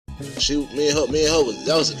Me and her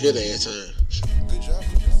that was a good ass time.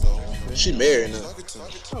 She married now.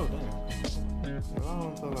 Oh, damn. No, I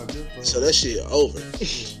don't talk about good for her. So that shit over.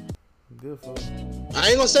 Good for her. I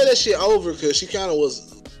ain't gonna say that shit over because she kind of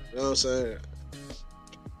was, you know what I'm saying?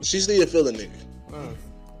 She still feeling nigga.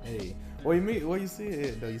 Hey, where you see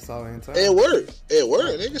it though? You saw it in time? At work,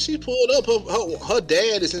 nigga. She pulled up. Her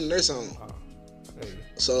dad is in the nursing home. Hey.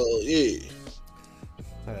 So yeah.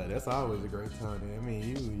 That's always a great time. Then. I mean,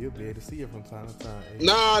 you'll be able to see her from time to time. Hey.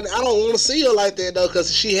 Nah, I don't want to see her like that though,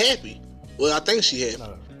 cause she happy. Well, I think she happy.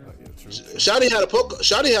 No, yeah, true. Shawty had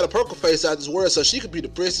a poker face out this world, so she could be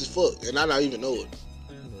depressed as fuck, and I not even know it.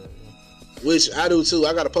 Yeah. Which I do too.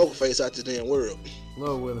 I got a poker face out this damn world.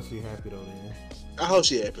 Lord willing, she happy though. Then I hope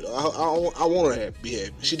she happy though. I want her to be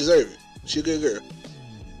happy. She deserve it. She a good girl.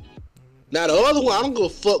 Now the other one, I don't give a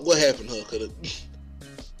fuck what happened to her.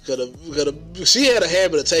 She had a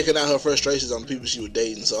habit of taking out her frustrations on the people she was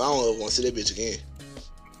dating, so I don't ever want to see that bitch again.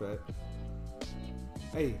 fact.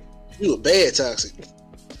 Hey. You a bad toxic.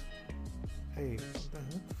 Hey,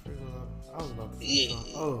 I was about to say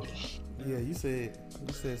something. Oh, yeah, you said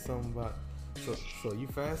something about so you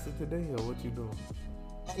fasted today or what you doing?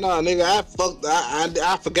 Nah, nigga, I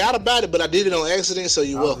forgot about it, but I did it on accident, so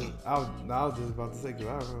you welcome. I was just about to say, because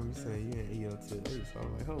I remember you saying you didn't eat until 8, so I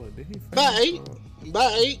was like, hold on, did he fast?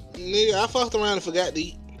 By 8, nigga, I fucked around and forgot to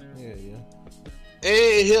eat. Yeah. And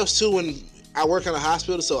it helps too when I work in a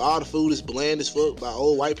hospital, so all the food is bland as fuck by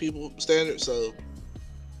old white people standards, so.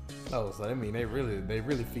 Oh, so I mean, they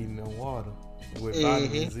really feeding them water with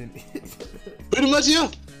vitamins in it. Pretty much, yeah.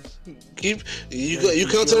 You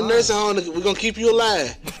come to the nursing home, we're gonna keep you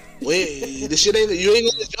alive. You ain't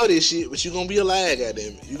gonna enjoy this shit, but you gonna be alive,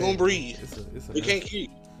 goddamn it. You gonna breathe. We can't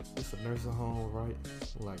keep. It's a nursing home, right?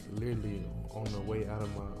 Like literally on the way out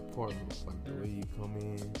of my apartment, like the way you come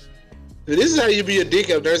in. This is how you be a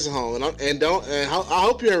dick at nursing home, and I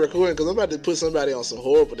hope you ain't recording because I'm about to put somebody on some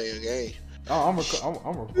horrible damn game. Oh, I'm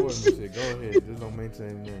recording this shit. Go ahead, just don't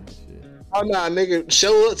maintain that shit. Oh nah, nigga,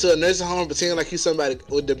 show up to a nursing home and pretend like you somebody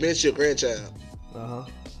with dementia grandchild.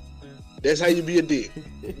 That's how you be a dick.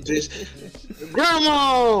 Just,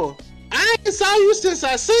 Grandma, I ain't saw you since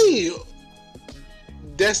I seen you.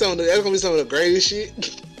 That's gonna be some of the greatest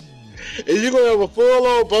shit. And you gonna have a full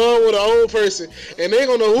on bond with an old person, and they ain't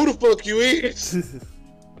gonna know who the fuck you is.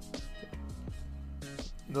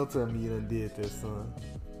 Don't tell me you done did that, son.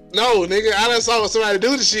 No, nigga, I done saw somebody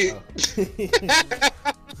do the shit.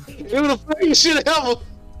 It was the funniest shit ever.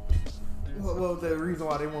 What was the reason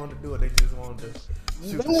why they wanted to do it? They just wanted to.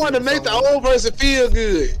 They wanted to make the old person feel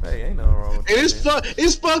good. Hey, ain't nothing wrong with that. And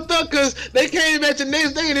it's fucked up because they came back the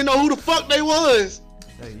next day and didn't know who the fuck they was.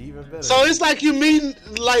 Hey, even better. So it's like you meeting,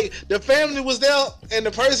 like the family was there and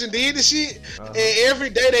the person did the shit, and every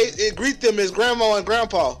day they greet them as grandma and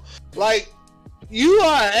grandpa. Like, you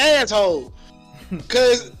are an asshole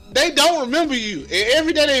because they don't remember you, and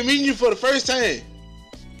every day they meeting you for the first time.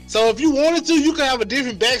 So if you wanted to, you could have a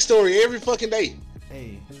different backstory every fucking day.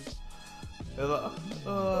 Hey, that's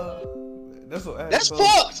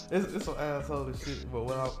fucked. It's some asshole shit. But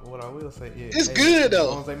what I will say is, it's good though. As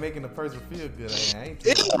long as they making the person feel good, I ain't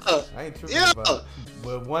tripping about it.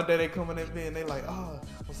 But one day they come in that bed and they like, oh,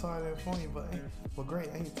 I'm sorry to inform you, but great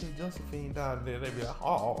Auntie Josephine died. And then they be like,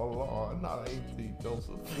 oh Lord, not Auntie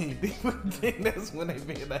Josephine. Then that's when they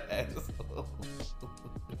be an asshole.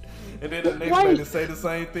 And then the next day they say the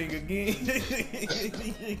same thing again.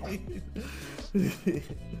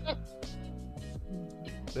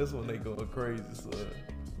 That's when they go crazy, son.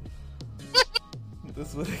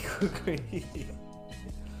 That's when they go crazy.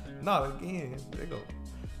 Not again. They go,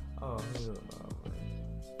 oh hell no, man.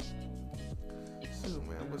 Shoot,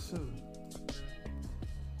 man, but shoot.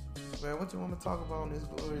 Man, what you want to talk about on this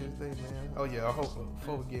glorious day, man? Oh yeah, I hope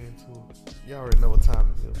before we get into it, y'all already know what time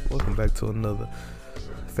it is. Welcome back to another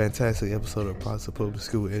fantastic episode of Process Public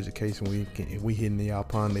School Education. We hitting y'all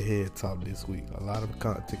upon the head top this week. A lot of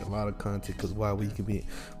content. Because why y'all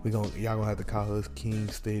gonna have to call us King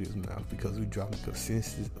Status now because we dropping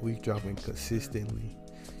consistently.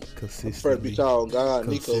 First be called God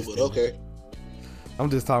Nico, but okay. I'm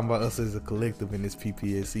just talking about us as a collective in this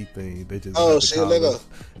PPSC thing. They just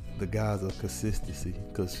the guys of consistency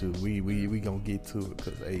because we gonna get to it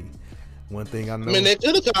because one thing I know. I mean, they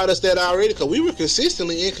could have called us that already because we were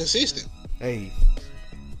consistently inconsistent. Hey,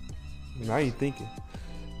 I ain't thinking.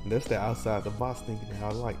 That's the outside the box thinking that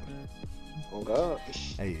I like. Oh God.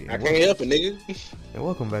 Hey, I can't help it, nigga. And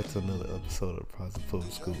welcome back to another episode of Process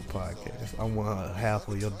Public School Podcast. I'm one half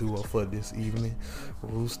of your duo for this evening,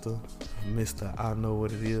 Roosta, Mr. I Know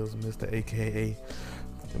What It Is, Mr. AKA,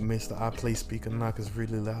 Mr. I Play Speaker Knockers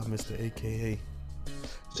Really Loud, Mr. AKA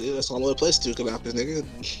See, that's the only place to get out this nigga.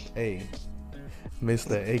 Hey,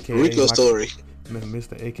 Mr. AKA Rico story.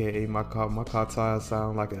 Mr. AKA my car tires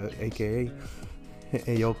sound like a AKA,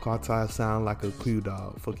 and your car tires sound like a Q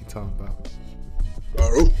dog. Fuck you talking about?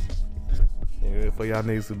 Yeah, for y'all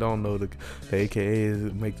niggas who don't know, the AKA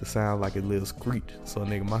is make the sound like a little screech. So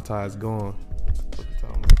nigga, my tires gone. Fuck you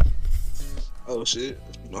talking about? Oh shit,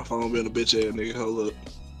 my phone being a bitch ass nigga. Hold up.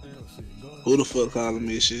 Oh, shit. Who the fuck calling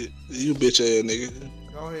me shit? You bitch ass nigga.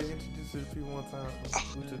 Go ahead, introduce the people one time.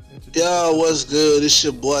 Yo, what's good? It's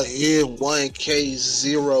your boy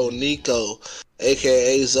N1K0 Nico,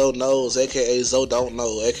 aka Zo knows, aka Zo don't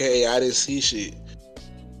know, aka I didn't see shit.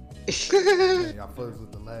 Hey, I fucked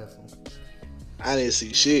with the last one. I didn't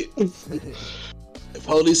see shit. The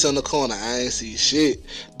police in the corner, I ain't see shit.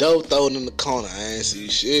 Dope thrown in the corner, I ain't see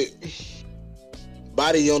shit.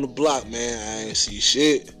 Body on the block, man, I ain't see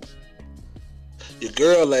shit. Your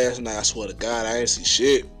girl last night, I swear to God, I ain't see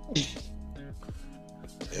shit. You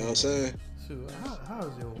know what I'm saying? Shoot,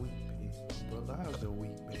 how's your week been, brother? How's your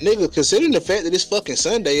week been? Nigga, considering the fact that it's fucking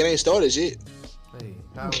Sunday, it ain't started yet. Hey,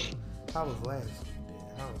 how was last week then?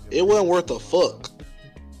 It wasn't worth a fuck.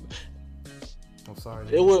 I'm sorry.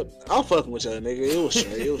 I'm fucking with y'all, nigga. It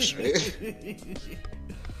was straight.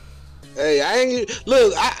 Hey,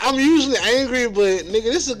 I'm usually angry, but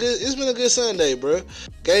nigga, it's been a good Sunday, bro.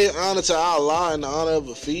 Gave honor to Allah in the honor of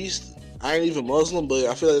a feast. I ain't even Muslim, but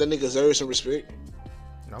I feel like that nigga deserves some respect.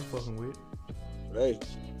 I'm fucking with it. Hey,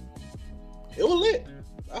 it was lit.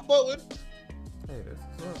 I fuck with it. Hey, that's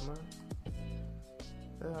what's up, man.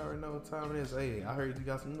 I already know what time it is. Hey, I heard you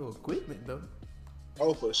got some new equipment though.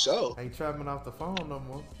 Oh, for sure. Ain't trapping off the phone no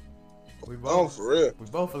more. For real. We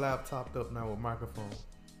both laptopped up now with microphones.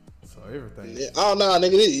 So everything. Yeah. Oh no,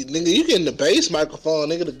 nigga, you getting the bass microphone,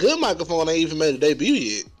 nigga. The good microphone ain't even made a debut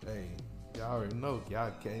yet. Hey, y'all already know. Y'all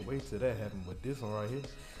can't wait till that happen. But this one right here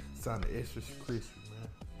sounded extra crispy, man.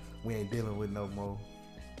 We ain't dealing with no more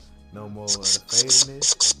the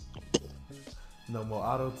fadiness, no more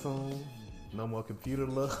auto tune, no more computer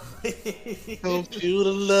love.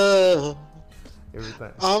 Computer love.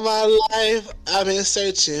 Everything. All my life, I've been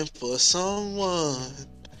searching for someone.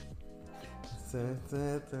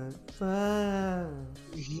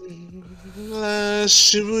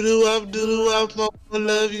 Shoo-doo-wop, doo-doo-wop, I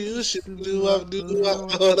love you. Shoo-doo-wop,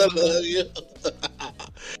 doo-doo-wop, I love you.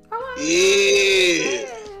 Yeah.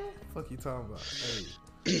 Fuck you talking about? Hey.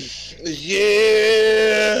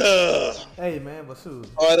 Yeah. Hey man, but shoot.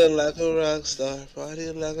 Party like a rock star.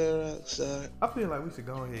 Party like a rock star. I feel like we should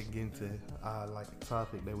go ahead and get into like the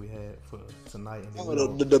topic that we had for tonight.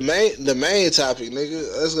 And the main topic,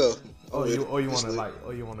 nigga. Let's go. You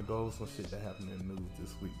want to go over some shit that happened in the news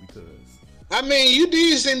this week because. I mean, you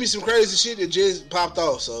did send me some crazy shit that just popped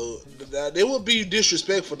off, so it would be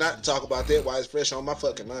disrespectful not to talk about that while it's fresh on my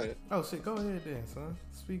fucking mind. Oh shit, go ahead then, son.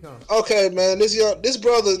 Speak on it. Okay, man, this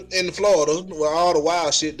brother in Florida, where all the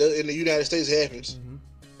wild shit in the United States happens,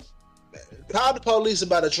 called the police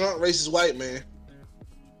about a drunk racist white man.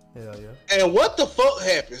 Hell yeah. And what the fuck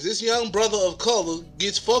happens? This young brother of color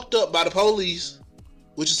gets fucked up by the police,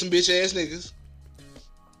 which is some bitch ass niggas.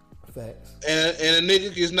 Facts. And a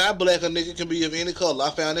nigga is not black. A nigga can be of any color.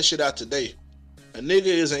 I found that shit out today. A nigga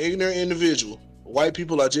is an ignorant individual. White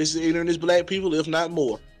people are just as ignorant as black people, if not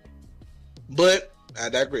more. But I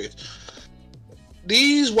digress.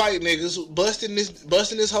 These white niggas busting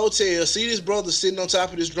this hotel. See this brother sitting on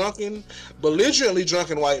top of this belligerently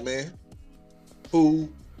drunken white man, who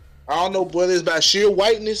I don't know whether it's by sheer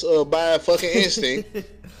whiteness or by fucking instinct.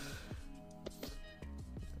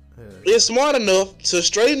 It's smart enough to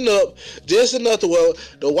straighten up just enough to where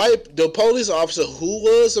the police officer, who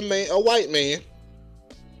was a white man,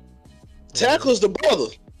 tackles the brother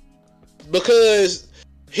because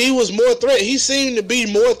he was more he seemed to be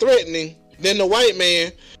more threatening than the white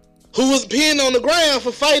man who was pinned on the ground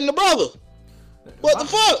for fighting the brother. What the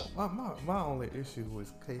fuck? My only issue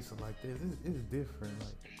with cases like this is different.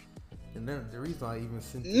 Like, and then the reason I even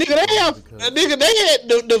sent they had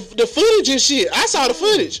the footage and shit. I saw the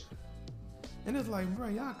footage. And it's like, bro,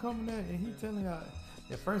 y'all coming there and he telling y'all.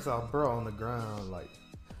 At first off, bro, on the ground, like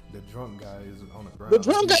the drunk guy is on the ground. The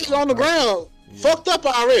drunk guy is on the ground, fucked up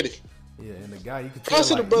already. Yeah, and the guy you could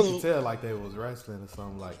tell like they was wrestling or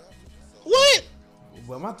something like. What?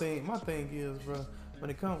 But my thing is, bro,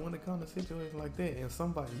 when it comes to situations like that, and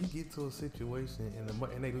you get to a situation and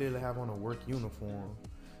they literally have on a work uniform,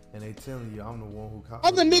 and they telling you I'm the one who caught.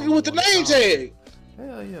 I'm the nigga with the name tag.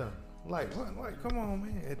 Hell yeah. Like, come on,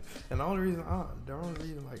 man. And the only reason,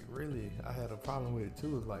 like, really, I had a problem with it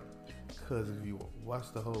too is like, cause if you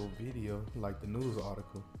watch the whole video, like the news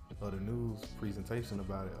article or the news presentation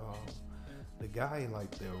about it, the guy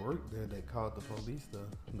like that worked there that called the police,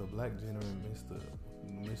 the black gentleman,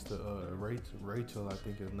 Mr. Rachel, I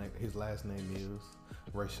think his last name is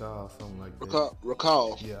Rachel, something like that.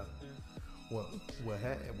 Recall. Yeah. What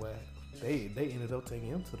they ended up taking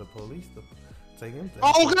him to the police to take him to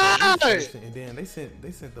God! And then they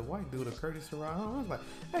sent the white dude a courtesy ride home. I was like,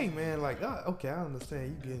 hey man, like okay, I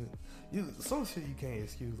understand you some shit you can't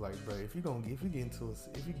excuse, like bro, if you're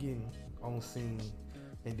getting on scene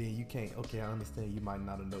and then you can't, okay, I understand you might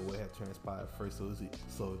not know what had transpired first,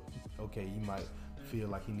 so okay, you might feel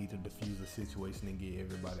like you need to diffuse the situation and get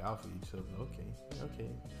everybody off of each other.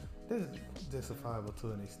 Okay, that's justifiable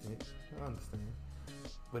to an extent. I understand.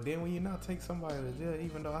 But then when you now take somebody to jail,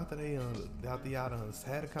 even though after y'all done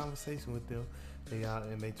had a conversation with them, they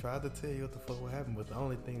tried to tell you what the fuck would happen, but the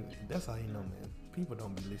only thing, that's how you know, man, people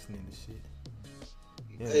don't be listening to shit.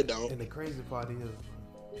 Yeah, they don't. And the crazy part is,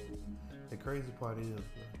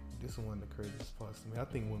 this is one of the craziest parts to me. I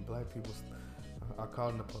think when black people are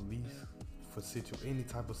calling the police for any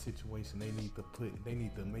type of situation, they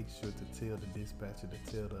need to make sure to tell the dispatcher, to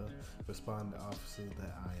tell the responding officer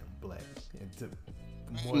that I am black, and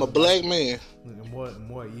I'm a black man. More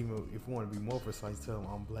even if you want to be more precise, tell them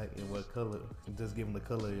I'm black and what color. Just give them the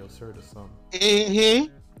color of your shirt or something. Mm-hmm.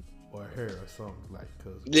 Or hair or something, like,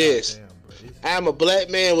 cause yes, goddamn, bro, I'm a black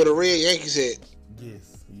man with a red Yankees hat.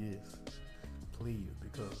 Yes, please,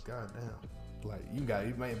 because goddamn, like you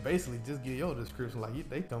man, basically just give your description, like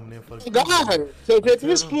they coming in for the God. So at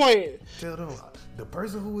this point, tell them the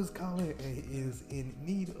person who is calling is in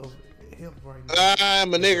need of help right now.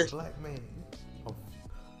 I'm a nigger, a black man,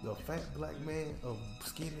 a fat black man, a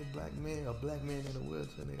skinny black man, a black man in a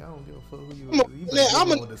wheelchair. Nigga, I don't give a fuck who you are.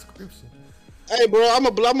 I'm a description. Hey, bro, I'm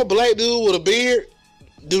a black dude with a beard.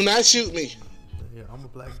 Do not shoot me. Yeah, I'm a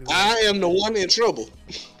black dude. I am the one in trouble.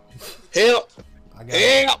 Help!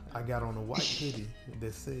 Help! I got on a white hoodie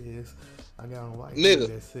that says, nigga.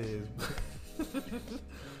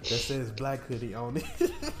 That says black hoodie on it.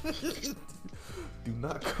 Do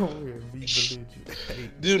not come here and be belligerent. Hey.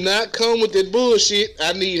 Do not come with that bullshit.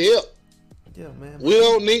 I need help. Yeah, man. We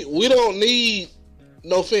don't need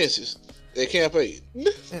no fences. They can't pay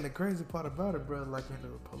it. And the crazy part about it, bro, like in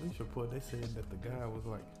the police report, they said that the guy was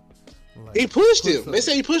like he pushed him. They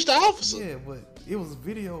say he pushed the officer. Yeah, but it was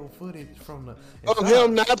video footage from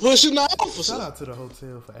him not pushing the officer. Shout out to the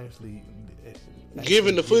hotel for actually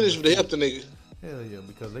giving the footage to help the nigga. Hell yeah,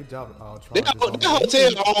 because they dropped all charges. That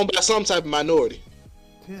hotel are owned by some type of minority.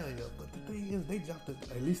 Hell yeah, but the thing is, they dropped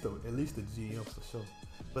at least the GM for sure.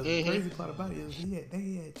 But the crazy part about it is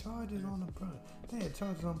they had charges on him, bro. They had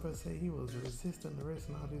charges on him, bro. Say he was resisting arrest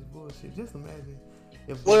and all this bullshit. Just imagine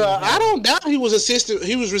if. Well, I don't doubt he was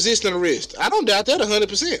resisting arrest. I don't doubt that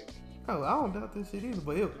 100%. Oh, I don't doubt that shit either.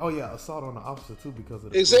 But assault on the officer too because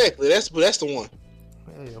of exactly. That's the one.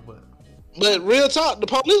 Hell yeah, but real talk, the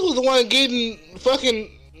police was the one getting fucking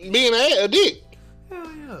being a dick. Hell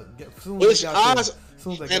yeah. Which odds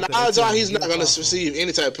are he's not gonna receive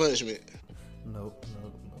any type of punishment. No.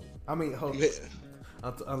 I mean, unless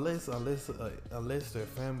their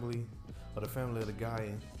family or the family of the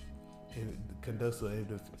guy conducts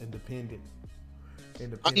an independent.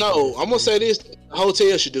 No, I'm gonna say this: the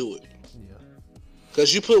hotel should do it. Yeah.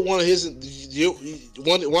 Because you put one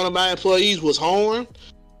of my employees was harmed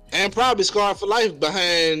and probably scarred for life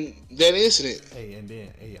behind that incident. Hey, and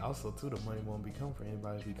then also too, the money won't be coming from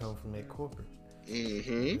anybody if it come from that corporate.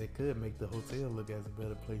 Mm-hmm. They could make the hotel look as a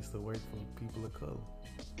better place to work for people of color.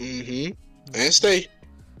 Mm-hmm. And stay.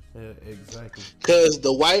 Yeah, exactly. Because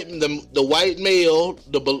the white male,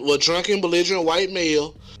 the drunken, belligerent white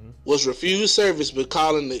male, was refused service by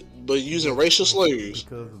using racial slurs.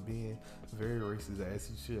 Because of being very racist, as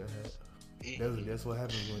he should have. That's what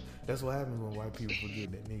happens when white people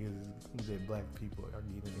forget that black people are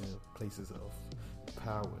getting in places of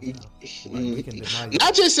power now. Like, we can deny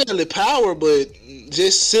not just necessarily power, but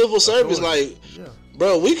just civil service. Like,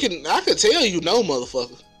 bro, I could tell you no,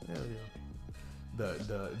 motherfucker. Hell yeah.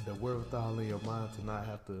 The wherewithal in your mind to not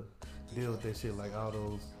have to deal with that shit, like all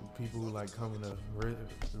those people who like coming to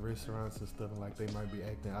restaurants and stuff, and like they might be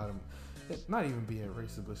acting out of, not even being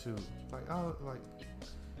racist, but shoot,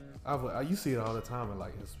 you see it all the time in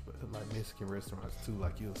like Mexican restaurants too.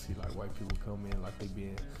 Like you'll see like white people come in like they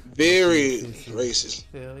being very racist.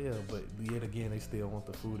 Hell yeah, but yet again they still want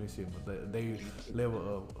the food and shit. But they level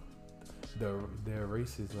of their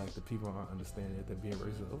racist, like the people aren't understanding that they're being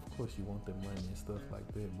racist. Of course you want their money and stuff like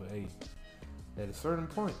that, but hey, at a certain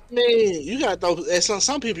point, man, you got those.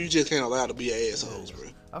 Some people you just can't allow to be assholes, bro.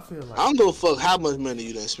 I feel like I don't give a fuck how much money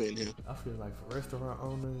you done spend here. I feel like for restaurant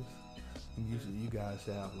owners, you guys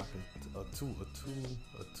should have like a two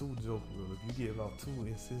joke rule. If you give out 2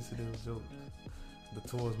 insensitive jokes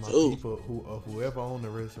towards my people whoever own the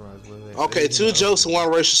restaurants. Okay, 2 jokes and 1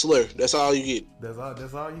 racial slur. That's all you get.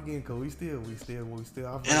 That's all you get. Cause we still.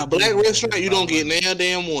 In a black restaurant, you don't get nail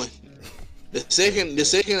damn 1. The second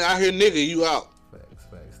I hear nigga, you out.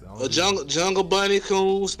 Facts. A jungle bunny,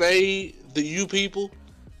 coon, spade, the you people.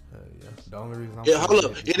 Yeah. The only reason hold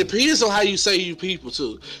up. It depends on how you say you people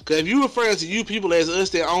too. Cause if you referring to you people as us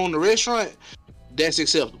that own the restaurant, that's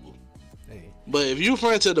acceptable. But if you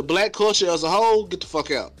referring to the black culture as a whole, get the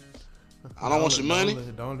fuck out. I don't want your money.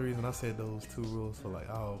 The only reason I said those 2 rules for like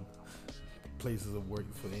all places of work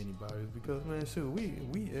for anybody is because, man, shoot,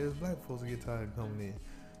 we as black folks get tired of coming in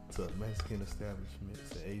to Mexican establishments,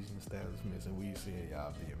 to Asian establishments, and we see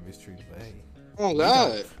y'all being mistreated. But hey, oh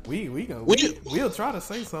God, we'll try to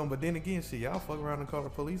say something, but then again, shit, y'all fuck around and call the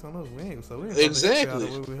police on us. We ain't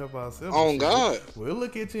exactly. We help ourselves. Oh God, we'll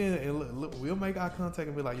look at you and look, we'll make eye contact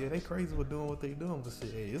and be like, yeah, they crazy for doing what they doing, but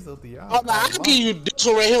shit, hey, it's up to y'all. Oh, I can give you this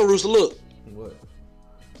one right here, Rooster. Look.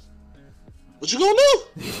 What you gonna do?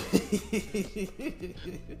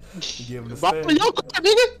 Give him the ball in your court,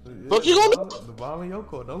 nigga. What you gonna do? The ball in your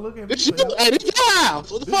court. Don't look at me. This your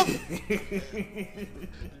house. What the fuck?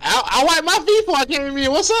 I wipe my feet before I came in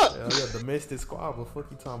here. What's up? Yeah, domestic squabble.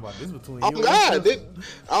 Fuck you talking about? This between you.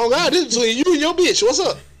 Oh God, this between you and your bitch. What's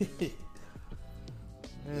up?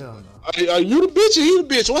 Hell no. Are you the bitch or he the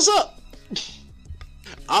bitch? What's up?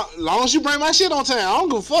 As long as you bring my shit on time, I don't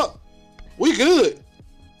give a fuck. We good.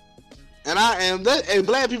 And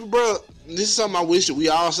black people, bro, this is something I wish that we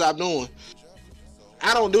all stop doing.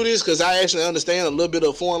 I don't do this because I actually understand a little bit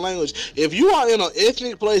of foreign language. If you are in an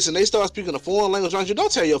ethnic place and they start speaking a foreign language around you,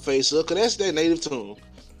 don't tear your face up, because that's their native tongue.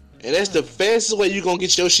 And that's the fastest way you're going to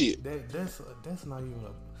get your shit. That's not even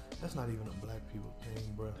a black people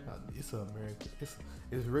thing, bro. It's an American.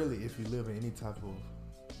 It's really, if you live in any type of,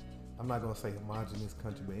 I'm not going to say homogenous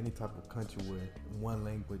country, but any type of country where one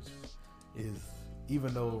language is,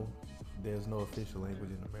 even though there's no official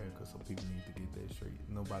language in America, so people need to get that straight.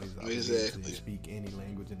 Nobody's obligated to speak any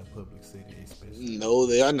language in a public city, especially. No,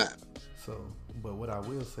 they are not. So, but what I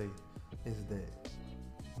will say is that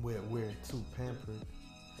we're too pampered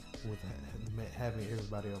with having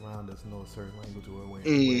everybody around us know a certain language, where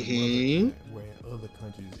in other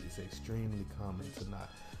countries it's extremely common to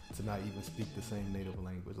not even speak the same native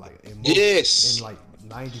language. Like in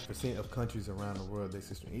 90% of countries around the world,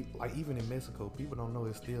 like even in Mexico, people don't know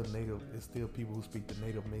it's still people who speak the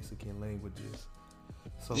native Mexican languages.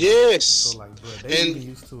 So yes, bro, they even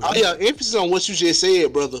used to it. Oh yeah, emphasis on what you just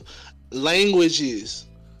said, brother. Languages.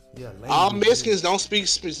 Yeah, all Mexicans don't speak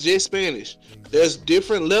just Spanish. Exactly. There's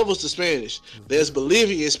different levels to Spanish. Exactly. There's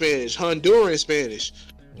Bolivian Spanish, Honduran Spanish,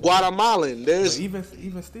 Guatemalan. There's even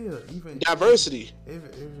diversity.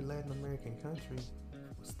 Every Latin American country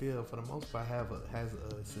still, for the most part, has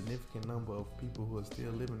a significant number of people who are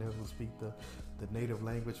still living there who speak the native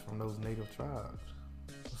language from those native tribes.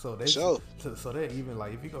 So they're even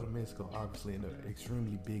like, if you go to Mexico, obviously in the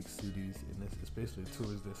extremely big cities, and especially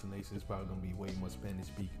tourist destinations, it's probably gonna be way more Spanish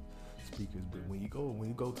speakers. But when you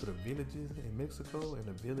go to the villages in Mexico and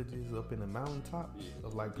the villages up in the mountaintops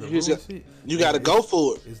of like Peru and shit, you gotta go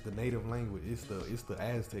for it. It's the native language. It's the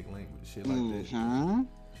Aztec language, shit like that.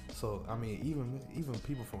 So I mean, even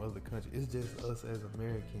people from other countries, it's just us as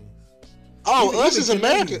Americans. Oh, us as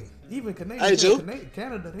Americans. Even Canadians,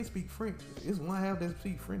 Canada, they speak French. It's one half that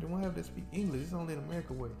speak French and one half that speak English. It's only in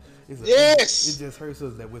America where it just hurts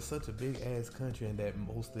us that we're such a big ass country and that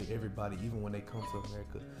mostly everybody, even when they come to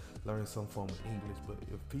America, learn some form of English. But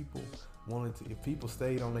if people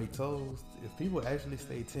stayed on their toes, if people actually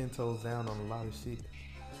stayed 10 toes down on a lot of shit,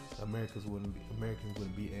 Americans wouldn't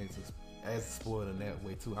be as spoiled in that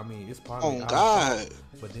way too. I mean, it's partly our fault,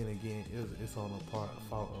 but then again, it's on a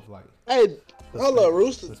fault of like. Hey, hold up,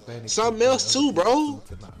 Rooster. Something else too, bro.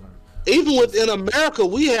 Even within America,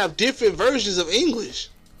 we have different versions of English.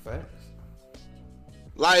 Facts.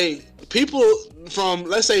 Like people from,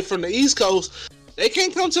 let's say, from the East Coast, they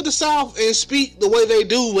can't come to the South and speak the way they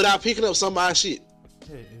do without picking up somebody's shit.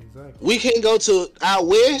 Yeah, exactly. We can't go to out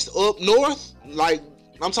west, up north, like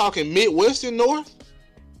I'm talking Midwestern North.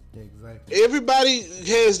 Exactly. Everybody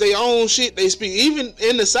has their own shit they speak. Even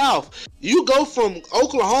in the South, you go from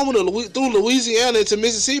Oklahoma through Louisiana to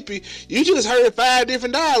Mississippi, you just heard 5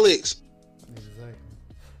 different dialects. Exactly.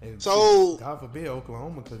 And so God forbid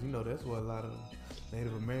Oklahoma, because that's what a lot of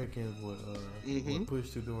Native Americans would push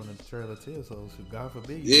to during the Trail of Tears. So God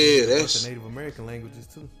forbid, that's the Native American languages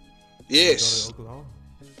too. Yes. Go to Oklahoma.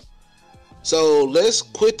 So let's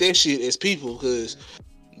quit that shit as people, because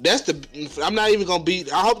That's the. I'm not even gonna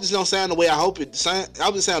be. I hope this don't sound the way I hope it sound. I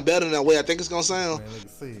hope it sound better than the way I think it's gonna sound.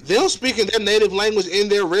 Man, them speaking their native language in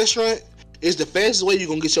their restaurant is the fastest way you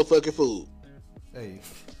gonna get your fucking food. Hey,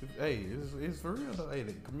 it's for real though. Hey,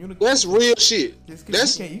 the communication. That's real shit.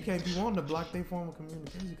 That's you can't be wanting to block their form of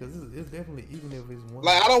communication because it's definitely, even if it's one.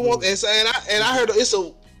 Like I don't want, and I heard it's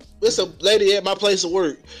a lady at my place of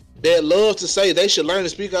work that loves to say they should learn to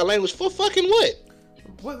speak our language for fucking what?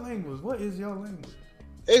 What language? What is your language?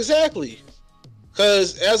 Exactly.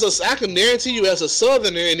 Because I can guarantee you, as a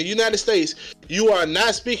Southerner in the United States, you are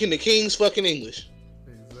not speaking the King's fucking English.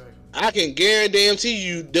 Exactly. I can guarantee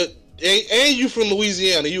you that, and you from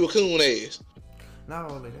Louisiana, you a coon ass.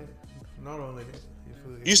 Not only that.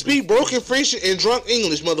 You speak broken French and drunk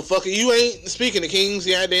English, motherfucker. You ain't speaking the King's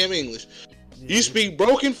goddamn English. Yeah. You speak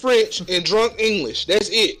broken French and drunk English. That's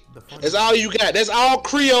it. That's all you got. That's all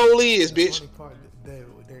Creole is, bitch. The funny part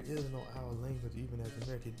that there is no our language, even as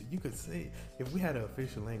American. You could say, if we had an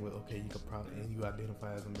official language, okay, you could probably, and you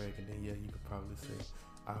identify as American, then yeah, you could probably say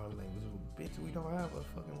our language. But bitch, we don't have a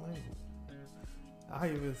fucking language. I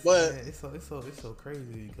even say it's so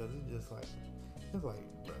crazy because it's like, bro,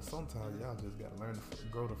 sometimes y'all just gotta learn to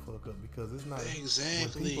grow the fuck up because it's not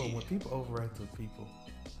exactly when people overact with people.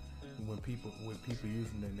 When people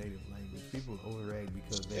using their native language, people overact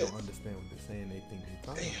because they don't understand what they're saying. They think they're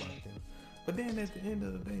talking about them. But then at the end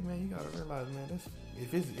of the day, man, you gotta realize, man, that's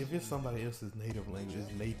if it's somebody else's native language,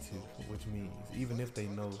 it's native, which means even if they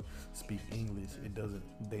speak English,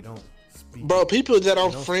 they don't speak. Bro, people that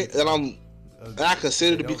I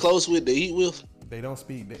consider to be close with, to eat with. They don't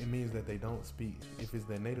speak. It means that they don't speak. If it's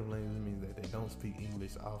their native language, it means that they don't speak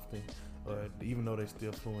English often, or even though they're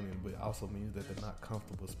still fluent in it. But it also means that they're not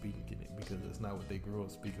comfortable speaking it because it's not what they grew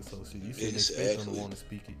up speaking. So you should expect them to want to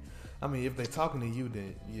speak it. I mean, if they're talking to you,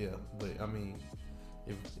 then yeah. But I mean,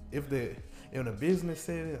 if they're in a business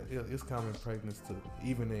setting, it's common practice to,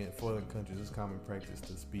 even in foreign countries, it's common practice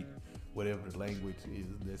to speak whatever the language is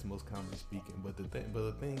that's most commonly speaking. But the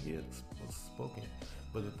thing is, spoken.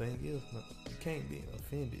 But the thing is, you can't be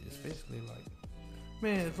offended, especially like,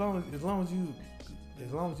 man, as long as you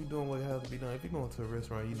doing what has to be done. If you're going to a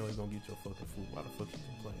restaurant, you know you're gonna get your fucking food. Why the fuck you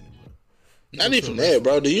complaining, bro? Not even that,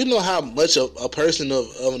 bro. Do you know how much a person of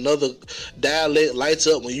another dialect lights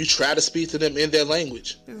up when you try to speak to them in their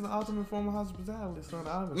language? It's the ultimate form of hospitality, son.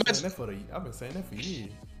 I've been saying that for years.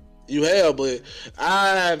 You have, but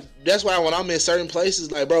that's why when I'm in certain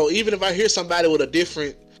places, like, bro, even if I hear somebody with a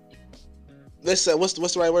different, let's say, what's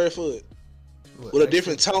the right word for it? With a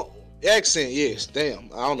different tone, accent, yes. Damn,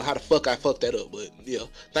 I don't know how the fuck I fucked that up, but yeah,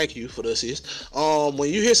 thank you for the assist. When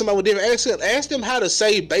you hear somebody with a different accent, ask them how to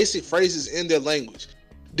say basic phrases in their language.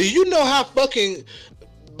 Do you know how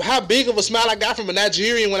big of a smile I got from a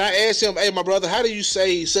Nigerian when I asked him, hey, my brother, how do you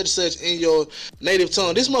say such and such in your native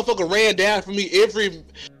tongue? This motherfucker ran down for me every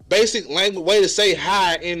basic language way to say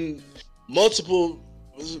hi in multiple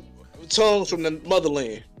tongues from the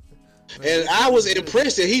motherland. And I was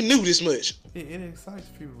impressed that he knew this much. It excites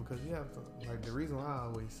people because you have to, like, the reason why I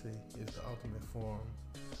always say is the ultimate form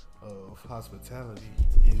of hospitality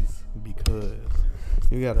is because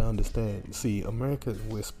you got to understand. See, America,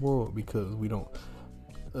 we're spoiled because we don't.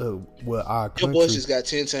 Our country. Your voice just got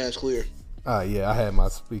 10 times clear. Yeah, I had my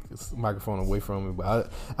microphone away from me,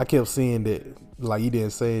 but I kept seeing that, like, you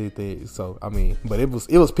didn't say anything. So I mean, but it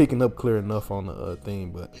was picking up clear enough on the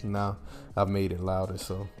thing. But now I've made it louder.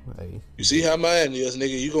 So hey, you see how mine is,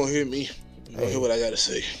 nigga? You gonna hear me? You gonna hear what I gotta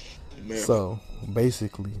say? America. So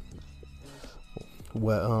basically,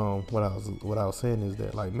 what I was saying is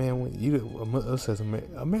that, like, man, when us as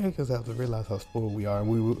Americans have to realize how spoiled we are, and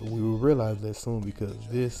we will realize that soon because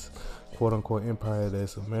this quote unquote empire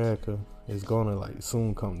that's America is gonna, like,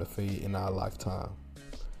 soon come to fade in our lifetime.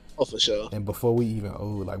 Oh, for sure. And before we even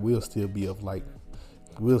old, like, we'll still be of, like,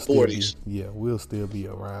 we'll still 40s. We'll still be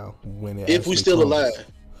around when it if we still alive.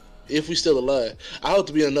 If we still alive, I hope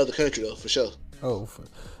to be in another country though, for sure. Oh,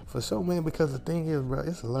 for sure, man. Because the thing is, bro,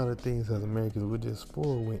 it's a lot of things as Americans we're just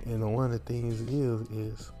spoiled with, and one of the things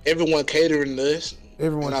is everyone catering to us.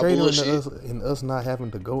 Everyone catering to us, and us not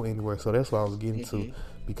having to go anywhere. So that's what I was getting to.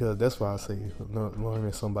 Because that's why I say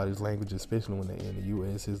learning somebody's language, especially when they're in the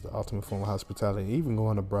U.S., is the ultimate form of hospitality. And even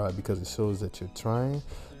going abroad, because it shows that you're trying.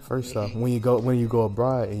 First off, when you go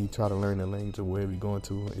abroad and you try to learn the language of wherever you're going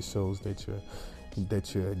to, it shows that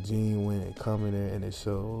you're genuine and coming there, and it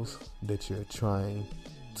shows that you're trying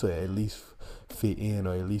to at least fit in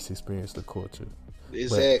or at least experience the culture.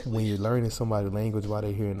 Exactly. But when you're learning somebody's language while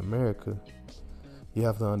they're here in America, you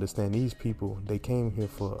have to understand these people, they came here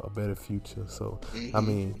for a better future. So I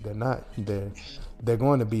mean, they're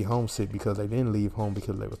going to be homesick because they didn't leave home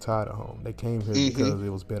because they were tired of home. They came here because it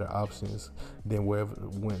was better options than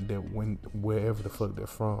wherever the fuck they're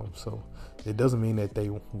from. So it doesn't mean that they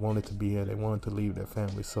wanted to be here, they wanted to leave their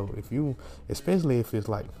family. So if you, especially if it's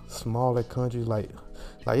like smaller countries like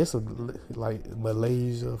it's like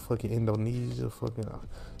Malaysia, fucking Indonesia, fucking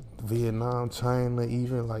Vietnam, China,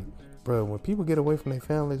 even, like, bro, when people get away from their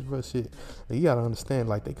families, bro, shit, you gotta understand,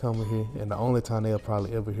 like, they come here and the only time they'll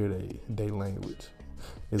probably ever hear their language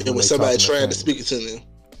is when somebody trying to speak it to them.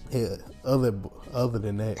 Yeah, other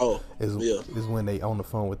than that, is when they on the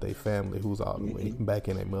phone with their family who's all the way back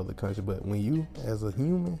in their mother country. But when you, as a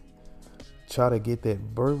human, try to get that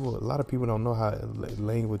verbal, a lot of people don't know how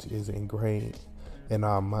language is ingrained in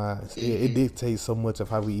our minds. It dictates so much of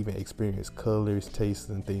how we even experience colors, tastes,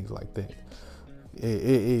 and things like that.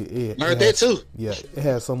 It learned that too. Yeah, it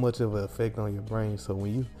has so much of an effect on your brain. So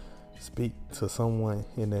when you speak to someone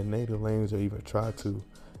in their native language, or even try to,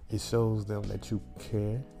 it shows them that you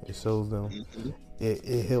care. It shows them,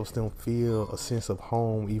 it helps them feel a sense of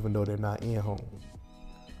home, even though they're not in home.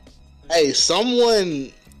 Hey,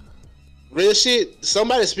 real shit,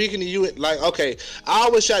 somebody speaking to you, like, okay, I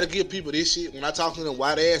always try to give people this shit when I talk to them.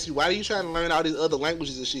 Why they ask me, why are you trying to learn all these other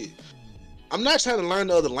languages and shit? I'm not trying to learn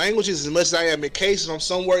the other languages as much as I am in cases I'm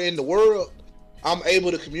somewhere in the world, I'm able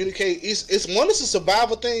to communicate. It's one, it's a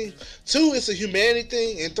survival thing. Two, it's a humanity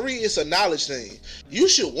thing. And three, it's a knowledge thing. You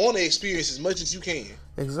should want to experience as much as you can.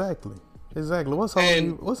 Exactly. What's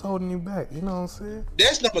holding you back? You know what I'm saying?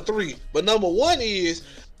 That's number three. But number one is,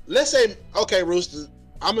 let's say, okay, Rooster,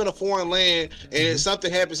 I'm in a foreign land and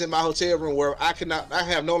something happens in my hotel room where I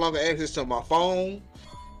have no longer access to my phone,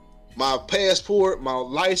 my passport, my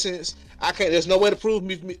license. There's no way to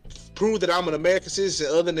prove that I'm an American citizen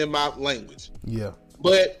other than my language. Yeah.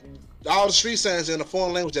 But all the street signs in a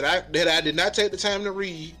foreign language that I did not take the time to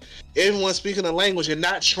read. Everyone speaking a language and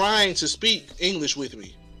not trying to speak English with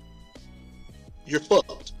me. You're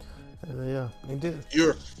fucked. Yeah, indeed.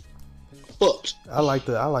 You're fucked. I like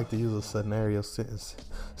to use a scenario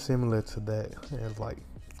similar to that, as like,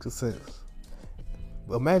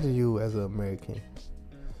 imagine you as an American,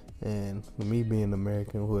 and me being an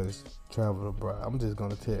American who has traveled abroad. I'm just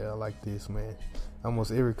gonna tell you like this, man.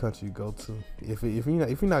 Almost every country you go to, if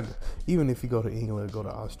you're not, even if you go to England or go to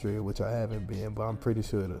Australia, which I haven't been, but I'm pretty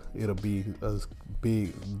sure it'll be a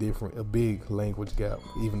big language gap.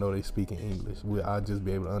 Even though they speak in English, I'll just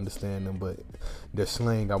be able to understand them, but their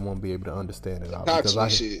slang I won't be able to understand it all because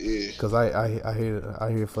I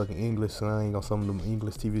hear fucking English slang on some of them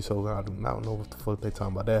English TV shows. I do not know what the fuck they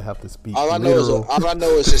talking about. They have to speak. All I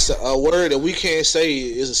know is just a word that we can't say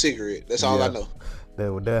is a cigarette. That's all I know.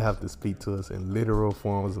 They'll have to speak to us in literal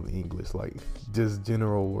forms of English, like just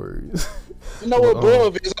general words. You know what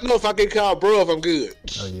bruv is? I know if I get called bruv, I'm good.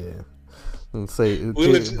 Oh yeah.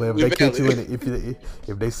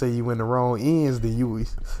 If they say you in the wrong ends, then you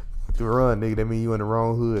run, nigga. That mean you in the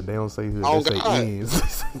wrong hood. They don't say hood. They say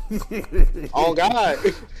ends. Oh God!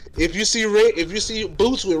 If you see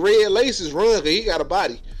boots with red laces, run, cause he got a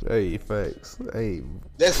body. Hey, facts. Hey,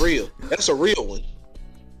 that's real. That's a real one.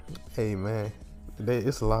 Hey man.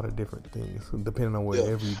 It's a lot of different things depending on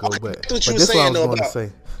wherever you go, but this is what I was going to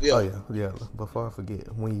say. Yeah. Oh yeah. Before I forget,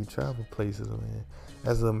 when you travel places, man,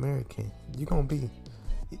 as an American, you're gonna be.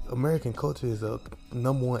 American culture is a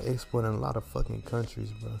number one export in a lot of fucking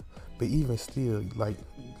countries, bro. But even still, like,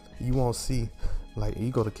 you won't see. Like,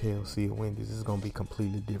 you go to KFC or Wendy's, it's gonna be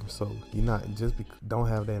completely different. So you're not don't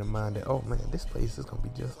have that in mind that, oh man, this place is gonna be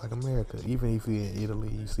just like America. Even if you're in Italy,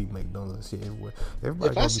 you see McDonald's and shit everywhere.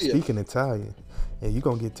 Everybody gonna be speaking Italian, and you're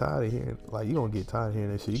gonna get tired of hearing. Like, you're gonna get tired of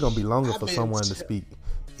hearing that shit. You're gonna be longer for someone to speak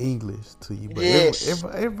English to you, but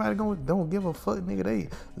everybody don't give a fuck, nigga. They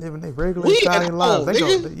living their regular Italian lives. They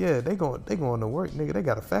going to work, nigga. They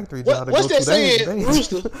got a factory job to go to. What's that saying,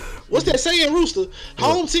 Rooster? What's that saying, Rooster?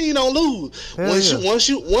 Home team don't lose. Once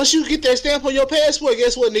you get that stamp on your passport,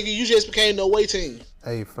 guess what, nigga? You just became the away team.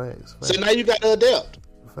 Hey, facts. So now you got to adapt.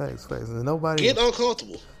 Facts. And nobody get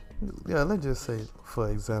uncomfortable. Yeah, let's just say, for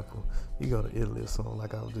example, you go to Italy or something,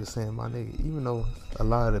 like I was just saying, my nigga, even though a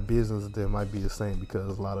lot of the business there might be the same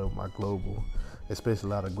because a lot of them are global,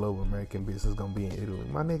 especially a lot of global American business gonna be in Italy.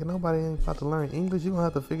 My nigga, nobody ain't about to learn English. You gonna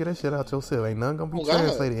have to figure that shit out yourself. Ain't nothing gonna be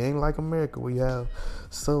translated. It ain't like America where you have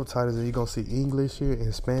subtitles and you gonna see English here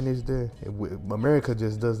and Spanish there. America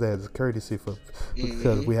just does that as a courtesy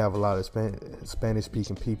because we have a lot of Spanish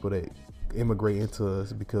speaking people that immigrate into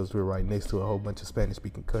us because we're right next to a whole bunch of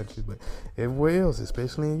Spanish-speaking countries. But everywhere else,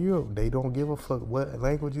 especially in Europe, they don't give a fuck what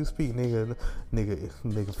language you speak, nigga.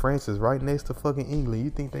 France is right next to fucking England. You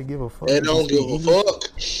think they give a fuck? They don't give a fuck.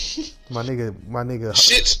 My nigga,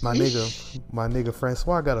 shit. My nigga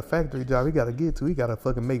Francois got a factory job he gotta get to. He gotta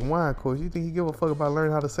fucking make wine course. You think he give a fuck about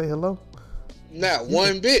learning how to say hello? Not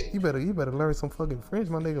one bit. You better learn some fucking French.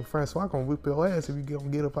 My nigga Francois gonna whip your ass if you gonna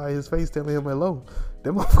get up out of his face telling him hello.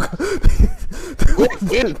 That motherfucker.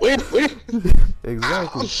 Wait.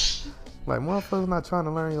 Exactly. Like, motherfuckers not trying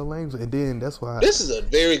to learn your language, and then that's why. This is a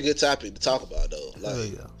very good topic to talk about, though.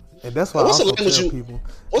 Like, yeah. And that's why. What's the language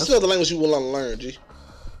What's the other language you want to learn, G?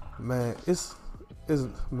 Man, it's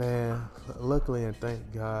man. Luckily and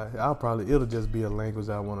thank God, it'll just be a language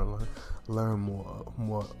I want to learn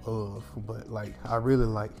more of. But like, I really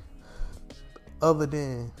like. Other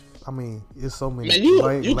than, I mean, it's so many. Man,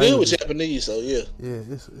 you good with Japanese, so yeah. Yeah,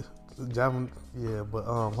 it's Japanese. Yeah, but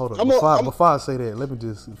hold on. Before I say that, let me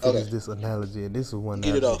just finish this analogy, and this is one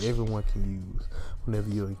that everyone can use whenever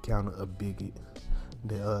you encounter a bigot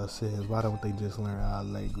that says, "Why don't they just learn our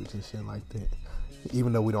language and shit like that?"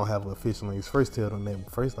 Even though we don't have an official language. First tell them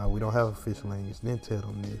that. First off, we don't have an official language. Then tell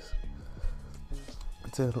them this.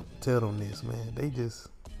 Tell them this, man. They just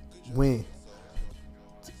win.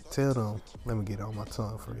 Tell them. Let me get it on my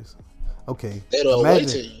tongue first. Okay. They the away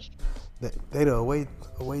team. They the away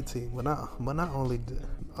team. But not only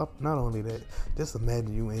that. Just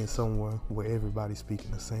imagine you in somewhere where everybody's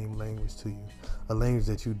speaking the same language to you, a language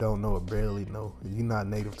that you don't know or barely know. You're not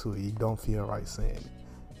native to it. You don't feel right saying it.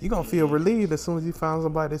 You're going to feel relieved as soon as you find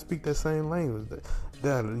somebody that speak that same language. You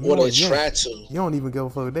don't even give a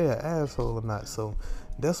fuck if they're an asshole or not. So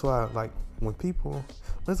that's why, like, when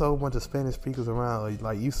there's a whole bunch of Spanish speakers around,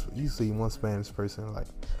 like you see one Spanish person, like,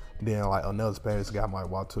 then like another Spanish guy might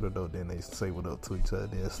walk to the door, then they say what up to each other,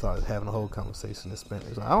 then start having a whole conversation in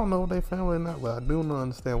Spanish. I don't know if they family or not, but I do not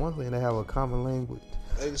understand one thing: they have a common language.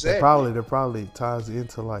 Exactly. That probably ties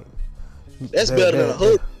into like. That's better than a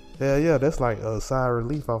hook. Yeah, that's like a sigh of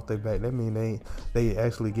relief off their back. That mean they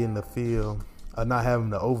actually getting the feel of not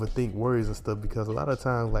having to overthink words and stuff, because a lot of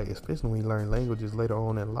times, like, especially when you learn languages later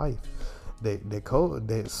on in life,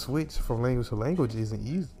 that switch from language to language isn't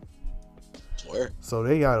easy. Swear. So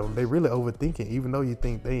they really overthinking, even though you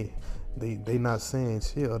think they not saying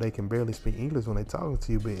shit or they can barely speak English when they talking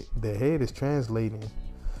to you, but their head is translating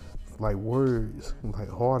like words like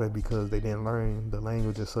harder because they didn't learn the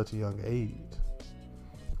language at such a young age.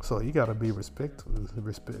 So you gotta be respectful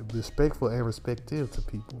and respective to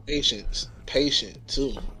people. Patient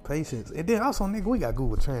too. Patience, and then also, nigga, we got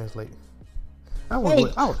Google Translate. I work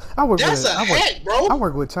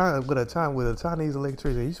with a Chinese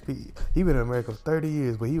electrician. He been in America for 30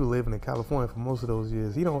 years, but he was living in California for most of those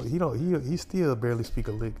years. He still barely speak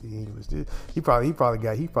a lick of English. He probably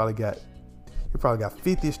got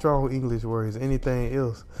 50 strong English words. Anything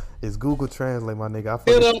else is Google Translate, my nigga.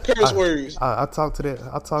 I talk to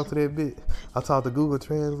that bit. I talk to Google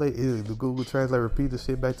Translate. The Google Translate repeat the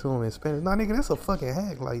shit back to him in Spanish. Nah, nigga, that's a fucking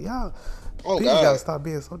hack. Like, y'all, people gotta stop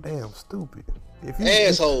being so damn stupid.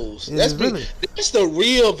 Assholes. That's the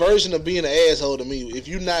real version of being an asshole to me. If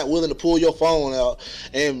you're not willing to pull your phone out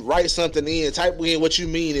and write something in, type in what you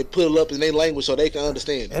mean, and put it up in their language so they can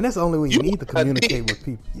understand it. And that's only when you need to communicate with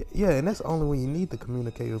people. Yeah, and that's only when you need to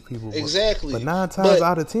communicate with people. Exactly. But 9 times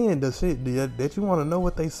out of 10, the shit that you want to know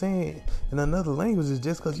what they saying in another language is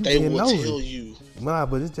just because you being nosy. They will tell you. Nah,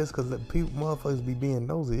 but it's just because motherfuckers be being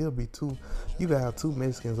nosy. You gotta have 2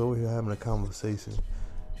 Mexicans over here having a conversation.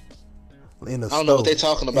 I don't know what they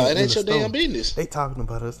talking about. It ain't your damn business. They talking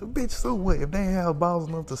about us. Bitch, so what? If they have balls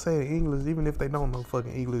enough to say it in English, even if they don't know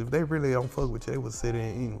fucking English, if they really don't fuck with you, they would say it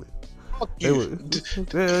in English. Fuck you.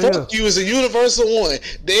 Fuck you is a universal one.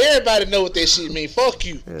 Everybody know what that shit mean. Fuck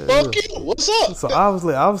you. Fuck you. What's up? So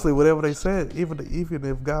obviously, whatever they said, even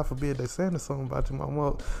if God forbid they saying something about you, my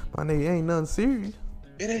nigga, ain't nothing serious.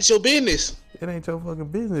 It ain't your business. It ain't your fucking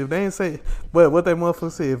business. If they ain't say, but what that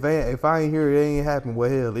motherfucker say, if I ain't here, it ain't happen.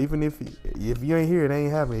 Well, hell, even if you ain't here, it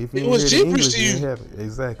ain't happening. If you it was gibberish to you. It ain't happening.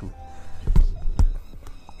 Exactly.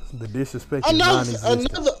 The disrespect is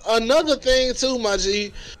non-existent. Another thing too, my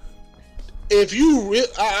G. If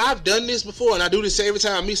I've done this before, and I do this every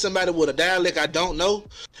time I meet somebody with a dialect I don't know.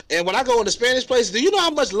 And when I go into Spanish places, do you know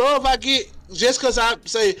how much love I get just because I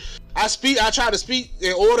try to speak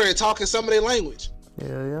in order and talk in some of their language?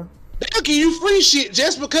 Yeah. They'll give you free shit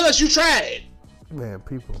just because you tried. Man,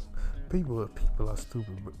 people are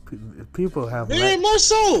stupid. People have very much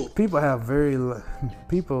so. People have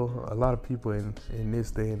a lot of people in this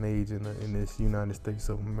day and age in this United States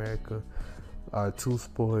of America are too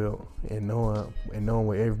spoiled and knowing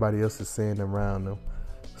what everybody else is saying around them.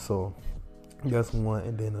 So that's one.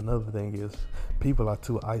 And then another thing is people are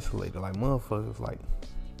too isolated. Like motherfuckers, like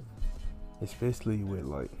especially with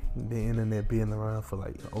like the internet being around for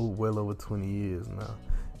like well over 20 years now.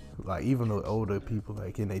 Like even though older people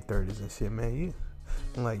like in their 30s and shit, man,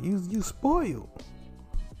 you spoiled.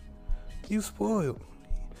 You spoiled.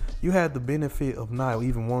 You had the benefit of not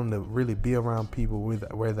even wanting to really be around people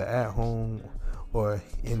whether at home or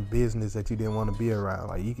in business that you didn't want to be around.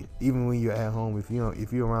 Like even when you're at home, if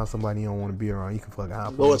you're around somebody you don't want to be around, you can fucking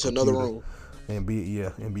hop go into another room and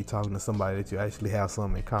be talking to somebody that you actually have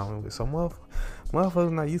something in common with. So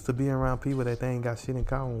motherfuckers not used to being around people that they ain't got shit in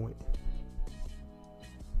common with.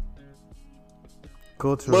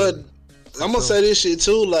 Culturally. But I'm gonna say this shit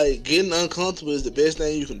too. Like getting uncomfortable is the best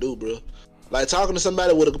thing you can do, bro. Like talking to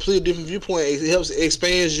somebody with a completely different viewpoint, it helps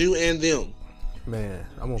expand you and them. Man,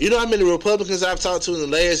 you know how many Republicans I've talked to in the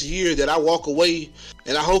last year that I walk away,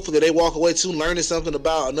 and I hopefully they walk away too learning something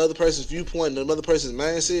about another person's viewpoint and another person's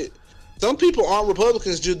mindset. Some people aren't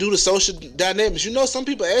Republicans just due to social dynamics. You know, some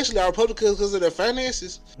people actually are Republicans because of their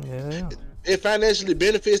finances. Yeah. It financially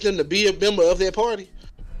benefits them to be a member of their party.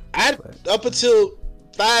 Up until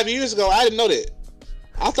 5 years ago, I didn't know that.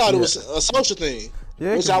 I thought it was a social thing,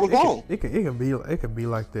 which I was wrong. It can be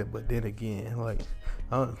like that, but then again, like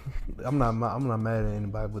I'm not mad at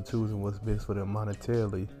anybody for choosing what's best for them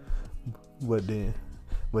monetarily, but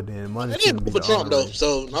then money shouldn't be the Trump only though, reason.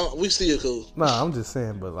 so no, we still cool. Nah, I'm just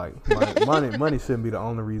saying, but like money shouldn't be the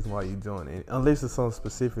only reason why you join it, unless it's something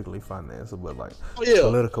specifically financial, but like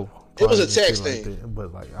political. It was a tax thing, like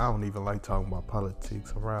but like I don't even like talking about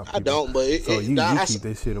politics around people. I don't, but you keep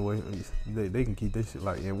that shit away. They can keep that shit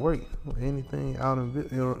like at work, anything out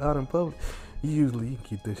in public. You can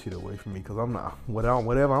keep this shit away from me because I'm not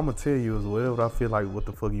whatever I'm gonna tell you is whatever I feel like what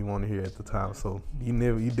the fuck you want to hear at the time. So you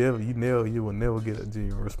will never get a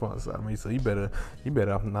genuine response out of me. So you better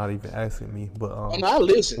not even asking me. But I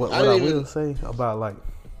listen. What I will say about like,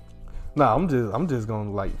 I'm just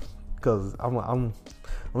gonna like, cause I'm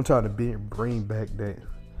trying to bring back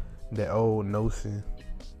that old notion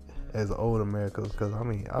as an old America, because I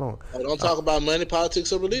mean I don't talk about money,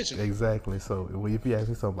 politics, or religion. Exactly. So if you ask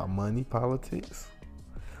me something about money, politics,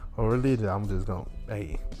 or religion, I'm just gonna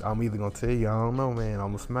I'm either gonna tell you I don't know, man.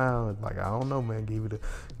 I'm gonna smile like I don't know, man. Give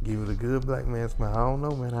it a good black man smile. I don't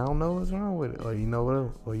know, man. I don't know what's wrong with it. Or you know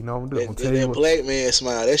what? Or you know what I'm doing. That black man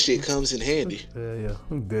smile, that shit comes in handy. Yeah.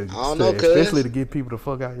 I don't know, especially to get people the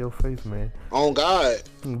fuck out your face, man. On God,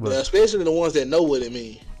 but especially the ones that know what it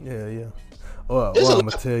means. Yeah. Or I'm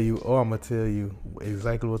gonna tell you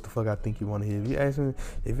exactly what the fuck I think you want to hear.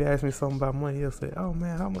 If you ask me something about money, you'll say, "Oh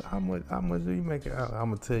man, how much do you make?" I'm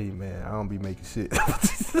gonna tell you, man, I don't be making shit.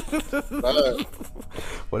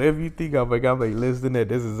 Whatever you think I make less than that.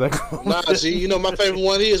 That's exactly. Nah, see, you know my favorite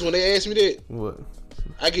one is when they ask me that. What?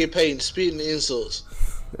 I get paid in spitting insults.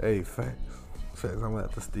 Hey, facts. I'm gonna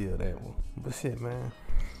have to steal that one. But shit, man.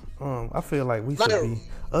 I feel like we should be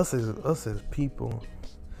us as people.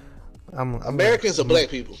 Americans or black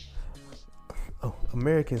people? Oh,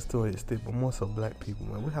 Americans to an extent, but more so black people,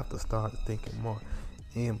 man. We have to start thinking more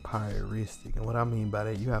empiristic. And what I mean by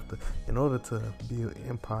that, you have to, in order to build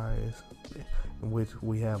empires, which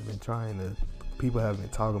people have been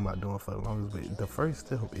talking about doing for the longest, but the first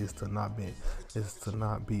step is to not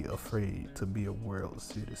be afraid to be a world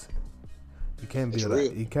citizen. You can't build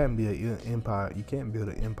an empire. You can't build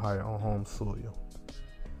an empire on home soil.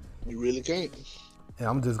 You really can't. And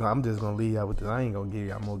I'm just gonna leave y'all with this. I ain't gonna give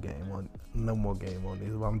y'all no more game on this.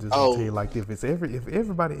 But I'm just gonna tell you like if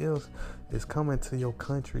everybody else is coming to your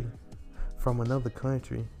country from another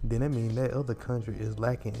country, then that means that other country is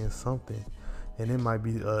lacking in something, and it might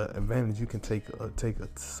be an advantage you can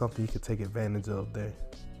something you can take advantage of there.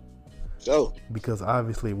 So because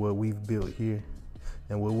obviously what we've built here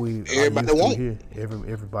and what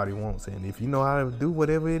everybody wants, and if you know how to do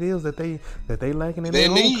whatever it is that they lacking in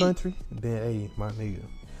their own country, then hey, my nigga,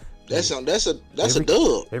 that's a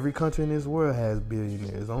dub. Every country in this world has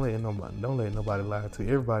billionaires. Don't let nobody lie to you.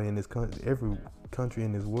 Everybody in this country, every country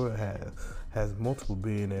in this world has multiple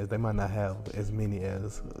billionaires. They might not have as many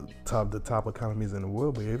as the top economies in the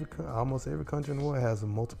world, but almost every country in the world has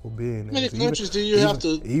multiple billionaires. How many countries do you have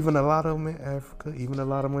to? Even a lot of them in Africa, even a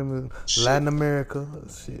lot of them in Latin America.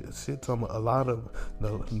 Shit, talking about a lot of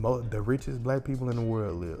the richest black people in the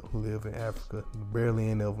world live in Africa. Barely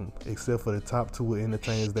any of them, except for the top two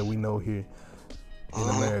entertainers that we know here in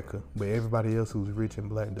America. But everybody else who's rich and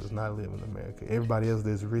black does not live in America. Everybody else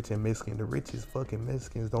that's rich and Mexican, the richest fucking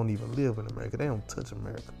Mexicans don't even live in America. They don't touch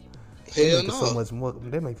America. Hell no.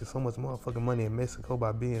 They're making so much more fucking money in Mexico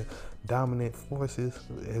by being dominant forces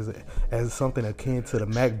as something akin to the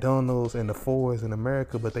McDonald's and the Fords in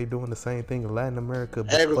America, but they doing the same thing in Latin America,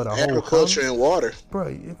 but for the whole agriculture and water.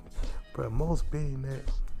 Bro, most billionaires,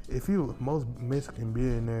 most Mexican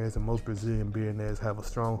billionaires and most Brazilian billionaires have a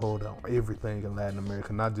stronghold on everything in Latin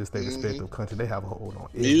America, not just their respective country. They have a hold on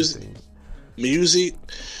everything. Music,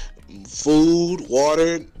 food,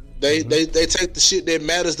 water. They take the shit that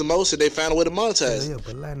matters the most and they find a way to monetize. Yeah,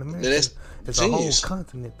 but Latin America is a whole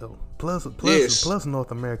continent though. Plus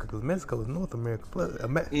North America, because Mexico is North America. Plus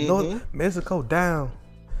Mexico down.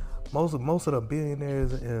 Most of the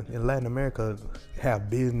billionaires in Latin America have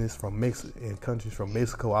business from in countries from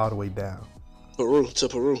Mexico all the way down. Peru.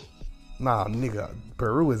 Nah, nigga,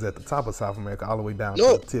 Peru is at the top of South America all the way down to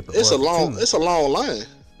the tip of it's a long line.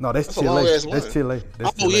 No, that's Chile. That's Chile.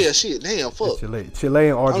 Yeah, shit. Damn, fuck. Chile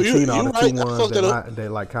and Argentina are the two ones that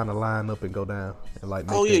like kind of line up and go down. And like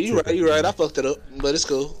you right. I fucked it up, but it's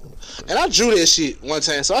cool. And I drew that shit one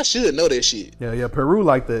time, so I should know that shit. Yeah. Peru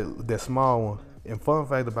like the small one. And fun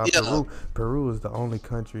fact about Peru is the only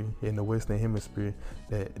country in the Western Hemisphere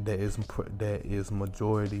that is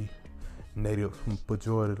majority native,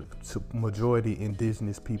 majority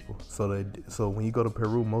indigenous people. So when you go to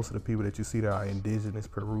Peru, most of the people that you see there are indigenous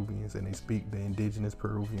Peruvians, and they speak the indigenous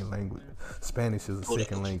Peruvian language. Spanish is a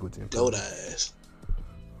second language in Peru.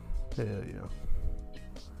 Hell yeah.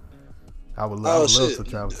 I would love to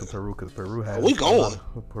travel to Peru because Peru has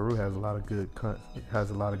a lot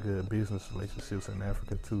of good business relationships in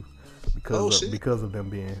Africa too, because of them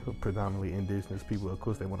being predominantly indigenous people. Of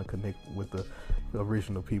course, they want to connect with the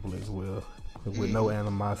original people as well, with no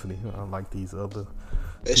animosity, unlike these other.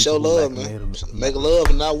 They show love, man. Make love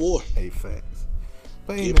and not war. Hey, facts.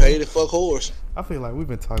 But get paid to fuck whores. I feel like we've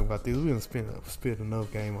been talking about this. We've been spend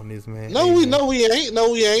enough game on this, man. No, we ain't.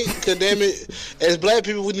 Cause damn it, as black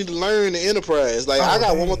people, we need to learn the enterprise. Like I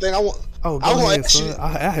got one more thing I want.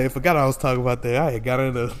 I had forgot I was talking about that. I had got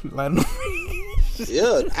into Latin.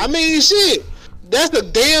 Yeah, I mean, shit. That's the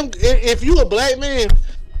damn. If you a black man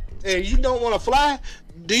and you don't want to fly,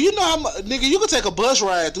 do you know how much, nigga? You can take a bus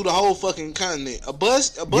ride through the whole fucking continent.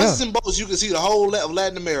 Buses and boats. You can see the whole of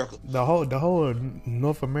Latin America. The whole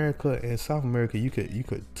North America and South America. You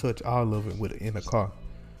could touch all of it in a car.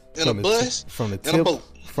 In a bus. From the tip.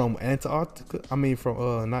 From Antarctica. I mean,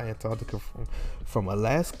 from not Antarctica. From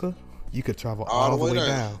Alaska. You could travel all the way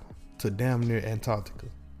down to damn near Antarctica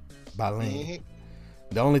by land. Mm-hmm.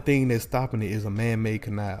 The only thing that's stopping it is a man-made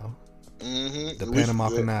canal. Mm-hmm. The Panama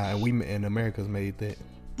Canal, and America's made that.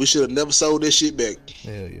 We should have never sold this shit back.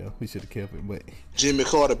 Hell yeah, we should have kept it, but Jimmy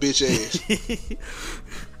Carter, bitch ass.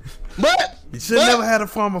 But you should never had a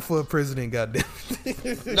farmer for a president, goddamn.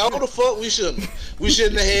 No, the fuck we shouldn't. We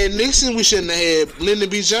shouldn't have had Nixon. We shouldn't have had Lyndon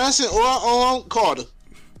B. Johnson or Carter.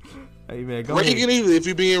 Hey man, go Reagan ahead. Either if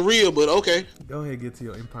you're being real, but okay. Go ahead and get to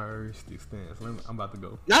your empiristic stance. I'm about to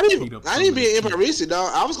go. I didn't be empiristic,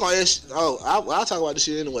 dog. I was gonna ask. I'll talk about this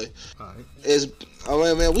shit anyway. All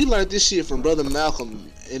right. Man, we learned this shit from Brother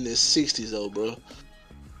Malcolm in the '60s, though, bro.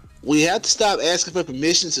 We have to stop asking for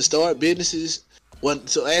permission to start businesses.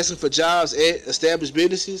 Asking for jobs at established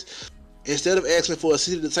businesses, instead of asking for a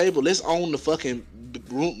seat at the table, let's own the fucking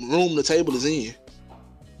room the table is in.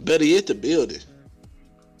 Better yet, the building.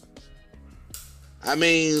 I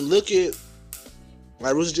mean, look at,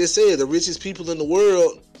 like Roosta just said, the richest people in the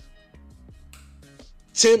world.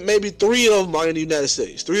 10, maybe 3 of them are in the United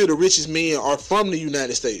States. 3 of the richest men are from the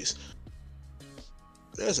United States.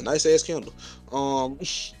 That's a nice ass candle. What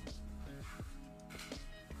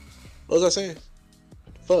was I saying?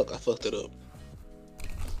 Fuck, I fucked it up.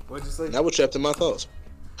 What'd you say? That was trapped in my thoughts.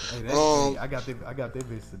 Hey, I got that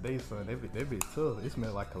bitch today, son. That bitch tough. It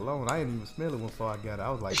smelled like cologne. I didn't even smell it before I got it. I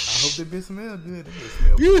was like, I hope that bitch smell good. That bitch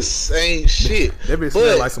smell good. You ain't shit. That bitch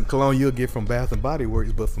smell like some cologne you'll get from Bath and Body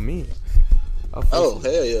Works, but for me. Hell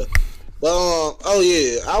yeah. Well,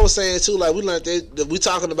 I was saying too, like we learned that we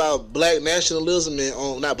talking about black nationalism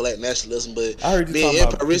and not black nationalism, but being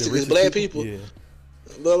empiristic as black people. Yeah.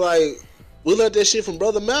 But like we learned that shit from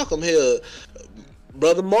Brother Malcolm here.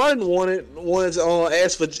 Brother Martin wanted to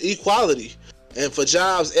ask for equality and for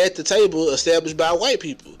jobs at the table established by white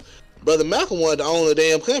people. Brother Malcolm wanted to own a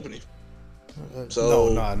damn company.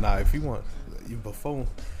 So no. If you want, before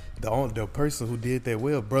the person who did that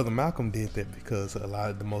Brother Malcolm did that because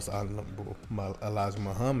the most honorable Elijah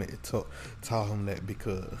Muhammad taught him that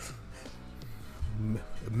because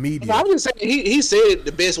media. I'm just saying he said it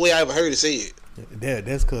the best way I ever heard it say it.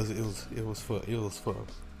 That's because it was for.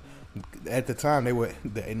 At the time,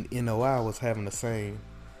 the NOI was having the same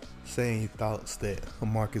thoughts that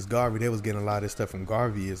Marcus Garvey. They was getting a lot of this stuff from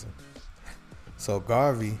Garveyism. So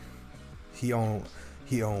Garvey, he owned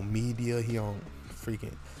media, he owned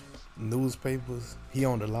freaking newspapers. He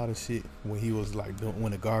owned a lot of shit when he was like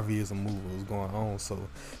when the Garveyism movement was going on. So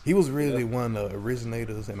he was really one of the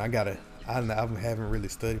originators. And I haven't really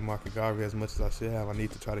studied Marcus Garvey as much as I should have. I need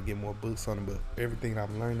to try to get more books on him. But everything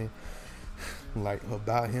I'm learning, like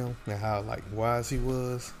about him and how like wise he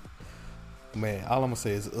was, man, all I'm gonna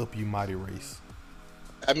say is up you mighty race.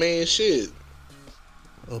 I mean, shit.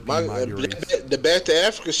 Up you mighty race. The Back to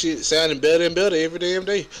Africa shit sounding better and better every damn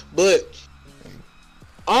day. But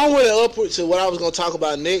onward and upward to what I was gonna talk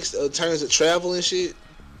about next in terms of travel and shit.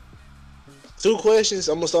 2 questions.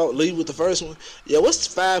 I'm gonna leave with the first one. Yeah, what's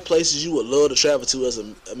 5 places you would love to travel to as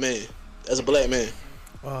a man, as a black man?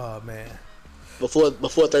 Oh man. Before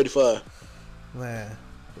 35. Man.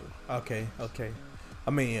 Okay. I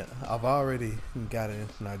mean, I've already got in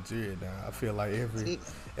Nigeria now. I feel like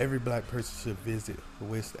every black person should visit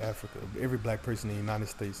West Africa. Every black person in the United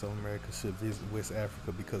States of America should visit West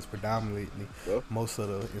Africa because predominantly most of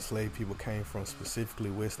the enslaved people came from specifically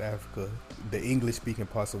West Africa, the English-speaking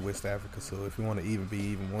parts of West Africa. So if you want to be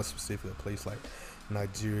even more specific, a place like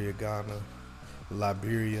Nigeria, Ghana,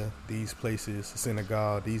 Liberia, these places,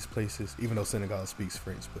 Senegal, these places, even though Senegal speaks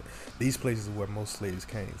French, but these places are where most slaves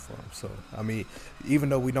came from. So, I mean, even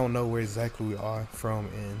though we don't know where exactly we are from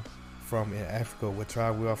in Africa, what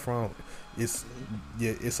tribe we are from, it's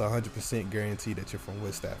 100% guaranteed that you're from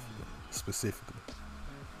West Africa, specifically.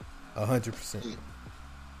 100%.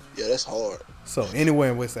 Yeah, that's hard. So,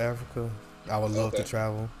 anywhere in West Africa, I would love to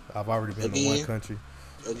travel. I've already been to one country.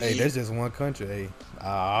 Hey, that's just one country. Hey,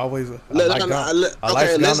 I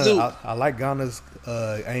like Ghana's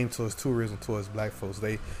aim towards tourism towards black folks.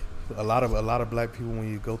 A lot of black people,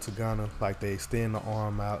 when you go to Ghana, like they extend the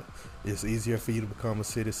arm out. It's easier for you to become a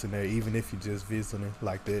citizen there, even if you're just visiting.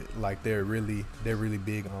 Like they're really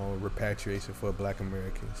big on repatriation for Black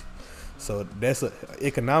Americans. So that's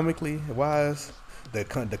economically wise. The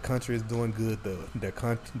country is doing good.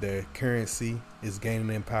 Their currency is gaining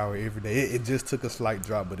in power every day. It just took a slight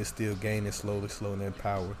drop, but it's still gaining slowly in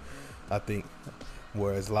power. I think,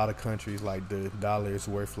 whereas a lot of countries, like the dollar is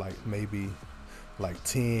worth like maybe like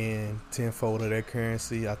tenfold of their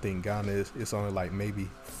currency. I think Ghana it's only like maybe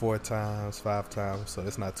 4 times, 5 times. So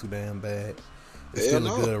it's not too damn bad. It's still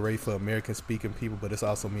a good rate for American speaking people, but it's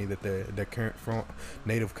also mean that their current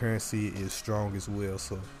native currency is strong as well.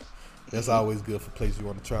 So that's always good for places you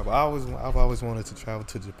want to travel. I've always wanted to travel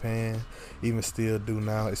to Japan, even still do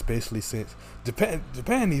now, especially since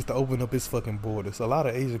Japan needs to open up its fucking borders. A lot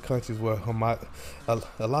of Asian countries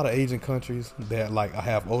that like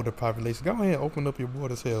have older populations, go ahead and open up your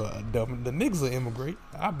borders. Hell, the niggas will immigrate.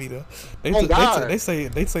 I'll be there. They say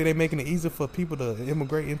they're making it easier for people to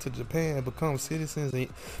immigrate into Japan and become citizens,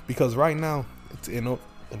 because right now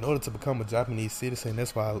in order to become a Japanese citizen,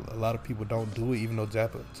 that's why a lot of people don't do it, even though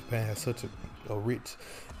Japan has such a rich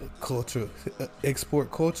culture, export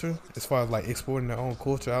culture, as far as like exporting their own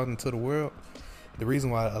culture out into the world. The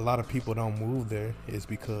reason why a lot of people don't move there is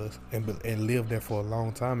because, and live there for a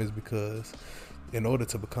long time, is because in order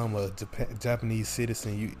to become a Japanese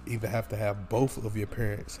citizen, you either have to have both of your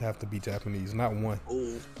parents have to be Japanese, not one.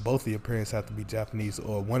 Ooh. Both of your parents have to be Japanese,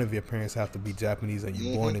 or one of your parents have to be Japanese and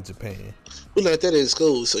you're born in Japan. We learned that in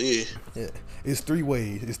school, so yeah. It's 3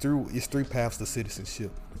 ways. It's 3 paths to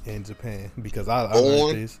citizenship in Japan, because I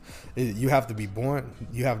learned this. You have to be born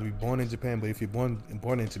in Japan, but if you're born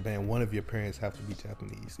in Japan, one of your parents have to be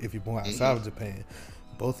Japanese. If you're born outside of Japan,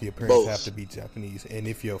 both of your parents have to be Japanese. And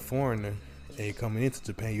if you're a foreigner and coming into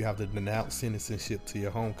Japan, you have to denounce citizenship to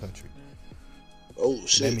your home country. Oh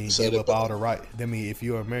shit! That means give up all the rights. That means if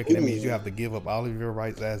you're American, that means you have to give up all of your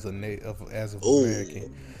rights as an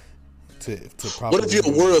American to properly. What if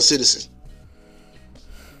you're a world citizen?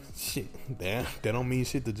 Shit, that don't mean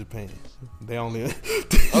shit to Japan. They only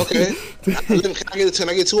okay. Can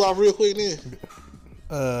I get 2 off real quick then?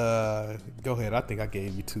 Go ahead. I think I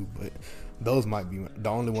gave you 2, but those might be the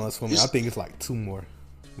only ones for me. I think it's like 2 more.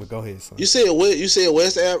 But go ahead, son. You said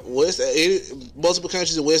West multiple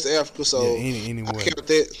countries in West Africa, so anywhere. I count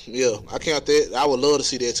that. Yeah, I count that. I would love to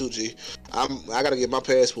see that too, G. I gotta get my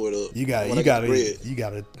passport up. We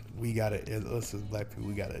gotta. Us as black people,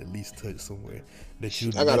 we gotta at least touch somewhere that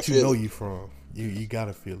you know you from. You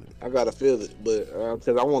gotta feel it. I gotta feel it, but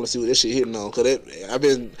because I want to see what this shit hitting on. Because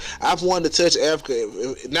I've wanted to touch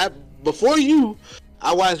Africa. Not before you.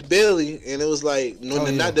 I watched Belly, and it was like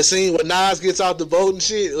the scene where Nas gets off the boat and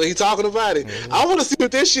shit. When he talking about it, I want to see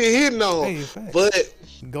what this shit hitting on. But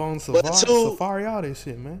go on safari, all this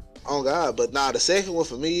shit, man. Oh God! But the second one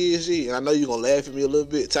for me is and I know you're gonna laugh at me a little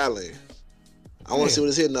bit. Thailand. I want to see what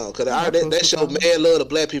it's hitting on. Because that show mad love to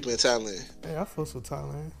black people in Thailand. Hey, I fuss with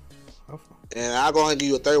Thailand. And I'll go ahead and give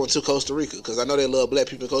you a third one to Costa Rica. Because I know they love black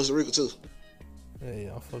people in Costa Rica too.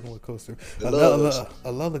 Yeah, I'm fucking with Costa Rica.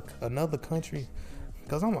 Another country.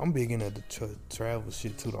 Because I'm big into the travel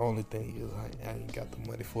shit too. The only thing is I ain't got the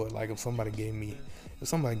money for it. Like if somebody gave me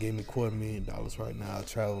 $250,000 right now, I'll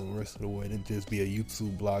travel the rest of the world and just be a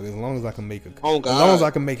YouTube blogger. As long as I can make as long as I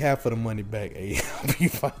can make half of the money back, I'll be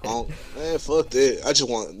fine. Man, fuck that. I just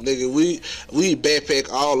want, nigga, we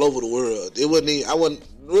backpack all over the world.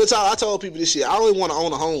 Real talk, I told people this shit. I only want to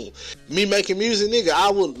own a home. Me making music, nigga,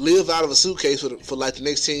 I would live out of a suitcase for like the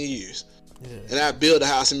next 10 years. Yeah. And I build a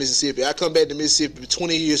house in Mississippi. I come back to Mississippi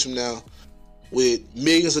 20 years from now with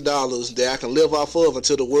millions of dollars that I can live off of or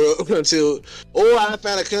I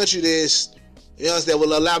find a country that's, you know, that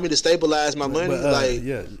will allow me to stabilize my money.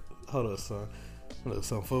 Hold up, son.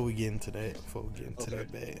 Before we get into that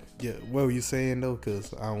bag. Yeah, what were you saying though?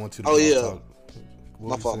 Because I don't want you to talk.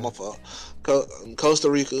 My fault. Costa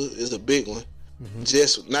Rica is a big one. Mm-hmm.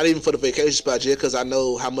 Just not even for the vacation spot, just because I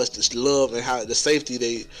know how much the love and how the safety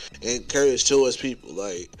they encourage towards people.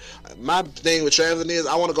 Like my thing with traveling is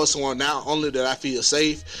I want to go somewhere not only that I feel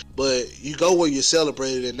safe, but you go where you're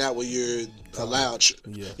celebrated and not where you're allowed.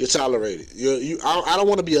 Yeah. You're tolerated. I don't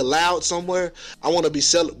want to be allowed somewhere. I want to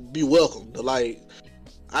be welcomed. Like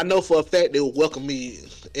I know for a fact they will welcome me.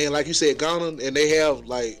 And like you said, Ghana, and they have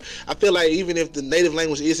like, I feel like even if the native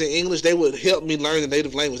language isn't English, they would help me learn the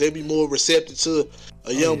native language. They'd be more receptive to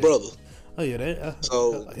a young brother. Oh yeah,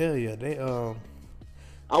 hell yeah, they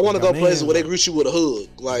I want to go places where they greet you with a hug.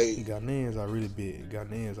 Like Ghanaians are really big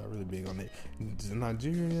on that.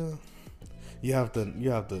 Nigeria, you have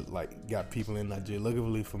to like got people in Nigeria.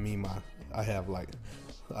 Luckily for me, I have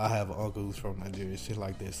an uncle who's from Nigeria, shit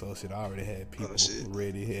like that. So shit, I already had people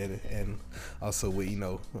ready here, and also with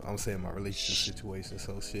I'm saying my relationship situation.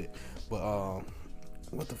 So shit, but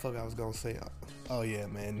what the fuck I was gonna say? Oh yeah,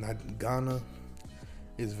 man, Ghana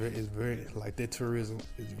is very like their tourism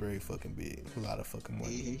is very fucking big. A lot of fucking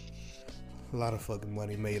money. A lot of fucking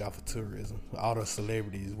money made off of tourism. All the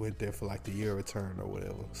celebrities went there for like the year return or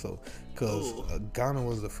whatever. So, cause Ghana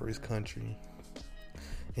was the first country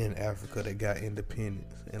in Africa that got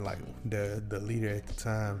independence, and like the leader at the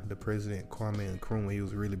time, the president Kwame Nkrumah, he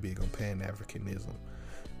was really big on Pan-Africanism.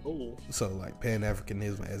 Ooh. So like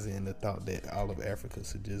Pan-Africanism, as in the thought that all of Africa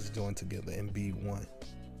should just join together and be one.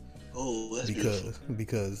 Oh, that's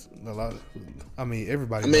because a lot of,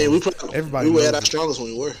 everybody. We were at our strongest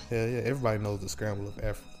when we were. Yeah, everybody knows the scramble of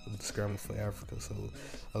Africa, the scramble for Africa. So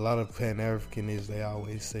a lot of Pan-Africanists, they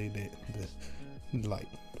always say that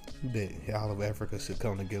all of Africa should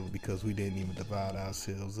come together because we didn't even divide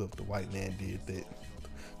ourselves up. The white man did that.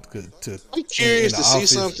 I'm curious to see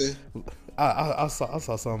something. I saw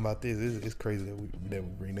something about this. It's crazy that we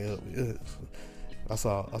bring that up. I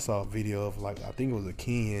saw a video of like, I think it was a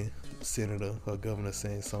Kenyan senator or governor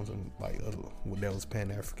saying something like that was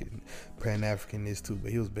Pan-Africanist too, but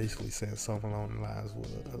he was basically saying something along the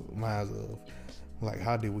lines of like,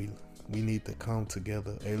 how did we need to come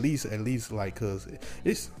together at least like, cause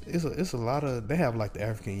it's a lot of, they have like the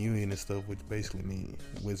African Union and stuff, which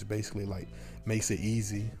basically like makes it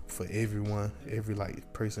easy for every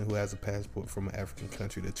like person who has a passport from an African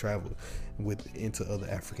country to travel into other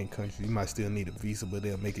African countries. You might still need a visa, but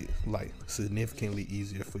they'll make it like significantly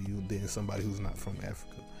easier for you than somebody who's not from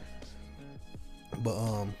Africa.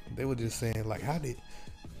 But they were just saying like, how did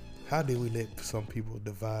we let some people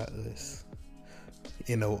divide us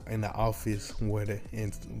in the office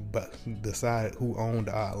but decide who owned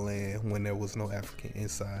our land when there was no African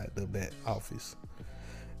inside of that office?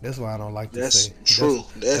 That's why I don't like to say. That's true.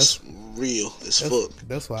 That's real as fuck.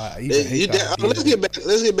 That's why I even hate that. Let's get back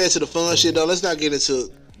to the fun shit though. Let's not get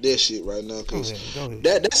into that shit right now, because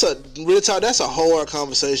that's a real talk. That's a hard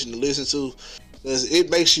conversation to listen to, because it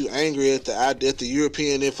makes you angry at the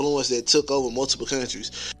European influence that took over multiple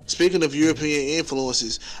countries. Speaking of European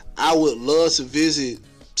influences, I would love to visit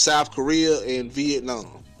South Korea and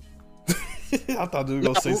Vietnam. I thought you were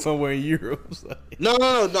gonna say somewhere in Europe. No,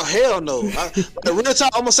 hell no. Real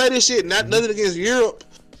talk, I'm gonna say this shit. Nothing against Europe.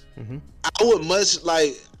 Mm-hmm. I would much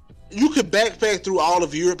like, you could backpack through all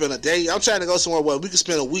of Europe in a day. I'm trying to go somewhere where we could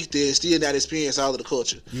spend a week there and still not experience all of the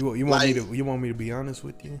culture. You want me to be honest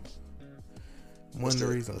with you? One of the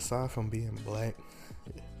reasons, aside from being black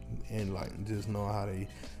and like just know how they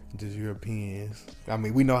just Europeans. I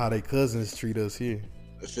mean, we know how their cousins treat us here.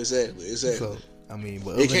 Exactly. So, I mean,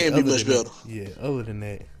 but it can't be much better. Other than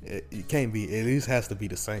that, it can't be. At least has to be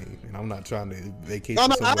the same. And I'm not trying to vacate. No,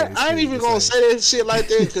 I ain't even gonna say that shit like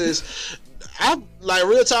that, because I like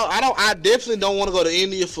real talk. I definitely don't want to go to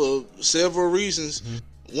India for several reasons.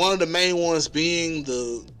 Mm-hmm. One of the main ones being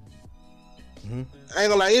the. Mm-hmm. I ain't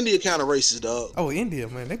gonna lie, India kind of racist, dog. Oh, India,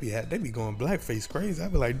 man, they be going blackface crazy. I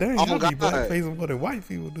be like, dang, y'all be blackface more than white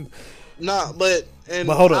people do. Nah, but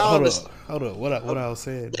hold up. What I was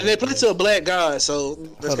saying. And they play to a black guy, so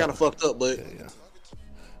that's kind of fucked up. But yeah.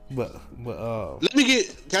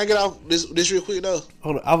 Can I get off this real quick though?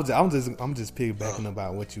 Hold on, I'm just piggybacking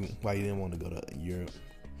about why you didn't want to go to Europe.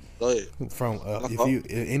 Go ahead. From if you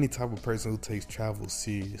any type of person who takes travel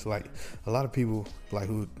serious, like a lot of people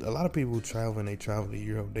who travel and they travel to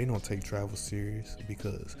Europe, they don't take travel serious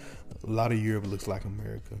because a lot of Europe looks like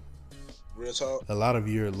America. Real talk. A lot of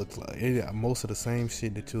Europe looks like most of the same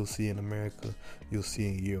shit that you'll see in America, you'll see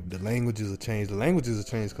in Europe. The languages will change.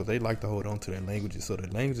 Because they like to hold on to their languages. So the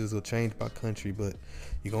languages will change by country, but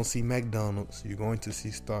you're going to see McDonald's. You're going to see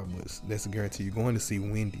Starbucks. That's a guarantee. You're going to see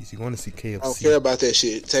Wendy's. You're going to see KFC. I don't care about that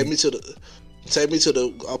shit. Take me to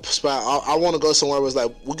the spot. I want to go somewhere where it's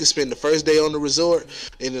like we can spend the first day on the resort,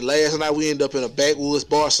 and the last night we end up in a backwoods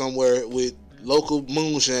bar somewhere with local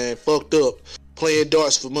moonshine fucked up. Playing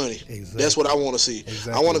darts for money. Exactly. That's what I want to see.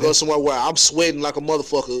 Exactly. I want to go somewhere where I'm sweating like a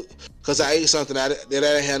motherfucker because I ate something that I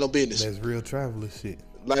didn't have no business. That's real traveler shit.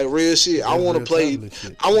 Like real shit. I want to play.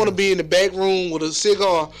 I want to be in the back room with a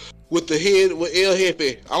cigar with the head with El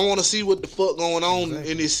Jefe. I want to see what the fuck going on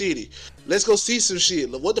in this city. Let's go see some shit.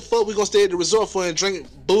 What the fuck we gonna stay at the resort for and drink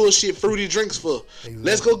bullshit fruity drinks for? Exactly.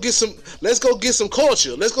 Let's go get some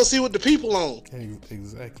culture. Let's go see what the people on.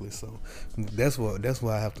 Exactly. So that's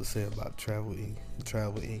what I have to say about travel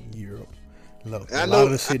in Europe. Look, a lot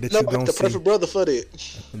of the shit that you're gonna see. The perfect brother for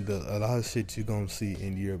that. A lot of shit you're gonna see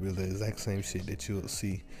in Europe is the exact same shit that you'll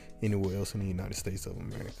see anywhere else in the United States of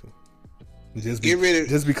America. Just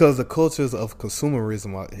because the cultures of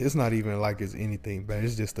consumerism, it's not even like it's anything bad.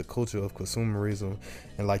 It's just the culture of consumerism,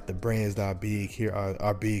 and like the brands that are big here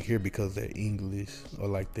are big here because they're English or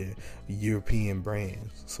like they're European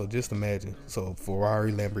brands. So just imagine,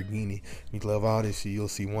 Ferrari, Lamborghini, you love all this shit. You'll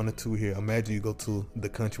see one or two here. Imagine you go to the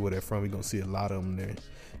country where they're from, you're gonna see a lot of them there.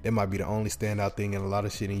 That might be the only standout thing, and a lot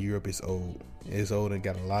of shit in Europe is old. It's old and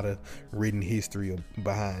got a lot of written history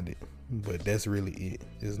behind it. But that's really it.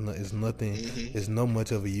 It's nothing. Mm-hmm. It's no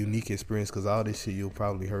much of a unique experience because all this shit you'll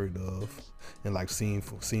probably heard of and like seen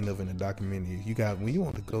of in a documentary. When you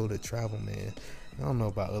want to go to travel, man. I don't know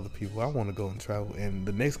about other people. I want to go and travel. And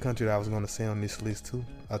the next country that I was going to say on this list too,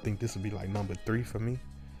 I think this would be like number 3 for me.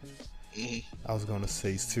 Mm-hmm. I was going to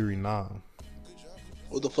say Suriname.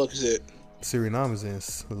 What the fuck is it? Suriname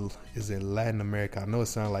is in Latin America. I know it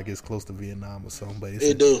sounds like it's close to Vietnam or something, but fuck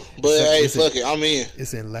it, I'm in.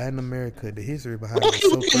 It's in Latin America. The history behind it is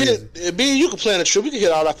so crazy. Being you can plan a trip. We can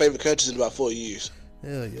hit all our favorite countries in about 4 years.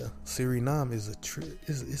 Hell yeah, Suriname is a trip.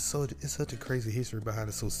 It's such a crazy history behind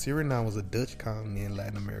it. So Suriname was a Dutch colony in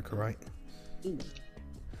Latin America, right? Ooh,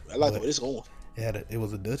 I like the way this going. It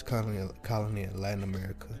was a Dutch colony in Latin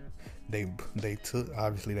America. They took,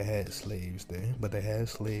 obviously they had slaves there, but they had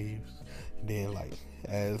slaves. Then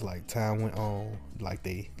as time went on, like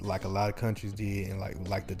a lot of countries did, and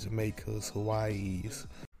like the Jamaicas, Hawaii's.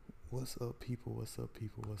 What's up, people?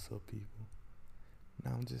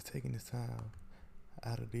 Now I'm just taking this time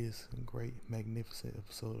out of this great, magnificent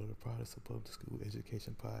episode of the Products of Public School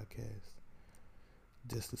Education Podcast,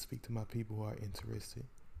 just to speak to my people who are interested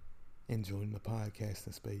in joining the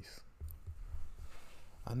podcasting space.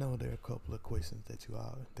 I know there are a couple of questions that you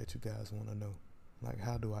guys want to know, like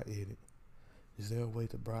how do I edit? Is there a way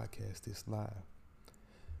to broadcast this live?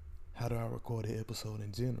 How do I record an episode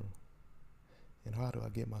in general? And how do I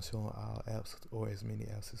get my show on all apps or as many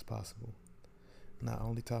apps as possible? Not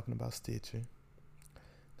only talking about Stitcher,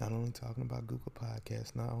 not only talking about Google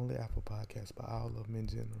Podcasts, not only Apple Podcasts, but all of them in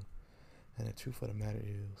general. And the truth of the matter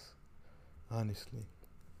is, honestly,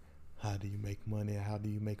 how do you make money? How do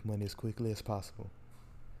you make money as quickly as possible?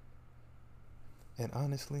 And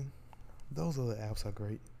honestly, those other apps are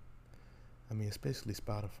great. I mean, especially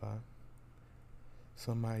Spotify.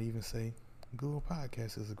 Some might even say Google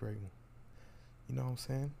Podcasts is a great one. You know what I'm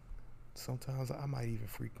saying? Sometimes I might even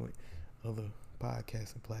frequent other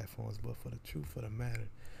podcasting platforms, but for the truth of the matter,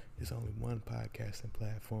 there's only one podcasting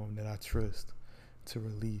platform that I trust to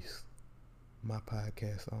release my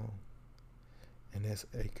podcast on, and that's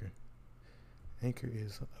Anchor. Anchor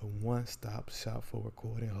is a one-stop shop for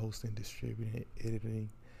recording, hosting, distributing, editing,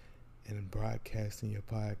 and broadcasting your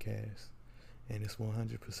podcast. And it's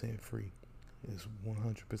 100% free. It's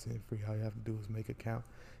 100% free. All you have to do is make an account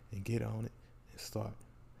and get on it and start.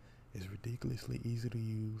 It's ridiculously easy to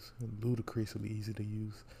use, ludicrously easy to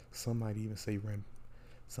use. Some might even say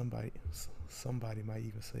Somebody might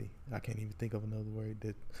even say, I can't even think of another word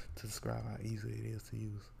to describe how easy it is to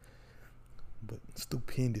use. But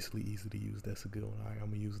stupendously easy to use. That's a good one. All right, I'm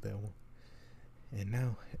going to use that one. And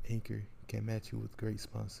now Anchor can match you with great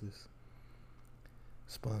sponsors.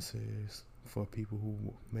 Sponsors for people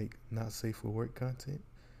who make not safe for work content,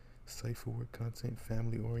 safe for work content,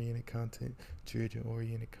 family oriented content, children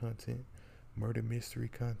oriented content, murder mystery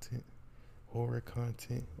content, horror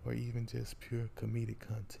content, or even just pure comedic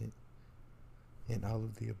content, and all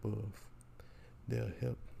of the above. They'll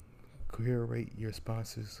help curate your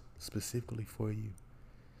sponsors specifically for you.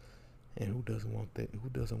 And who doesn't want that? Who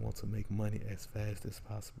doesn't want to make money as fast as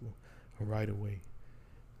possible right away?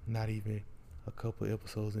 Not even a couple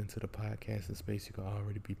episodes into the podcasting space, you can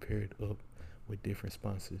already be paired up with different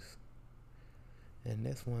sponsors. And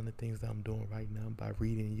that's one of the things that I'm doing right now by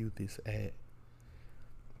reading you this ad.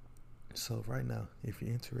 So right now, if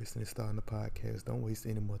you're interested in starting a podcast, don't waste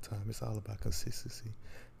any more time. It's all about consistency,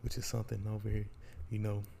 which is something over here. You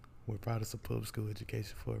know, we're products of public school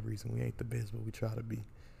education for a reason. We ain't the best, but we try to be.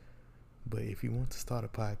 But if you want to start a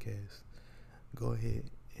podcast, go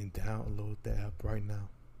ahead and download the app right now.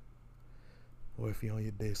 Or if you're on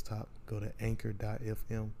your desktop, go to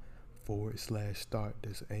anchor.fm/start.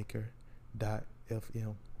 That's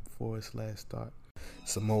anchor.fm/start.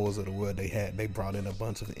 Samoas of the world, they brought in a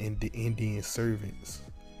bunch of Indian servants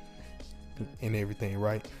and everything,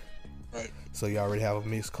 right? Right. So you already have a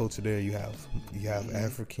mixed culture there. You have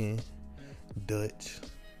African, Dutch.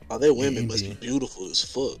 Oh, their women must be beautiful as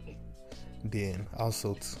fuck. Then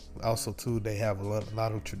also too, they have a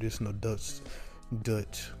lot of traditional Dutch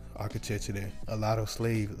architecture there. A lot of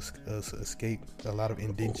slaves escaped. A lot of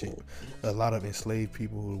indentured. A lot of enslaved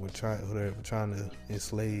people who were trying to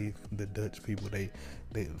enslave the Dutch people. They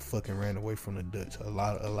fucking ran away from the Dutch. A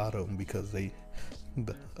lot of them because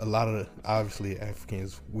obviously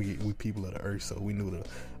Africans, we people of the earth, so we knew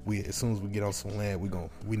as soon as we get on some land,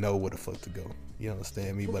 we know where the fuck to go. You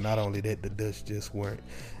understand me? But not only that, the Dutch just weren't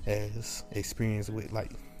as experienced with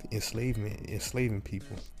like enslaving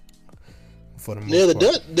people. For the most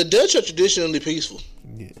part. The Dutch are traditionally peaceful.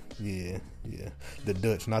 Yeah. The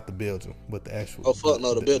Dutch, not the Belgian, but the actual. Oh fuck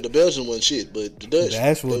no, the Belgian wasn't shit, but the Dutch. The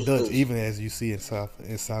actual Dutch, even as you see in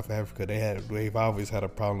South Africa, they've always had a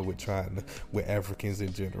problem with with Africans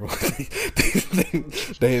in general.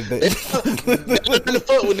 they learned to fuck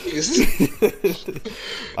with niggas.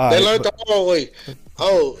 They learned the hard way.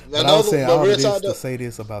 Oh, but I was saying all of this to say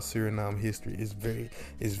this about Suriname history is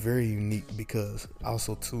very unique because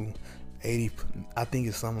also too. I think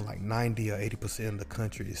it's something like 90 or 80% of the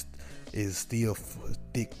country is still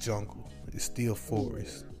thick jungle. It's still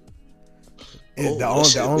forest.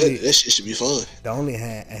 That shit should be fun. The only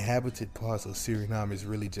inhabited parts of Suriname is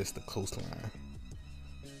really just the coastline.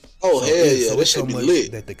 Oh, hell yeah, that should be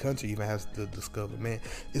lit. That the country even has to discover. Man,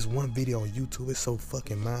 it's one video on YouTube. It's so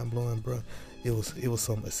fucking mind blowing, bro. It was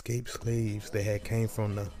some escaped slaves that had came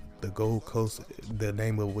from the Gold Coast. The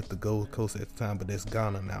name of the Gold Coast at the time, but that's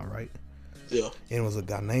Ghana now, right? Yeah. And it was a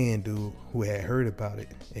Ghanaian dude who had heard about it,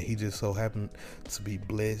 and he just so happened to be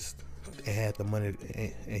blessed and had the money,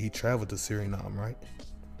 and he traveled to Suriname, right?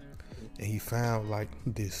 And he found like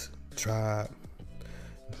this tribe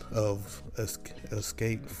of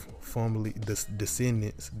escaped formerly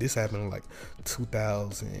descendants. This happened in like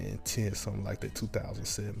 2010, something like that,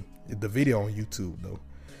 2007. The video on YouTube though.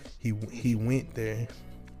 He went there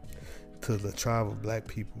to the tribe of black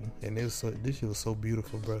people, and this shit was so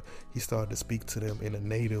beautiful, bro. He started to speak to them in a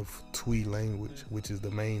native Twi language, which is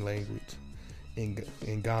the main language in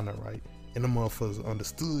Ghana, right? And the motherfuckers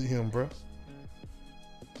understood him, bro.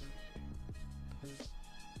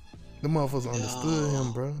 The motherfuckers understood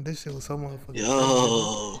him, bro. This shit was so motherfucking.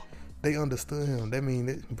 Yo. They understood him. That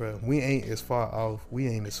mean, bro, we ain't as far off. We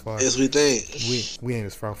ain't as far as we think. We ain't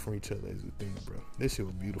as far from each other as we think, bro. This shit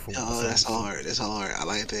was beautiful. Oh, that's hard. That's hard. I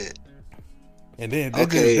like that. And then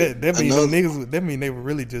that mean they were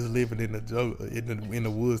really just living in the jungle, in the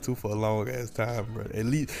woods too for a long ass time, bro. At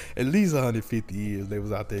least 150 years they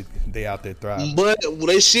was out there. They out there thriving. But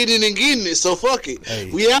they shitting and getting it, so fuck it. Hey.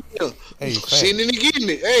 We out there shitting and getting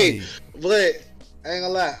it. Hey, but I ain't gonna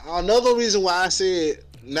lie. Another reason why I said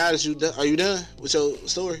now that you done, are you done with your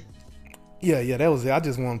story? Yeah, that was it. I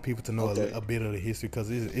just want people to know a bit of the history because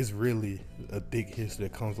it's really a thick history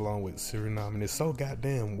that comes along with Suriname, and it's so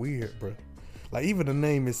goddamn weird, bro. Like even the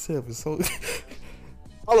name itself is so. Which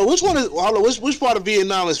part of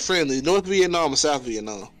Vietnam is friendly? North Vietnam or South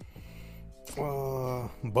Vietnam?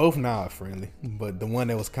 Both now are friendly, but the one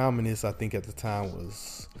that was communist, I think at the time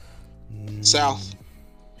was South.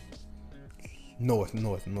 North,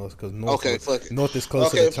 because Okay, fuck it. North is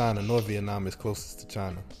closer to China. North Vietnam is closest to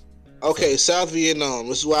China. Okay, so. South Vietnam.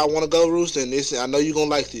 This is where I want to go, Rooster. And I know you're gonna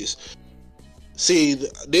like this. See,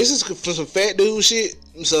 this is for some fat dude shit.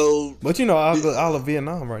 So, but you know, all of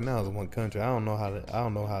Vietnam right now is one country. I don't know how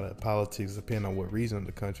the politics depend on what region of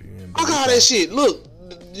the country you're in. I got that shit. Look,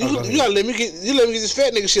 you gotta let me get this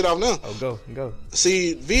fat nigga shit off now. Oh, go.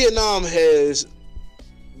 See, Vietnam has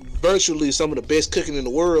virtually some of the best cooking in the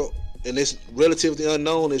world, and it's relatively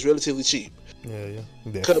unknown. It's relatively cheap. Yeah.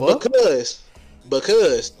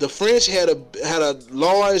 Because the French had a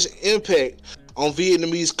large impact on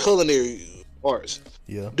Vietnamese culinary arts.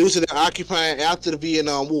 Yeah. Due to the occupation after the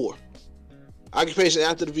Vietnam War.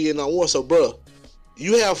 So, bro,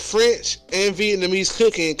 you have French and Vietnamese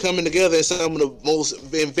cooking coming together in some of the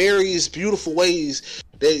most in various beautiful ways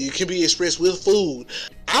that it can be expressed with food.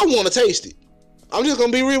 I want to taste it. I'm just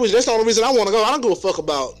gonna be real with you. That's the only reason I want to go. I don't give a fuck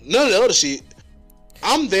about none of the other shit.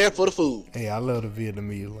 I'm there for the food. Hey, I love the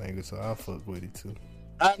Vietnamese language, so I'll fuck with it too.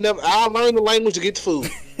 I learned the language to get the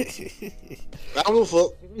food. I don't give a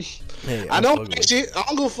fuck. Hey, I know that shit. I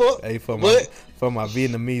don't give a fuck. Hey, for my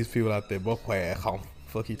Vietnamese people out there,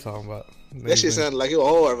 fuck you talking about? That shit sounded like it was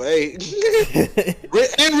hard, but hey.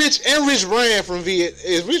 and Rich Ryan from Viet.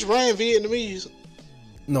 Is Rich Ryan Vietnamese?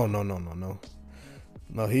 No.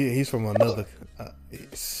 No, he's from another.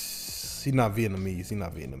 He's not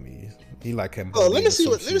Vietnamese. He like Cambodia. Oh, let me see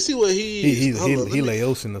what he is. He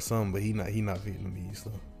Laotian or something, but he not Vietnamese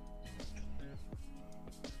though.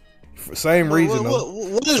 Same region.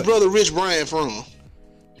 What is brother Rich Brian from?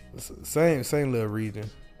 Same little region.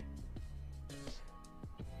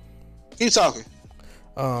 Keep talking.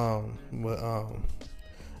 I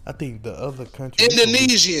think the other country.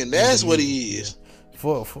 Indonesian. That's what he is.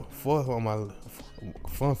 Yeah. For my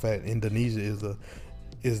fun fact, Indonesia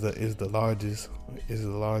is the largest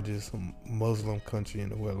Muslim country in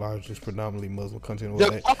the world, largest predominantly Muslim country in the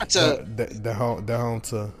world. They're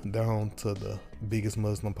home to the biggest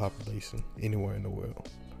Muslim population anywhere in the world.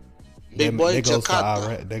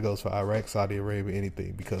 That goes for Iraq, Saudi Arabia,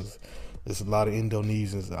 anything, because there's a lot of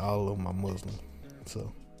Indonesians, all of them are Muslim.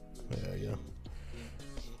 So yeah.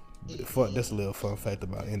 That's a little fun fact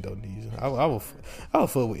about Indonesia. I will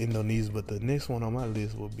fuck with Indonesia, but the next one on my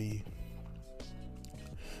list would be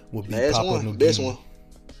Papua New Guinea. This one.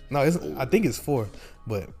 No, I think it's 4.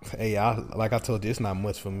 But hey, like I told you, it's not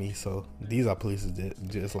much for me. So these are places that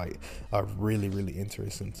just like are really, really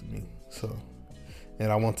interesting to me. So,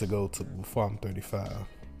 and I want to go to before I'm 35.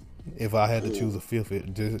 If I had to choose a fifth,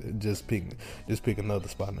 just pick another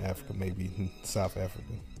spot in Africa, maybe South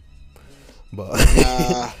Africa. But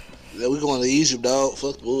we going to Egypt, dog.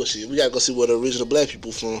 Fuck bullshit. We gotta go see where the original black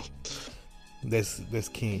people from. That's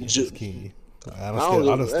Kenya. I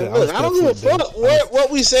don't give a fuck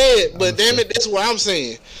what we said, but damn it, that's what I'm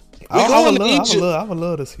saying. I would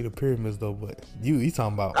love to see the pyramids though, but you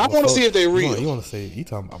talking about? I want to see if they real. You want to say you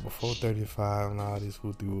talking about before 35 and all this?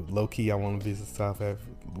 Low key, I want to visit South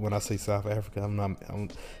Africa. When I say South Africa, I'm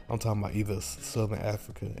talking about either Southern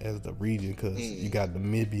Africa as the region, because you got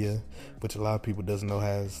Namibia, which a lot of people doesn't know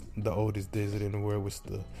has the oldest desert in the world, which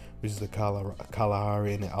is the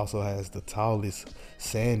Kalahari, and it also has the tallest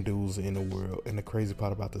sand dunes in the world. And the crazy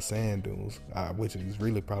part about the sand dunes, which is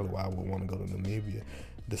really probably why I would want to go to Namibia.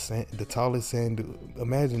 The tallest sand dune.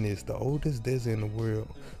 Imagine this: the oldest desert in the world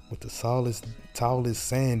with the tallest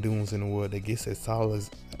sand dunes in the world. That gets as tall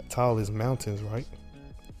as mountains, right?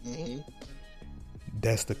 Mm-hmm.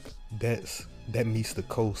 That meets the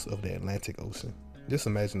coast of the Atlantic Ocean. Just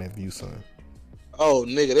imagine that view, son. Oh,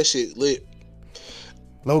 nigga, that shit lit.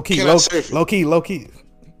 Low key.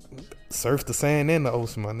 Surf the sand and the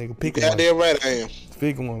ocean, my nigga. Pick one. Goddamn right I am.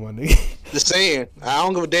 Pick one, my nigga. The sand. I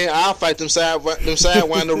don't give a damn. I'll fight them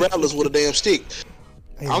sidewinder rattlers with a damn stick.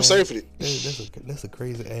 Hey, I'm surfing it. That's a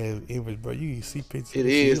crazy ass image, bro. You see pictures. It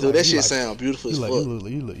is, dude. That shit sound beautiful as fuck.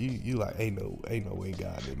 You like ain't no way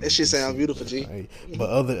God. That shit sound beautiful, G. Hey, but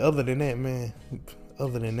other than that, man.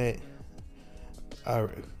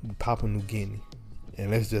 Papua New Guinea.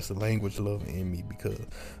 And that's just a language love in me, because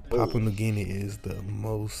Papua New Guinea is the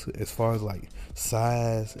most, as far as like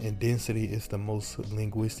size and density, it's the most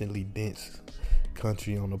linguistically dense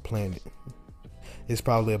country on the planet. It's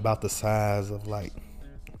probably about the size of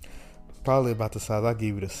I'll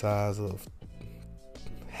give you the size of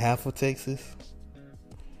half of Texas,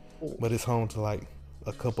 but it's home to like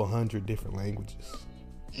a couple hundred different languages,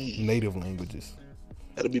 native languages.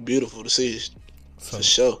 That'll be beautiful to see, for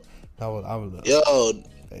sure. I would love. Yo,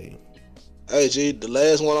 hey, G, the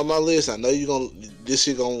last one on my list. I know this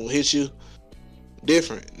shit gonna hit you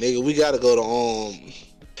different, nigga. We gotta go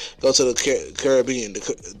to the Caribbean,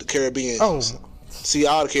 the Caribbean. see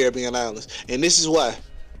all the Caribbean islands, and this is why.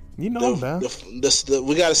 You know,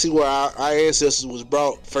 we got to see where our ancestors was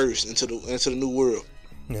brought first into the New World.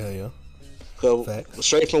 Yeah. Cause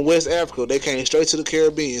straight from West Africa, they came straight to the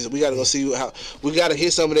Caribbean. We got to go see how. We got to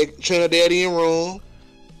hit some of that Trinidadian rum.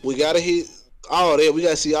 We got to hit all that. We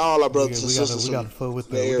got to see all our brothers and sisters. We got to fuck with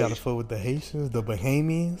the Haitians, the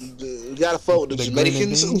Bahamians. We got to fuck with the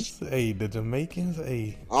Jamaicans. Hey, the Jamaicans.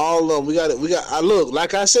 Hey, all of them. We got. I look,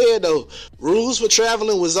 like I said though, rules for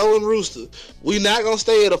traveling with Zo and Rooster. We not gonna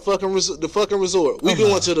stay at the fucking resort.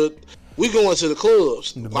 We going to the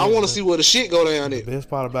clubs. I want to see where the shit go down there. The best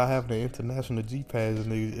part about having an international G-Pass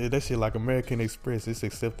is that shit like American Express. It's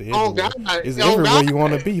accepted everywhere. It's everywhere you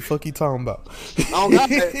want to be. Fuck you talking about?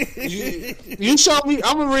 You show me.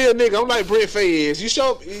 I'm a real nigga. I'm like Brent Fayez.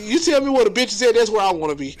 You tell me where the bitches at. That's where I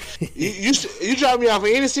want to be. You drop me off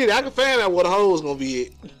in any city. I can find out where the hoes gonna be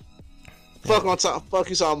at. Fuck you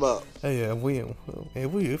talking about? Hey, if we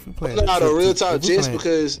plan real talk,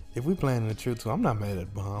 because if we planning a trip to, I'm not mad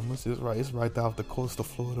at Bahamas. It's right there off the coast of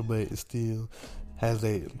Florida, but it still has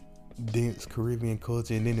that dense Caribbean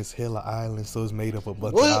culture, and then it's hella islands, so it's made up of a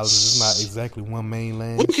bunch of islands. It's not exactly one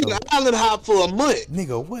mainland. We can island hop for a month,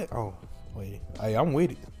 nigga. What? Oh, wait. Hey, I'm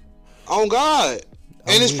with it. On God,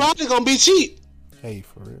 and it's probably gonna be cheap. Hey,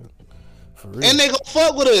 for real. And they gonna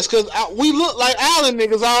fuck with us because we look like island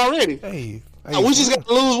niggas already. Hey, we just got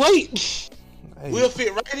to lose weight. Hey. We'll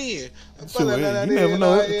fit right in. Sure, you never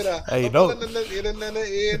know. Hey, don't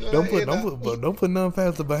put nothing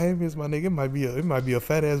past the Bahamians, my nigga. It might be a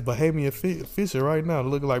fat ass Bahamian fisher right now,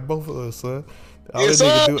 looking like both of us, son. All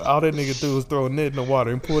that nigga do is throw a net in the water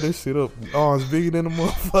and pull this shit up. Arms bigger than a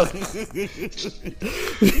motherfucker.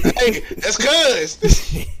 Hey, that's cuz.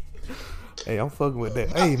 Hey, I'm fucking with that.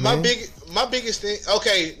 Hey, man. My biggest thing.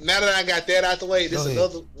 Okay, now that I got that out the way, this is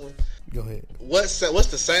another one. Go ahead. What's the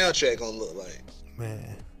soundtrack gonna look like?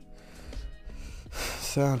 Man,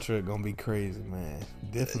 soundtrack gonna be crazy, man.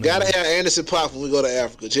 Definitely. Gotta have Anderson .Paak when we go to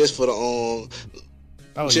Africa, just for the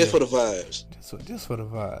for the vibes. Just for the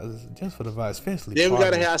vibes, especially. Then we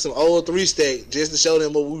gotta have some old 3-stack just to show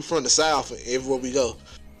them where we from the South and everywhere we go.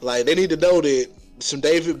 Like they need to know that some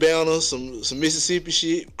David Banner, some Mississippi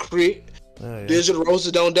shit, Crit. Digital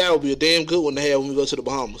Roses Don't Die would be a damn good one to have when we go to the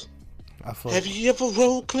Bahamas. Have you ever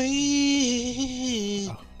rolled clean?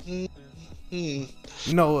 Oh. You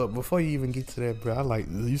know what? Before you even get to that, bro,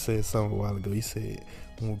 you said something a while ago. You said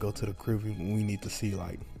when we go to the Caribbean, we need to see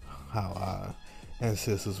like how our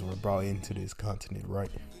ancestors were brought into this continent, right?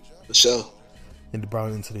 For sure. And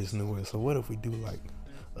brought into this new world. So what if we do like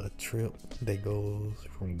a trip that goes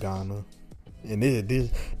from Ghana? And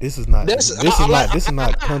this is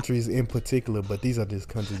not countries in particular, but these are just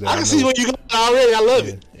countries that I can see where you going already. I love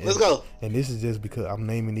it. Let's go. And this is just because I'm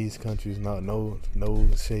naming these countries. No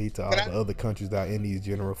shade to all the other countries that are in these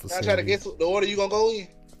general facilities. Can I try to guess the order you gonna go in?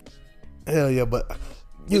 Hell yeah, but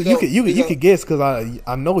you can guess because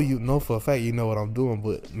I know you know for a fact you know what I'm doing.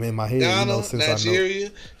 But man, my head, Ghana, since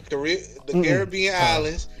Nigeria, the Caribbean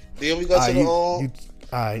islands. Then we go to the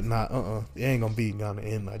it ain't gonna be Ghana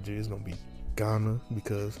and Nigeria. It's gonna be Ghana,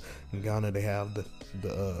 because in Ghana they have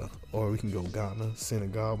the or we can go Ghana,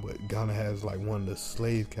 Senegal, but Ghana has like one of the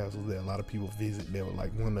slave castles that a lot of people visit. They were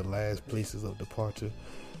like one of the last places of departure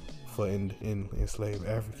for enslaved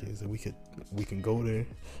Africans, and we can go there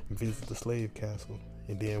and visit the slave castle.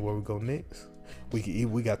 And then where we go next,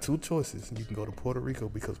 we got two choices. You can go to Puerto Rico,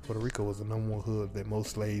 because Puerto Rico was the number one hood that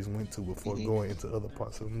most slaves went to before going into other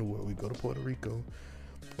parts of the New World. We go to Puerto Rico,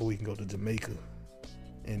 or we can go to Jamaica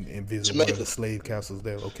and visit one of the slave castles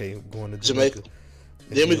there. Okay, going to Jamaica.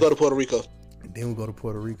 Then we go to Puerto Rico. Then we go to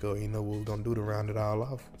Puerto Rico. You know what we're gonna do to round it all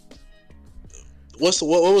off? What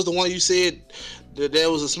was the one you said that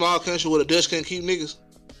there was a small country where the Dutch couldn't keep niggas?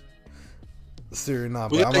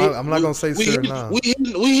 Suriname. I'm not gonna say Suriname.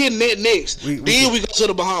 We hitting that next. Then we go to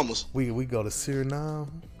the Bahamas. We go to Suriname,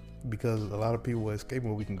 because a lot of people were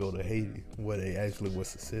escaping. We can go to Haiti, where they actually were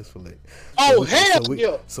successful at. Oh, hell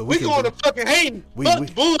yeah! So we going to fucking Haiti.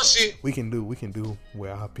 Bullshit. We can do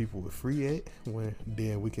where our people were free at.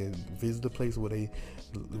 Then we can visit the place where they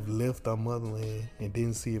left our motherland and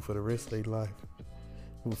didn't see it for the rest of their life,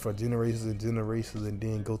 for generations and generations, and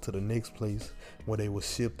then go to the next place where they were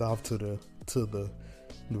shipped off to the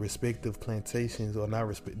respective plantations, or not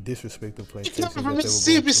disrespective plantations. You come from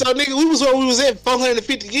Mississippi, so nigga, we was where we was at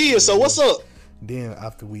 450 years. So what's up? Then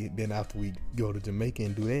after we go to Jamaica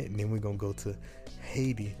and do that, and then we're gonna go to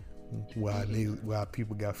Haiti, where our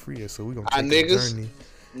people got freer. So we're gonna take a journey.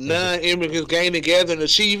 Non-immigrants gain together and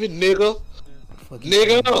achieving, nigga.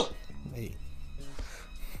 Hey.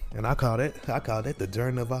 And I call that the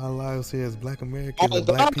journey of our lives here as Black Americans and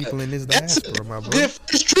Black people in this diaspora, my bro. Good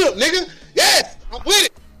first trip, nigga. Yes, I'm with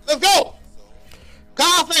it. Let's go.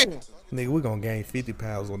 Call things. Nigga, we gonna gain 50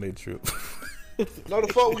 pounds on that trip. No,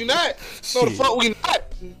 the fuck we not. No, the fuck we not.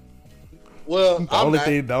 Well, the only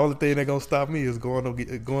thing that gonna stop me is going up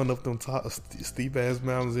them steep ass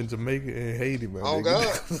mountains in Jamaica and Haiti, man. Oh God.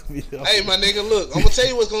 Hey, my nigga, look, I'm gonna tell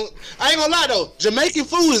you what's I ain't gonna lie though. Jamaican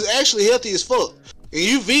food is actually healthy as fuck. And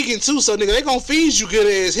you vegan too, so nigga, they gonna feed you good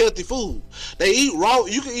ass healthy food. They eat raw.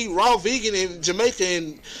 You can eat raw vegan in Jamaica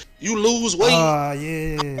and you lose weight.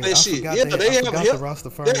 Yeah. That shit. Yeah, they have the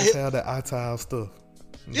Rastafarians have that eye-tile stuff.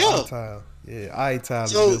 Yeah. Eye-tile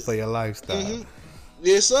is good for your lifestyle. Mm-hmm.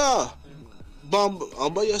 Yes, sir. By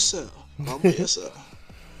yourself. By yourself.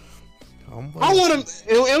 I want to,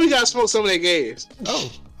 and we gotta smoke some of that gas.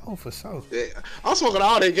 Oh, for sure. Yeah, I'm smoking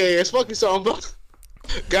all that gas. Fuck you, something about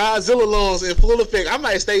Godzilla lungs in full effect. I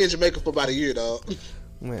might stay in Jamaica for about a year, dog.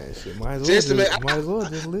 Man, shit, might as well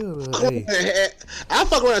just live there. Hey. I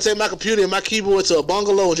fuck around and take my computer and my keyboard to a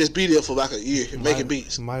bungalow and just be there for like a year making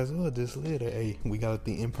beats. Might as well just live there. Hey, we got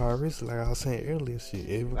the imperialistic, like I was saying earlier.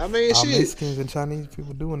 Shit, I mean, all shit. Mexicans and Chinese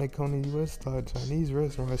people do when they come to the U.S. start Chinese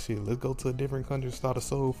restaurant. Shit, let's go to a different country and start a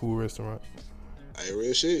soul food restaurant. Hey,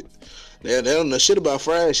 real shit. They don't know shit about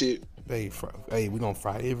fried shit. Hey, we gonna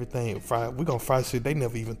fry everything. We gonna fry shit they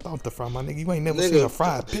never even thought to fry, my nigga. You ain't never seen a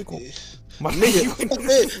fried pickle. My nigga,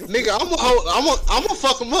 I'm gonna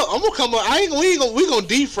fuck them up. I'm gonna come up. We gonna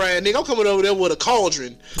deep fry it, nigga. I'm coming over there with a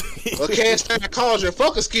cauldron, a cast iron cauldron.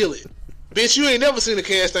 Fuck a skillet, bitch. You ain't never seen a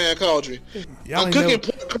cast iron cauldron. I'm cooking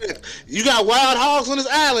pork cracklings. You got wild hogs on this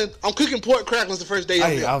island. I'm cooking pork cracklings the first day.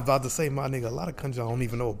 Hey, I was about to say, my nigga, a lot of countries don't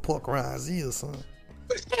even know what pork rinds is, son.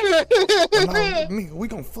 Nigga, we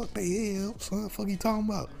gonna fuck their head up, son. Fuck you talking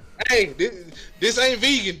about? Hey, this ain't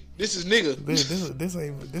vegan. This is nigga. This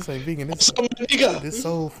ain't vegan. This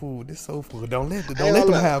soul food. This soul food. Don't let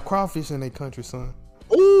them have crawfish in their country, son.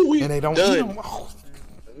 Ooh, and they don't done. eat them.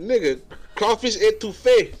 Nigga, crawfish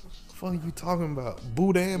etouffee. Fuck you talking about?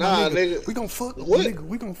 Boudin, nah, nigga. We gonna fuck. What? Nigga,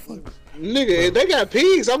 we gonna fuck. Nigga, if they got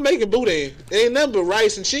pigs, I'm making boudin. It ain't nothing but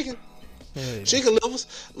rice and chicken. Hey. Chicken livers.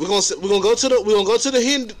 We're gonna go to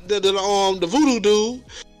the voodoo dude.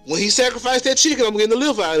 When he sacrificed that chicken, I'm getting the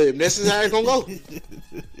liver out of him. That's how it's gonna go.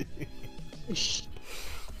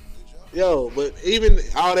 Yo, but even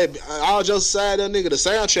all jokes aside, that nigga, the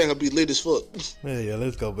soundtrack will be lit as fuck. Yeah.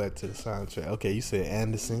 Let's go back to the soundtrack. Okay, you said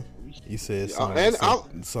Anderson. You said some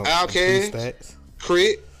Outkast,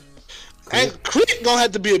 Crit. And Crit gonna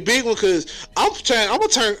have to be a big one because I'm gonna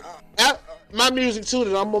turn my music too.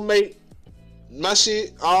 That I'm gonna make.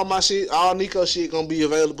 All Nico shit gonna be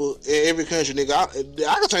available in every country, nigga. I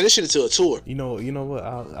can turn this shit into a tour. You know what?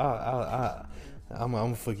 I'm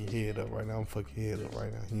gonna fuck your head up right now.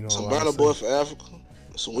 You know, some Burna Boy for Africa,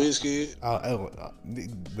 some Wizkid.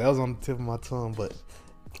 That was on the tip of my tongue, but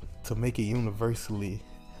to make it universally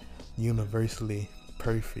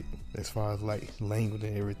perfect as far as like language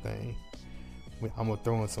and everything, I'm gonna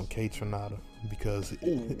throw in some K-Tronada because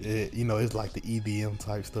it's like the EDM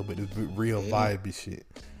type stuff, but it's real vibey shit.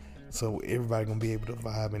 So everybody gonna be able to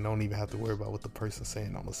vibe and don't even have to worry about what the person's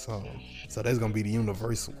saying on the song. So that's gonna be the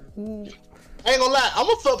universal. Ooh. I ain't gonna lie, I'm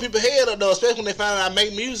gonna fuck people head up though, especially when they find out I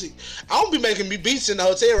make music. I don't be making me beats in the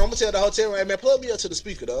hotel room. I'm gonna tell the hotel room, hey man, plug me up to the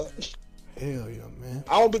speaker, dog. Hell yeah, man.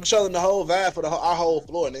 I won't be controlling the whole vibe for our whole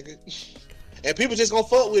floor, nigga. And people just gonna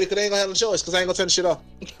fuck with it because they ain't gonna have no choice because I ain't gonna turn the shit off.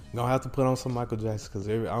 Gonna have to put on some Michael Jackson because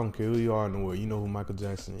I don't care who you are in the world, you know who Michael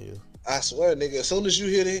Jackson is. I swear, nigga, as soon as you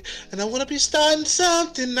hear that, and I wanna be starting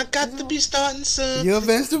something, I got to be starting something. You're a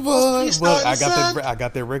vegetable. But I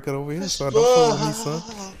got that record over here, son. Don't fool with me, son.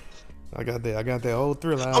 I got that old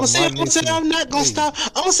Thriller. I'm gonna say it one more time, I'm not gonna stop.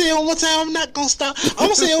 I'm gonna say it one more time, I'm not gonna stop. I'm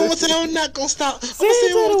gonna say it one more time, I'm not gonna stop. I'm gonna say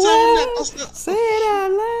it one more time, I'm not gonna stop. Say it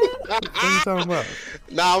out loud. What are you talking about?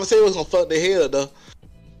 Nah, I'm gonna say what's gonna fuck the hell though.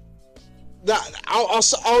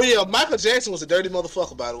 Oh yeah, Michael Jackson was a dirty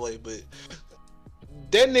motherfucker, by the way, but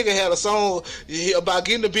that nigga had a song about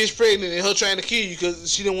getting the bitch pregnant and her trying to kill you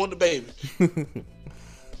because she didn't want the baby.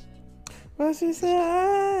 What she said,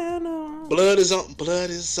 I know. Blood is on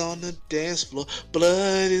the dance floor.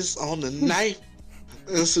 Blood is on the knife.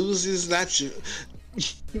 And Susie's not you.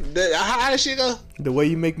 How does she go? The way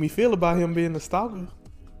you make me feel about him being a stalker.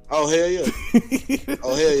 Oh hell yeah!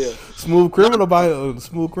 Oh hell yeah! Smooth criminal by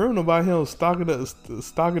him stalking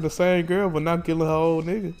the same girl but not killing her old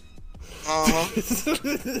nigga.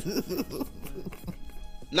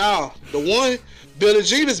 Nah, the one Billie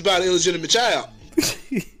Jean is about an illegitimate child.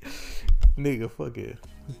 Nigga, fuck it.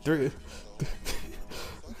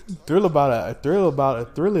 Thriller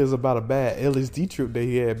is about a bad LSD trip that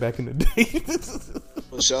he had back in the day.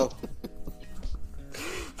 For sure.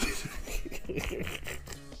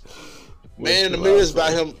 Man in the Mirror is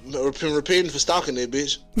about him repeating for stalking that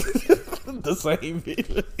bitch. The same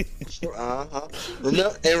bitch.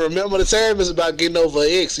 Remember the term is about getting over an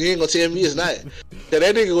ex. You ain't gonna tell me it's not. That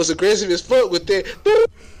nigga was aggressive as fuck with that.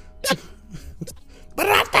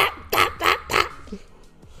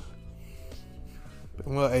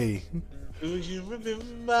 Well, hey. Do you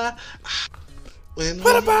remember when?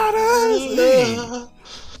 What about us? Love?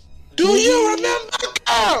 Do you remember,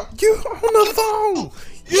 girl? You on the phone?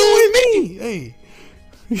 You and me? Hey.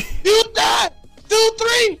 You died. 2,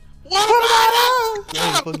 3. What about us? What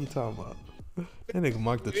the fuck you talking about? That nigga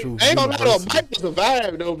Mike the Truth. Ain't gonna know Mike was a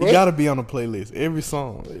vibe though, bro. You gotta be on the playlist. Every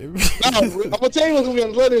song. No, I'm gonna tell you what's gonna be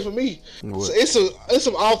on the playlist for me. So it's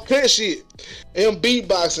some off cut shit. Him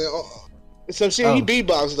beatboxing. Some shit he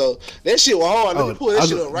beatboxed though. That shit was hard. Let me pull that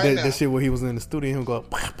shit up right now. That shit where he was in the studio, him go.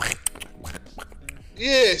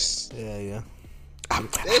 Yes. Yeah.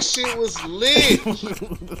 That shit was lit.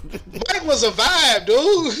 Mike was a vibe,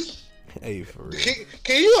 dude. Hey, for real.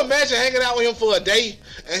 Can you imagine hanging out with him for a day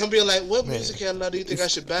and him being like, "What music catalog do you think I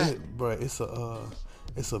should buy?" Bro, it's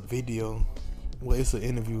a video. Well, it's an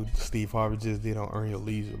interview Steve Harvey just did on Earn Your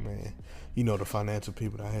Leisure, man. You know, the financial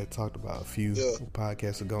people that I had talked about a few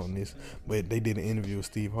podcasts ago on this, but they did an interview with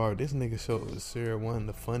Steve Harvey. This nigga showed sure one of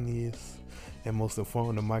the funniest and most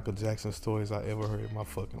informative Michael Jackson stories I ever heard in my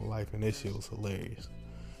fucking life, and that shit was hilarious.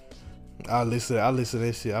 I listen to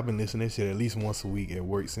that shit. I've been listening to that shit at least once a week at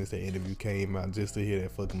work since the interview came out, just to hear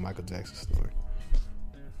that fucking Michael Jackson story.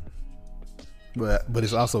 But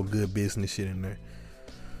it's also good business shit in there.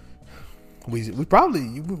 We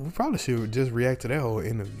probably should just react to that whole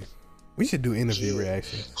interview. We should do interview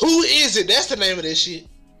reactions. Who is it? That's the name of this shit.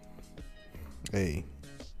 Hey,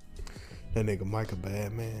 that nigga Mike a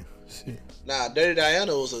bad man. Shit. Nah, Dirty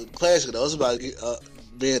Diana was a classic though. It was about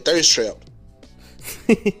being thirst trapped.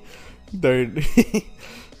 Dirty.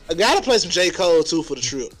 I gotta play some J. Cole too for the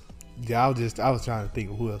trip. Yeah, I was trying to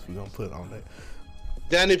think of who else we gonna put on that.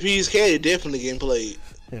 Danny P's Caddy definitely getting played.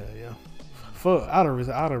 Yeah. For out of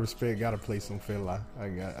respect, gotta play some Fela. I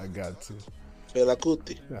got to. Fela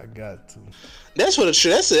Kuti. I got to. That's what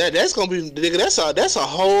the that's gonna be, nigga. That's a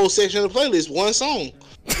whole section of the playlist. One song.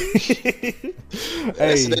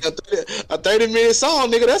 That's a 30-minute song,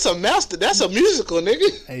 nigga. That's a master. That's a musical,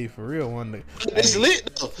 nigga. Hey, for real, one. It's lit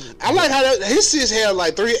though. I like how his shit had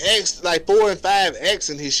like 3 acts, like 4 and 5 acts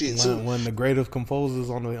in his shit too. One of the greatest composers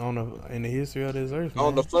in the history of this earth, man.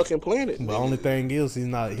 On the fucking planet. But the only thing is, he's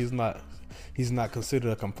not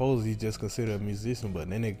considered a composer. He's just considered a musician. But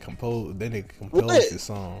then they compose this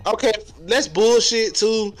song. Okay, that's bullshit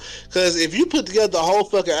too. Because if you put together the whole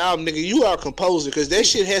fucking album, nigga, you are a composer. Because that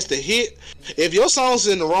shit has to hit. If your song's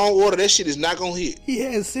in the wrong order, that shit is not gonna hit. He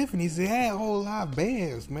had symphonies. He had a whole lot of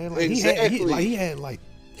bands, man. Like exactly. He had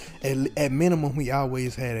at minimum, he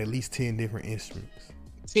always had at least 10 different instruments.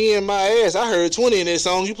 10 my ass. I heard 20 in that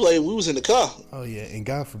song you played. We was in the car. Oh yeah, and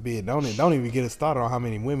God forbid, don't even get us started on how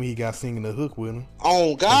many women he got singing the hook with him.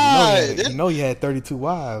 Oh God, you know he had 32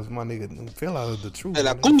 wives, my nigga. Fell out of the truth. What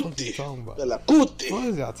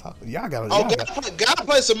is y'all talking? Y'all gotta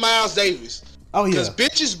play some Miles Davis. Oh yeah,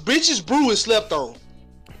 because bitches brew and slept on.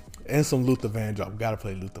 And some Luther Vandross. Gotta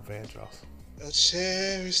play Luther Vandross. A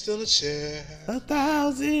chair is still a chair.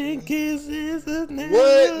 1,000 kisses. What,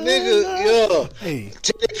 nigga? Yeah. Hey.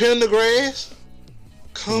 Take Pendergrass.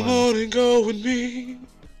 Come on and go with me.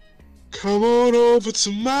 Come on over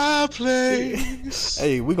to my place.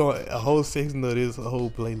 Hey, a whole section of this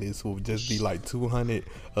whole playlist will just be like 200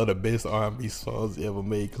 of the best R&B songs ever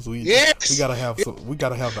made. Cause we gotta have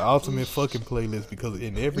the ultimate fucking playlist, because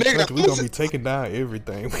in every country we gonna be taking down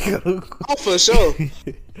everything. Oh, for sure.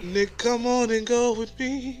 Nigga, come on and go with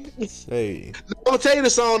me. Hey, I'm gonna tell you the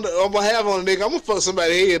song that I'm gonna have on, nigga. I'm gonna fuck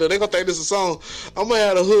somebody's head, or they gonna think this is a song. I'm gonna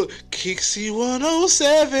have the hook. Kixie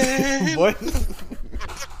 107. What?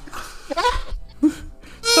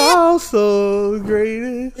 So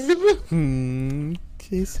greatest.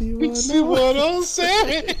 Kixie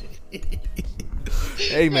 107.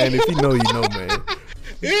 Hey man, if you know, you know, man.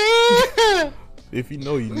 Yeah. If you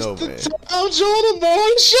know, you know, man. I'm joining the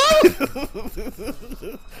morning show.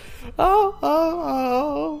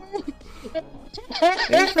 Oh.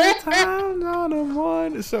 It's the time on the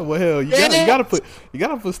morning show. Well, hell, you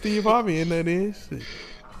gotta put Steve Harvey in that shit.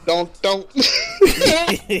 Don't.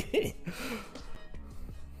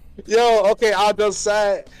 Yo, okay, I'll just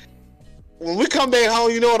say, when we come back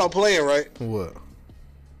home, you know what I'm playing, right? What?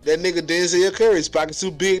 That nigga Denzel Curry, pockets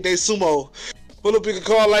too big, they sumo. Pull up in a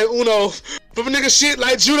car like Uno. From a nigga shit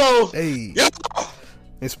like judo. Hey. Yeah.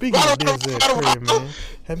 And speaking of Denzel Curry, man,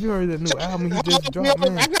 have you heard the new album he just dropped,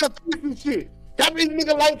 man? I got a piece of shit. Got me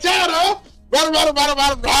nigga like Chowder.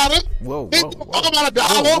 Rada. Whoa,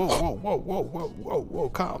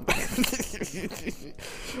 calm down.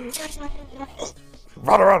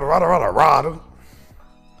 Rada.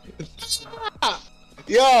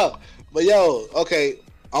 Yeah, but yo, okay,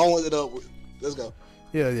 on with it up. Let's go.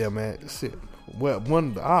 Yeah, man. Shit. Well,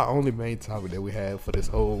 our only main topic that we had for this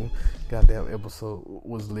whole goddamn episode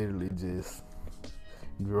was literally just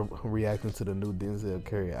reacting to the new Denzel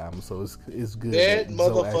Curry album. So it's good that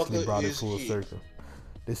Zo actually brought it full circle.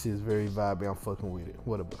 This shit is very vibey. I'm fucking with it.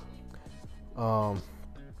 What about?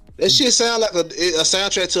 That shit sound like a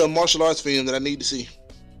soundtrack to a martial arts film that I need to see.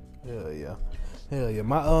 Hell yeah. I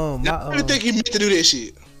didn't think he meant to do that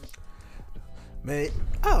shit. Man,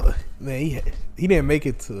 he didn't make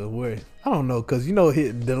it to where, I don't know, cause you know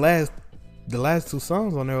the last two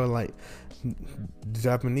songs on there were like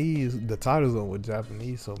Japanese. The titles on were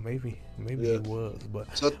Japanese, so maybe it was. But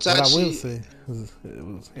what I will say it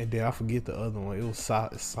was, and then I forget the other one. It was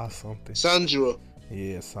something. Sanjuro.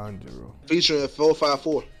 Yeah, Sanjuro. Featuring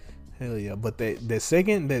 454. Hell yeah! But that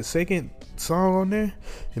second song on there,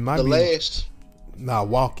 it might be the last. Nah,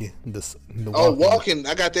 Walking. Walking.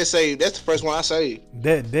 I got that saved. That's the first one I saved.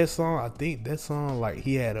 That song, I think that song, like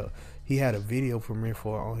he had a video premiere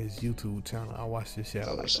for it on his YouTube channel. I watched this shit.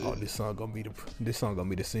 I was like, this song gonna be the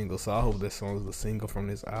single. So I hope that song is the single from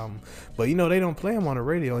this album. But you know they don't play him on the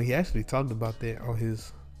radio. He actually talked about that on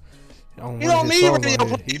his. You don't need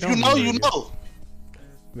radio. If you know, you know.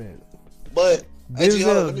 Man, but go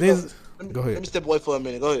ahead. Let me step away for a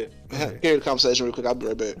minute. Go ahead. Carry the conversation real quick. I'll be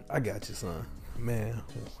right back. I got you, son. Man,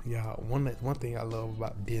 y'all, one thing I love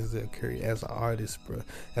about Denzel Curry as an artist, bro,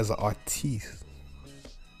 as an artiste,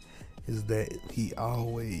 is that he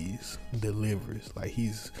always delivers. Like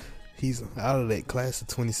he's out of that class of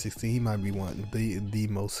 2016. He might be one of the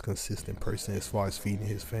most consistent person as far as feeding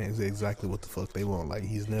his fans exactly what the fuck they want. Like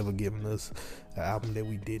he's never given us an album that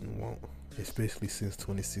we didn't want, especially since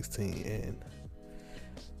 2016.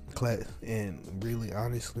 And really,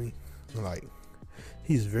 honestly, like.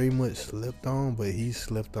 He's very much slept on, but he's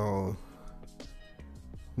slept on.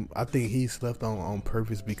 I think he's slept on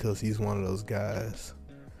purpose because he's one of those guys.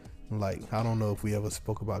 Like, I don't know if we ever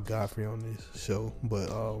spoke about Godfrey on this show, but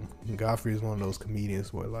Godfrey is one of those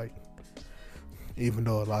comedians where, like, even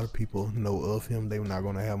though a lot of people know of him, they're not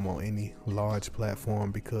going to have him on any large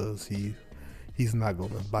platform because he's not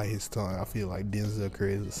going to bite his tongue. I feel like Denzel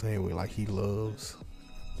Curry is the same way. Like, he loves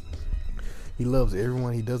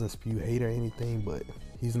everyone. He doesn't spew hate or anything, but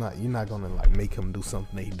you're not gonna like make him do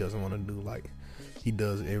something that he doesn't want to do. Like he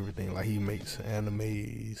does everything. Like he makes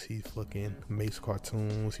animes, he fucking makes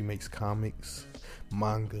cartoons, he makes comics,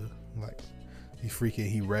 manga. Like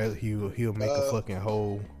he'll make a fucking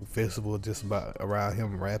whole festival just around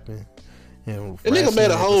him rapping. And the nigga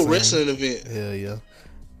made a whole wrestling event. Hell yeah.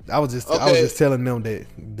 I was just telling them that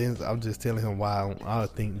I was just telling him why I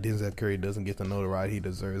think Denzel Curry doesn't get the notoriety he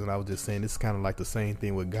deserves, and I was just saying it's kind of like the same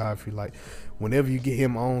thing with Godfrey. Like whenever you get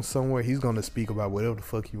him on somewhere, he's gonna speak about whatever the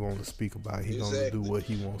fuck he wants to speak about. He's gonna do what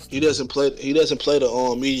he wants to. He doesn't play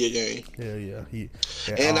the media game. Yeah.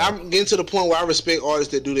 And I'm getting to the point where I respect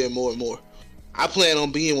artists that do that more and more. I plan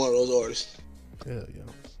on being one of those artists. Yeah.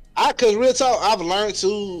 Cause real talk, I've learned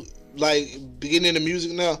to like getting into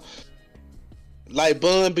music now. Like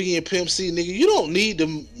Bun B and Pimp C, nigga, you don't need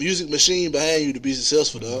the music machine behind you to be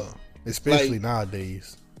successful, dog. Especially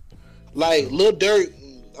nowadays. Like Lil Durk,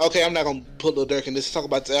 okay, I'm not gonna put Lil Durk in this. Talk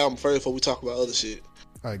about the album first before we talk about other shit.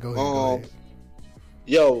 All right, go ahead.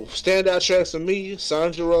 Yo, standout tracks for me: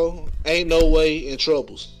 Sanjuro, Ain't No Way, and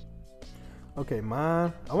Troubles. Okay,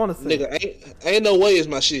 mine. I want to say, nigga, Ain't No Way is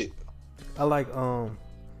my shit. I like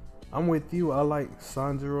I'm with you. I like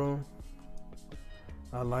Sanjuro.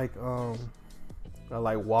 I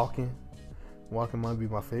like Walking. Walking might be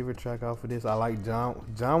my favorite track off of this. I like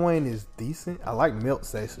John Wayne is decent. I like Melt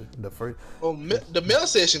Session. The first. Oh, the Melt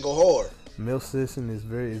Session go hard. Melt Session is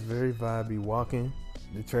very vibey. Walking,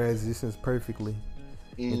 the transitions perfectly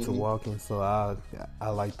into Walking. So I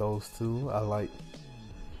like those two. I like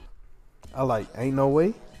Ain't No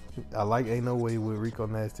Way. I like Ain't No Way with Rico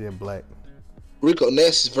Nasty and Black. Rico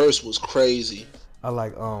Nasty's verse was crazy. I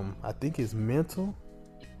like I think it's Mental.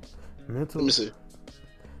 Let me see.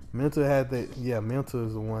 Mental had that. Yeah, Mental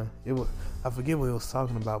is the one. It was. I forget what it was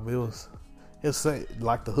talking about, but it was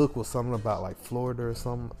like the hook was something about like Florida or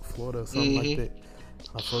something like that.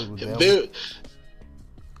 I fucked with that one.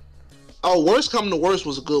 Oh, Worst Come to Worst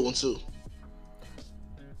was a good one too.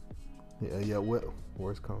 Yeah.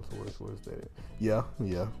 Worst comes to worst, where's that? Yeah.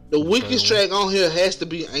 The weakest track on here has to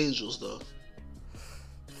be Angels, though.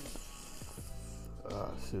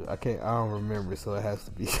 Shoot, I don't remember, so it has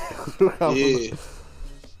to be. Yeah.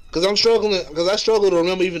 Cause I struggle to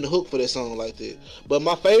remember even the hook for that song like that. But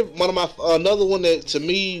my favorite, another one that to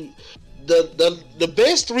me, the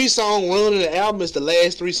best 3-song run in the album is the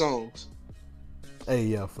last 3 songs. Hey,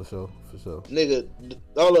 yeah, for sure. Nigga,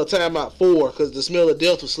 all the time out 4, cause the smell of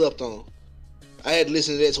death was slept on. I had to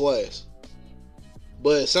listen to that twice.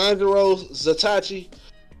 But Sanjuro, Zatoichi,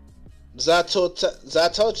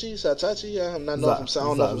 I'm not know if I'm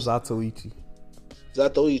sounding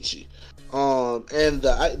Zatoichi. And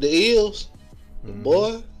the Eels,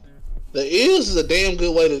 boy, the Eels is a damn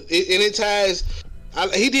good way to, and it ties.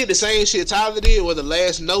 He did the same shit Tyler did, where the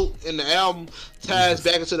last note in the album ties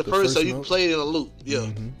back into the first, so you can play it in a loop. Yeah,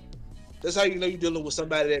 that's how you know you're dealing with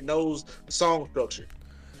somebody that knows the song structure.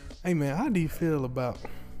 Hey man, how do you feel about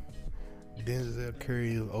Denzel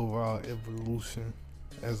Curry's overall evolution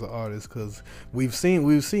as an artist? Because we've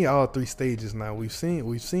seen all 3 stages now. We've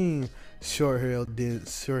seen short-haired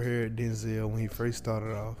Denzel when he first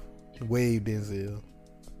started off, wave Denzel.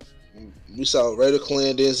 We saw Raider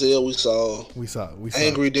Clan Denzel. We saw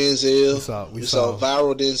Angry Denzel. We saw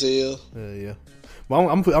Viral Denzel. Yeah. Well,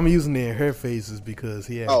 I'm using the hair phases because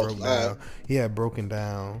he had broken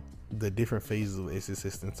down the different phases of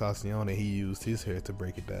XXXTentacion, and he used his hair to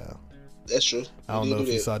break it down. That's true. I don't know if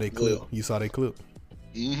you saw that clip. Yeah. You saw that clip?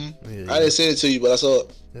 Mm-hmm. Yeah. I didn't send it to you, but I saw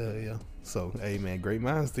it. Yeah. So, hey man, great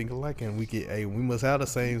minds think alike, and we must have the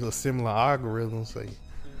same or similar algorithms. Say,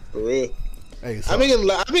 for real. Hey, so, I've been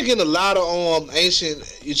getting a lot of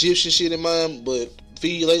ancient Egyptian shit in mind, but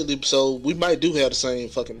feed lately, so we might do have the same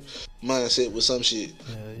fucking mindset with some shit.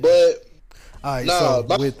 Yeah. But all right,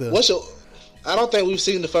 so I don't think we've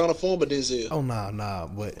seen the final form of Denzel. Oh nah,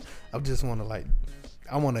 but I just want to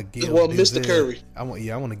I want to give Mr. Curry. I want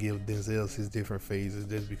to give Denzel his different phases,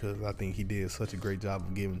 just because I think he did such a great job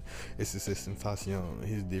of giving XXXTentacion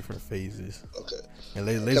his different phases. Okay. And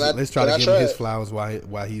let's try to give him his flowers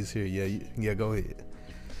while he's here. Yeah, go ahead.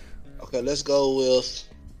 Okay, let's go with.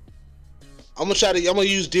 I'm gonna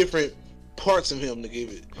use different parts of him to give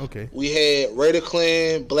it. Okay. We had Raider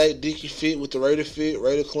Clan, Black Dickie fit with the Raider fit.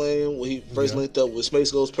 Raider Clan when he first linked up with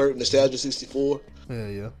Space Ghost Perk, Nostalgia 64.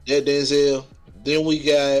 Yeah. That Denzel. Then we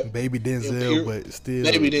got Baby Denzel, but still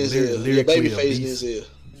Baby Denzel, Babyface Denzel.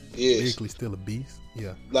 Yes. Lyrically still a beast.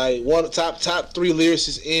 Yeah. Like one of the top 3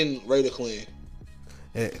 lyricists in Raider Clan.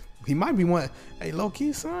 He might be one. Hey, low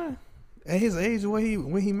key, son. At his age,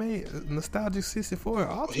 when he made Nostalgic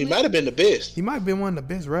 64, he might have been the best. He might have been one of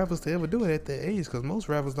the best rappers to ever do it at that age, because most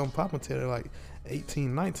rappers don't pop until they're like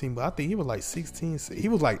 18, 19. But I think he was like 16. He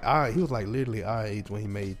was like literally our age when he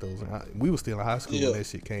made those. We were still in high school when that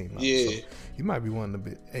shit came out. Yeah, so he might be one of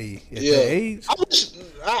the best. Hey, at that age,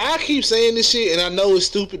 I keep saying this shit, and I know it's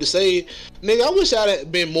stupid to say, nigga. I wish I'd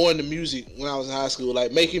have been more into music when I was in high school,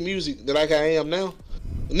 like making music like I am now.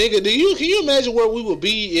 Nigga, can you imagine where we would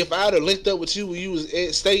be if I'd have linked up with you when you was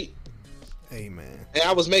at state? Hey man, and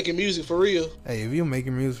I was making music for real. Hey, if you're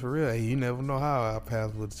making music for real, hey, you never know how our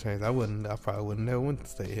paths would have changed. I probably would have never went to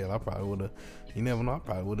state hell. I probably would have. You never know. I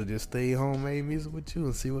probably would have just stayed home, made music with you,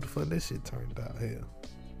 and see what the fuck that shit turned out. Hell.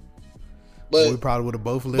 But we probably would have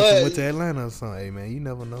both left and went to Atlanta or something. Hey man, you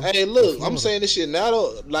never know. Hey, look, I'm saying this shit now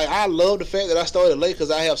though. Like, I love the fact that I started late because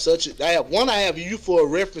I have you for a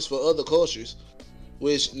reference for other cultures.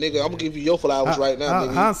 Which, nigga, I'm gonna give you your flowers right now,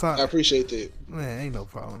 nigga. I appreciate that. Man, ain't no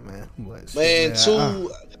problem, man. But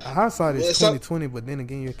hindsight is 2020, but then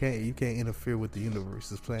again, you can't interfere with the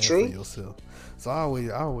universe's plan for yourself. So I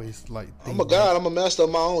always like. I'm a master of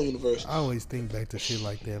my own universe. I always think back to shit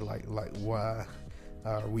like that, like why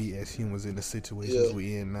are we as humans in the situations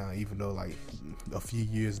we in now? Even though like a few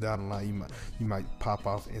years down the line, you might pop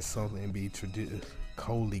off in something and be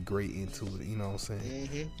coldly great into it. You know what I'm saying?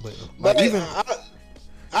 Mm-hmm. But even.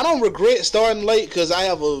 I don't regret starting late because I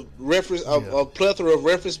have a plethora of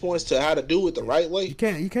reference points to how to do it the right way. You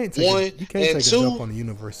can't take a jump on the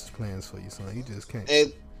universe's plans for you, son. You just can't.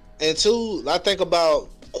 And two, I think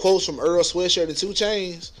about quotes from Earl Sweatshirt and 2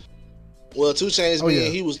 Chainz. Well, 2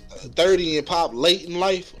 Chainz he was 30 and pop late in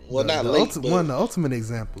life. Well, not late. One of the ultimate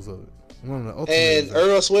examples of it. Earl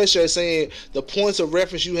Sweatshirt saying the points of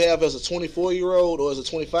reference you have as a 24-year-old or as a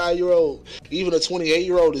 25-year-old, even a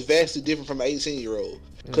 28-year-old is vastly different from an 18-year-old.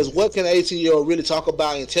 Because what can an 18-year-old really talk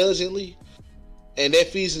about intelligently? And that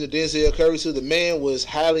feeds into Denzel Curry too. The man was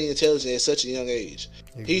highly intelligent at such a young age.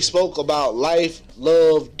 Exactly. He spoke about life,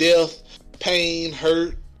 love, death, pain,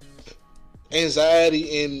 hurt,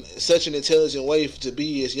 anxiety in such an intelligent way to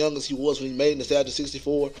be as young as he was when he made Nostalgia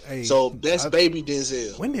 64. Hey, so that's baby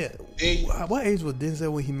Denzel. What age was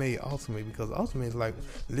Denzel when he made Ultimate? Because Ultimate is like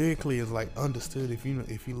lyrically is like understood. If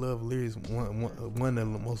you love lyrics, one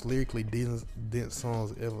of the most lyrically dense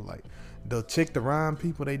songs ever. Like the Check the Rhyme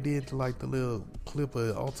people, they did like the little clip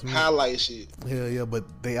of Ultimate highlight shit. Yeah, but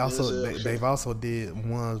they've also did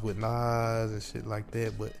ones with Nas and shit like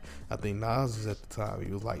that. But I think Nas was at the time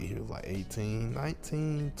he was like 18,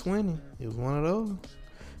 19, 20. He was one of those.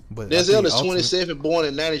 But Denzel is 27, born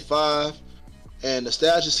in 95, and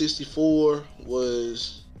Nostalgia 64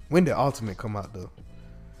 was. When did Ultimate come out though?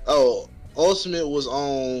 Oh, Ultimate was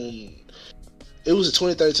on. It was in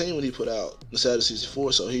 2013 when he put out Nostalgia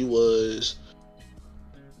 64, so he was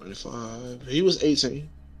 95. He was 18,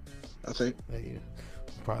 I think. Yeah.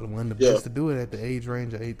 Probably one of the best to do it at the age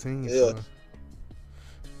range of 18. Yeah. So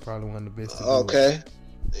probably one of the best to do it. Okay.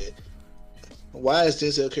 Why is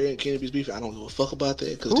Denzel Curry and Kenny Beats beefing? I don't give a fuck about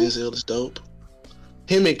that because Denzel is dope.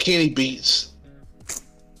 Him and Kenny Beats.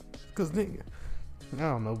 Because nigga, I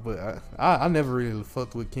don't know, but I never really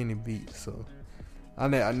fucked with Kenny Beats, so I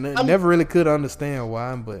never really could understand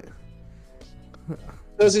why, but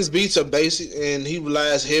because his beats are basic and he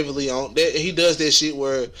relies heavily on that. He does that shit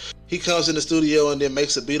where he comes in the studio and then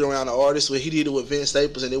makes a beat around the artist. Where he did it with Vince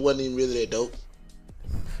Staples and it wasn't even really that dope.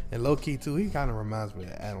 And low key too, he kind of reminds me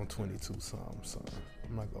of Adam 22 something. So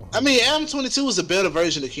I'm not gonna. I mean, Adam 22 is a better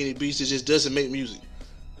version of Kenny Beats that just doesn't make music.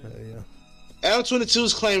 Yeah. Adam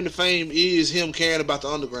 22's claim to fame is him caring about the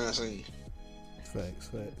underground scene. Facts.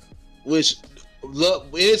 Which, look,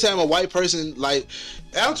 anytime a white person like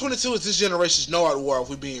Adam 22 is this generation's Nardwuar, if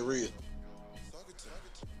we're being real.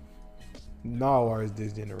 Nardwuar is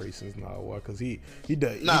this generation's Nardwuar because he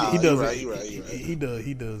does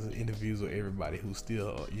interviews with everybody who's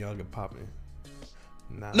still young and popping.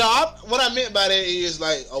 What I meant by that is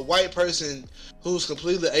like a white person who's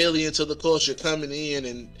completely alien to the culture coming in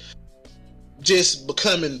and just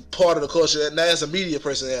becoming part of the culture. And that's a media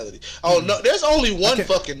personality. Oh no, there's only one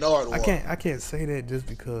fucking Nardwuar. I can't say that just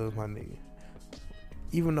because my nigga.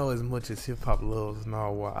 Even though as much as hip hop loves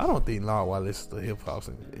Nardwuar, I don't think Nardwuar listens to hip hop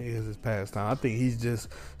as his pastime. I think he's just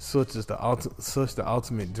such the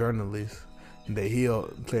ultimate journalist that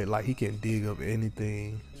he'll play like he can dig up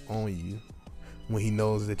anything on you when he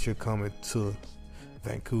knows that you're coming to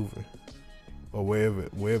Vancouver or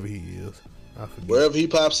wherever he is. I forget. Wherever he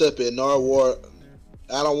pops up at Nardwuar,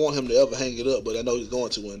 I don't want him to ever hang it up, but I know he's going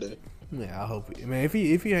to one day. Yeah, I hope it. Man, if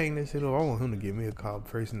he hang that shit up, I want him to give me a call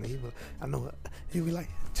personally. He'll be like,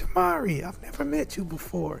 Jamari, I've never met you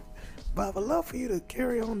before, but I would love for you to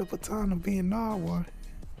carry on the baton of being Nardwuar.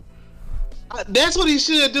 That's what he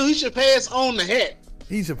should do. He should pass on the hat.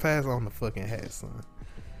 He should pass on the fucking hat, son.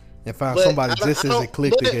 And find somebody just as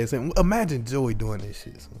eclectic as him. Imagine Joey doing this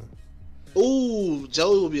shit, son. Ooh,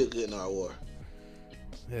 Joey would be a good Nardwuar.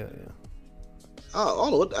 Yeah. I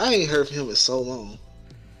don't know what. I ain't heard from him in so long.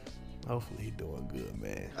 Hopefully he doing good,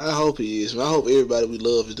 man. I hope he is, man. I hope everybody we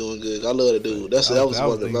love is doing good. I love the dude. That was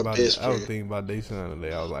one of my best friends. I was thinking about Deshaun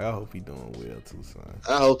today. I was like, I hope he doing well too, son.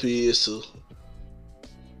 I hope he is too.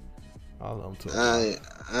 I love him too.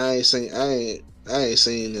 I ain't seen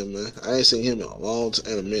him, man. I ain't seen him in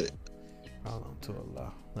a minute. I love him too a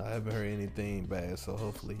lot. I haven't heard anything bad, so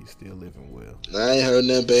hopefully he's still living well. I ain't heard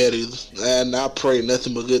nothing bad either. And I pray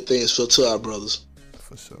nothing but good things to our brothers.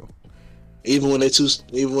 For sure. Even when they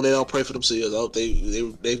don't pray for themselves, I hope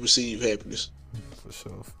they receive happiness. For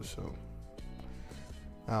sure.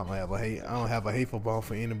 I don't have a hateful bone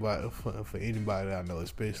for anybody that I know,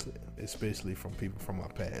 especially from people from my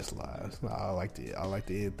past lives. I like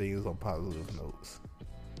to end things on positive notes.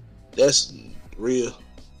 That's real.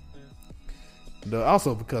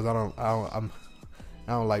 Also because I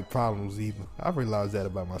don't like problems either. I realized that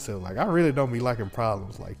about myself. Like I really don't be liking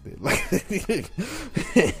problems like that.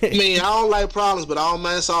 I mean, I don't like problems, but I don't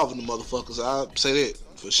mind solving the motherfuckers. I say that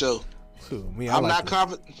for sure. I'm not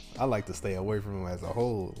confident. I like to stay away from them as a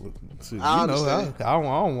whole. I understand. I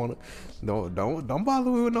don't want to. Don't bother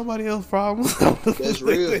me with nobody else's problems. That's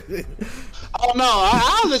real. Oh no,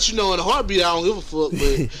 I'll let you know in a heartbeat. I don't give a fuck.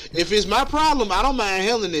 But if it's my problem, I don't mind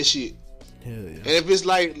handling that shit. Hell yeah. And if it's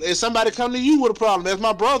like if somebody come to you with a problem, that's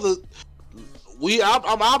my brother.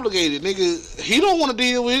 I'm obligated, nigga. He don't want to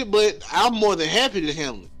deal with it, but I'm more than happy to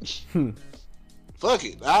handle it. Fuck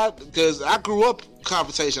it, because I grew up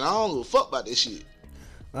confrontation. I don't give a fuck about this shit.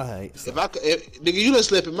 Alright. So. If nigga, you done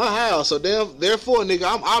slept in my house, so therefore, nigga,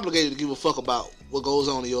 I'm obligated to give a fuck about what goes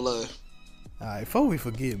on in your life. Alright, before we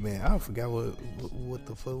forget, man, I forgot what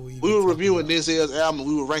the fuck we were reviewing Denzel's album.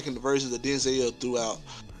 We were ranking the versions of Denzel throughout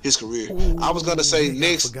his career. Ooh, I was gonna say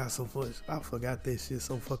next. I forgot so much. I forgot that shit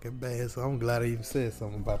so fucking bad. So I'm glad I even said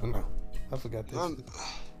something about it now. I forgot that shit.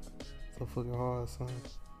 So fucking hard, son.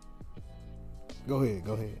 Go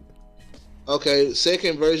ahead. Okay,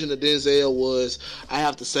 second version of Denzel was, I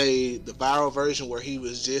have to say, the viral version where he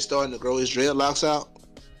was just starting to grow his dreadlocks out.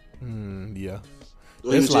 Yeah.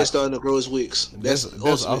 Where he was just starting to grow his wigs. That's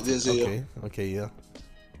ultimate Denzel. Okay, yeah.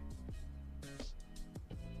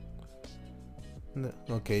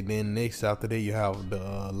 Okay, then next after that you have the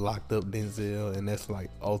locked up Denzel, and that's like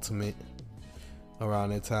ultimate around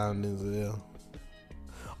that time Denzel.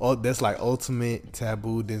 Oh, that's like ultimate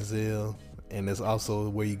taboo Denzel, and that's also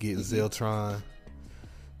where you get Zeltron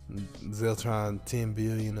 10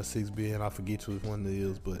 billion or 6 billion. I forget which one it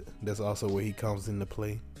is, but that's also where he comes into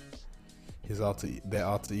play. His alter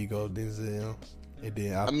ego Denzel, and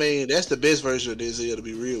then that's the best version of Denzel, to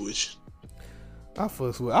be real with you. I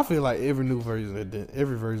feel like every version of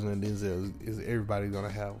Denzel is everybody gonna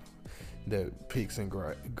have their picks and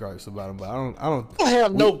gripes about him, but I don't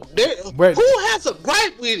have no. Who has a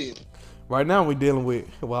gripe with him? Right now we're dealing with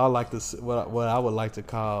what I would like to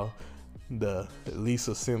call the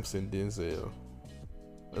Lisa Simpson Denzel.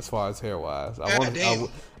 As far as hair wise, I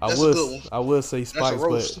will say Spikes,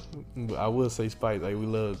 but I will say Spikes. Like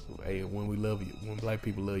when black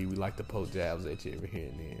people love you, we like to poke jabs at you every here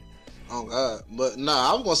and then. Oh God, but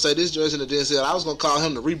nah, I was gonna say this version of Denzel. I was gonna call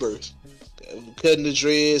him the Rebirth, cutting the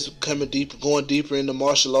dreads, going deeper into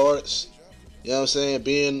martial arts. You know what I'm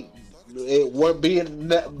saying?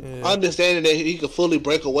 Understanding that he could fully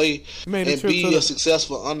break away and be a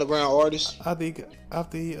successful underground artist. I think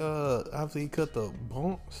after he cut the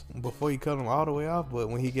bumps, before he cut them all the way off, but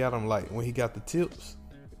when he got the tips,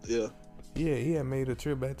 he had made a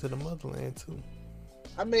trip back to the motherland too.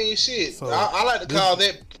 I mean, shit. So, I like to call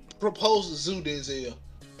that proposed Zoo Denzel.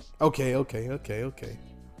 Okay.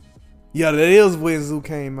 Yeah, that is when Zoo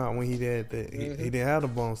came out, when he did that. He didn't have the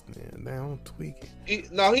bumps then. Damn, I'm tweaking. He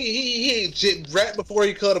right before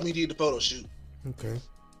he cut him, he did the photo shoot. Okay.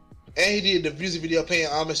 And he did the music video paying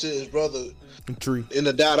homage to his brother. Tree. In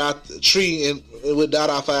the Tree with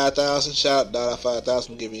Dada 5000. Shout out Dada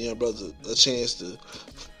 5000 for giving young brothers a chance to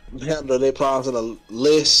handle their problems in a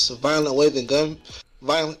less violent way than gun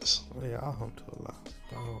violence. Oh, yeah, I hope to Allah.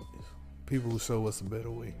 People who show us a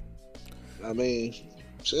better way. I mean,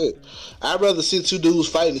 shit. I'd rather see two dudes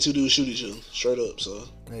fighting than two dudes shoot each other. Straight up, so.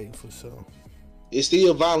 Hey, for sure. It's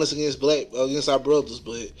still violence against our brothers,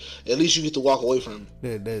 but at least you get to walk away from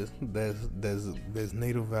it. There's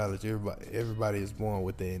native violence. Everybody is born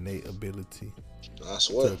with that innate ability. I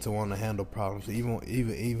swear. To want to handle problems,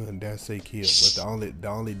 even dare say kill. But the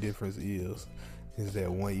only difference is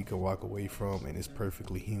that one you can walk away from and it's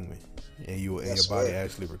perfectly human, and your body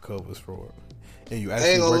actually recovers from it, and you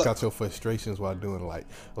actually work out your frustrations while doing it. Like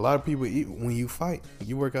a lot of people, when you fight,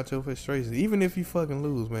 you work out your frustrations, even if you fucking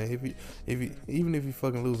lose, man. Even if you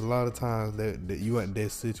fucking lose, a lot of times that you at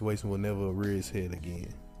that situation will never rear its head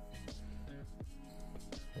again.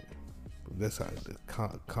 That's how the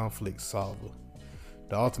conflict solver,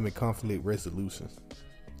 the ultimate conflict resolution.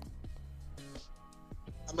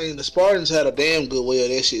 I mean, the Spartans had a damn good way of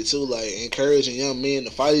that shit too, like encouraging young men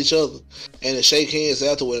to fight each other and to shake hands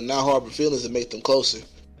afterward and not harbor feelings and make them closer.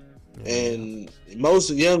 And most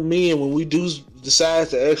young men, when we do decide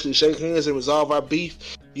to actually shake hands and resolve our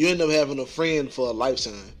beef, you end up having a friend for a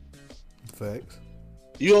lifetime. Facts.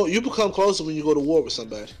 You become closer when you go to war with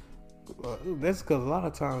somebody. That's because a lot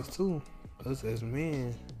of times too, us as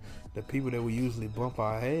men, the people that we usually bump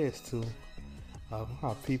our heads to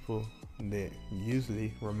are people that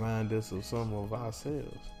usually remind us of some of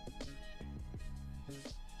ourselves.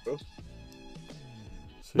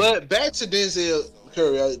 But back to Denzel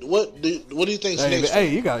Curry, what do you think's next?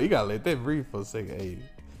 Hey, you gotta let that breathe for a second. Hey,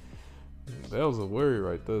 that was a word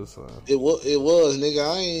right there, son. It was, nigga.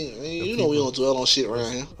 I ain't you know we don't dwell on shit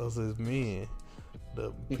around here. Us as men,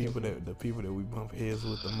 the people that we bump heads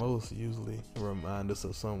with the most usually remind us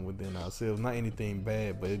of something within ourselves. Not anything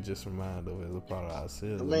bad, but it just reminds us as a part of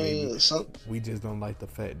ourselves. I mean, we just don't like the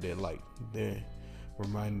fact that like they're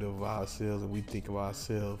reminded of ourselves, and we think of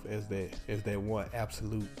ourselves as that one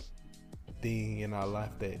absolute thing in our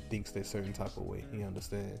life that thinks that certain type of way. You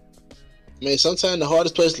understand? Man, sometimes the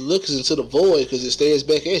hardest place to look is into the void because it stares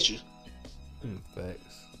back at you.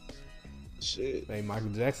 Facts. Shit. Hey, Michael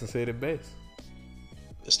Jackson said it best.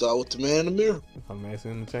 Let's start with the man in the mirror. I'm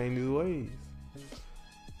asking him to change his ways.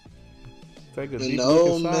 Take a deep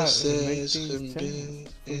look inside and make things change.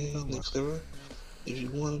 If you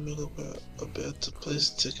want to make a better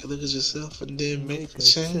place, take a look at yourself and then make a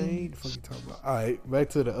change. What you talking about? All right, back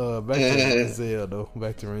to Denzel though.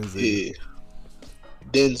 Back to Denzel. Yeah,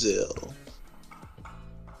 Denzel.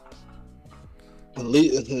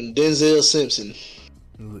 Denzel Simpson.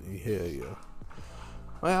 Hell yeah.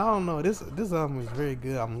 Well, I don't know. This album is very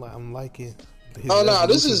good. I'm liking.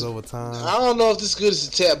 This is over time. I don't know if this is good as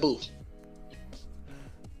a Taboo.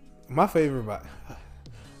 My favorite by.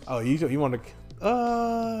 Oh, you want to?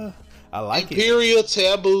 I like Imperial,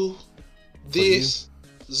 Taboo, this,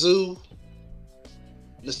 Zoo,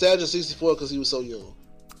 Nostalgia 64 because he was so young.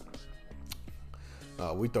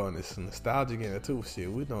 We throwing this nostalgic in there too.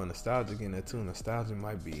 Shit, we throwing nostalgic in there too. Nostalgic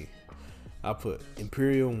might be. I put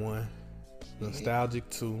Imperial 1, Nostalgic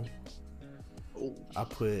 2. Ooh. I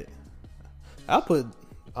put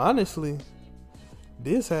honestly,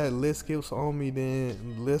 this had less skills for me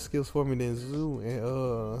than Zoo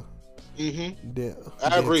and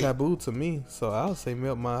I agree. Taboo to me. So I'll say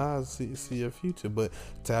Melt My Eyes, see Your Future. But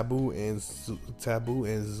Taboo and Zoo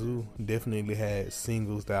definitely had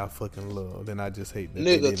singles that I fucking loved, and I just hate that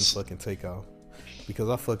they didn't fucking take off. Because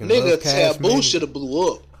I fucking love Cash Taboo should have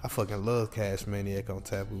blew up. I fucking love Cash Maniac on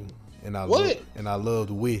Taboo, and I loved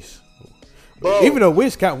Wish. Bro. Even though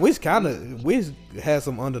Wish has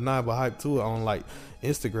some undeniable hype to it on like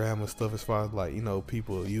Instagram and stuff, as far as like, you know,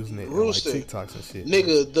 people using it on like TikToks and shit.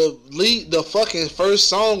 Nigga, the fucking first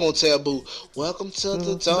song on Taboo, Welcome to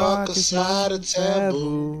the Darker Side of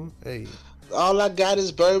Taboo. Hey, all I got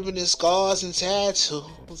is bourbon and scars and tattoos.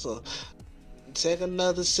 So take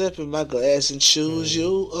another sip in my glass and choose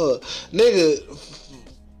you. Nigga,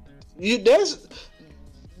 that's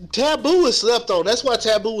Taboo is slept on. That's why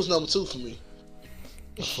Taboo was number 2 for me.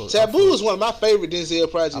 Taboo is one of my favorite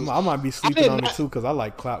Denzel projects. I might be sleeping on it too because I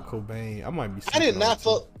like Clout Cobain. I might be sleeping I did not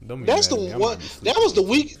fuck. That's the one. That was the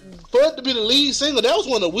weak. For it to be the lead single, that was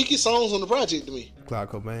one of the weakest songs on the project to me.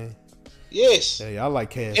 Clout Cobain. Yes. Hey, I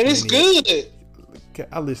like Cash. And it's good.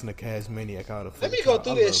 I listen to Cash Maniac all the fucking time. Let me go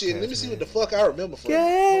through that shit. Let me see what the fuck I remember from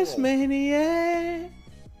Cash Maniac.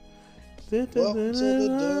 Welcome to the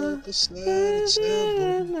darker side of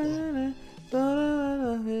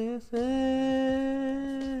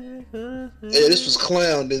Yeah, this was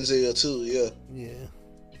Clown Denzel too. Yeah.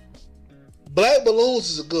 Black Balloons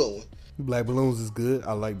is a good one. Black Balloons is good.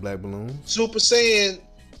 I like Black Balloons. Super Saiyan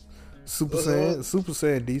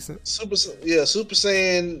decent. Super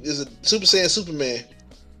Saiyan is a Super Saiyan Superman.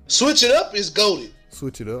 Switch It Up is goated.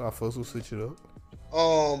 Switch It Up. I fuss with Switch It Up.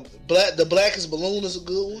 The Blackest Balloon is a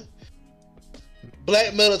good one.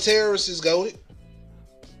 Black Metal Terrorist is goated.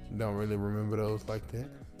 Don't really remember those like that.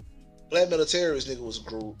 Black Metal Terrorist nigga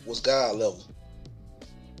was god level.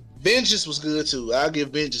 Vengeance was good too. I'll give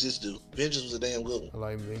Vengeance its due. Vengeance was a damn good one. I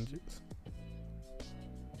like Vengeance.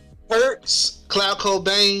 Perks, Clout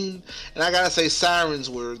Cobain, and I gotta say Sirens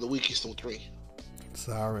were the weakest on 3.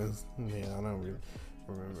 Sirens, man, I don't really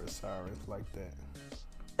remember Sirens like that.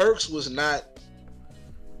 Perks was not.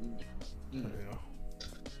 Yeah.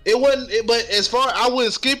 It wasn't, but as far I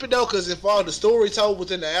wouldn't skip it though, because as far as the story told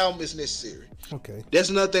within the album is necessary. Okay. That's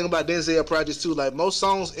another thing about Denzel projects too. Like most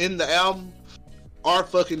songs in the album are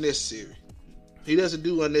fucking necessary. He doesn't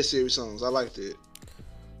do unnecessary songs. I like that.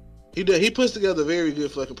 He puts together very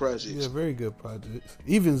good fucking projects. Yeah, very good projects.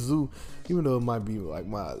 Even Zoo, even though it might be like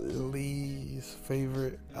my least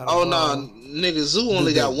favorite. Nigga, Zoo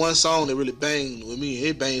only got one song that really banged with me.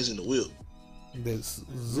 It bangs in the whip. That's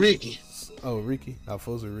Ricky. Oh, Ricky. I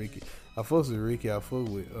fuss with Ricky. I fuss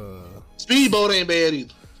with Speedboat ain't bad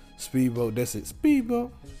either. Speedboat, that's it.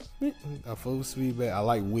 Speedboat. I fuss with Speedboat. I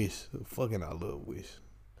like Wish. Fucking I love Wish.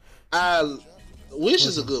 Wish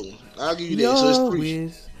is a good one. I'll give you that. So it's 3.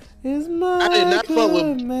 Wish is my I did not fuck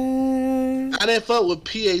with man. I didn't fuck with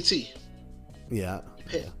PAT. Yeah.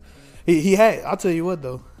 He had, I'll tell you what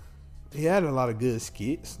though. He had a lot of good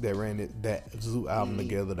skits that ran that Zoo album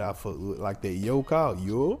together that I fuck with, like that Yo Call.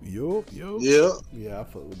 Yo. Yeah, I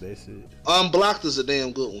fuck with that shit. Unblocked is a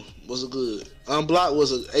damn good one. Was a good. Unblocked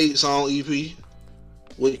was an 8-song EP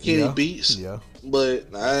with Kenny Beats. Yeah. But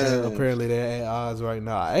apparently they're at odds right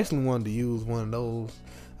now. I actually wanted to use one of those.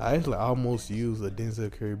 I actually almost used a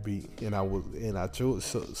Denzel Curry beat, and I chose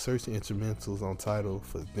searching instrumentals on Tidal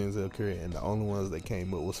for Denzel Curry, and the only ones that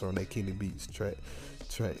came up was from that Kenny Beats track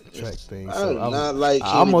thing. So I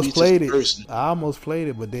almost played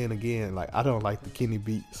it, but then again, like I don't like the Kenny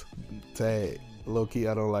Beats tag. Low key,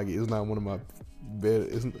 I don't like it. It's not one of my better.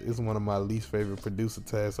 It's one of my least favorite producer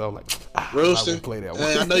tags. So I'm like, Roosta, I won't play that one.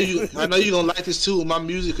 I know you gonna like this too with my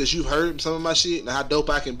music because you've heard some of my shit and how dope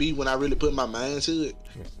I can be when I really put my mind to it.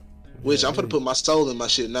 Which I'm gonna put my soul in my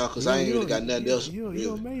shit now because I ain't really got nothing else.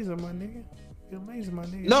 You're amazing, my nigga. You're amazing, my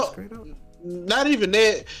nigga. No, not even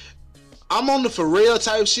that. I'm on the for real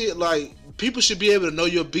type shit. Like, people should be able to know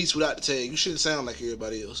your beats without the tag. You shouldn't sound like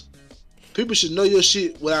everybody else. People should know your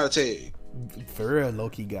shit without a tag. For real,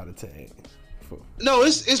 low-key got a tag. No,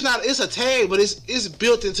 it's not. It's a tag, but it's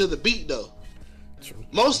built into the beat though. True.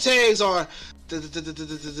 Most tags are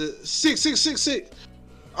 666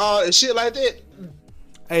 and shit like that.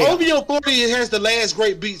 Hey, OVO 40 has the last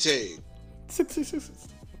great beat tag. 666.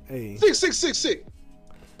 Hey. 6666.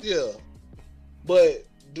 Yeah, but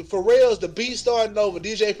the Pharrell's the beat starting over.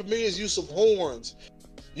 DJ Premier's use of horns.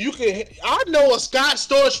 I know a Scott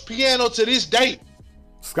Storch piano to this day.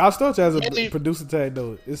 Scott Storch has a producer tag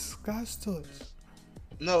though. It's Scott Storch.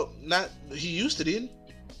 No, not he used to, didn't?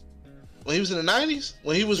 When he was in the 90s,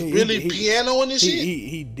 when he was really pianoing this shit.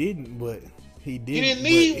 He didn't, but he did. He didn't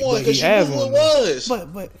need one because you knew who it was.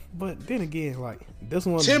 But then again, like this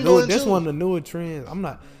one of the newer trends. I'm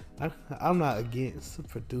not against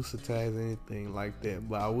producer tags or anything like that,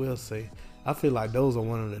 but I will say I feel like those are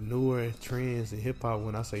one of the newer trends in hip hop.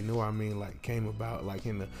 When I say newer, I mean like came about like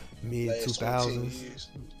in the mid 2000s.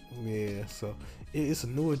 Yeah, so it's a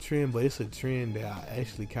newer trend, but it's a trend that I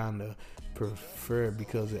actually kind of prefer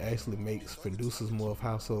because it actually makes producers more of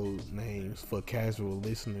household names for casual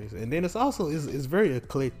listeners, and then it's also it's very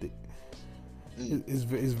eclectic. It's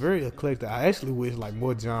very eclectic. I actually wish like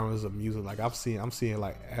more genres of music. Like I'm seeing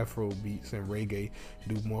like Afro beats and reggae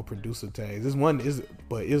do more producer tags.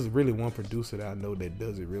 But it's really one producer that I know that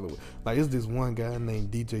does it really well. Like it's this one guy named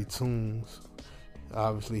DJ Tunes.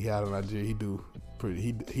 Obviously, he out of Nigeria.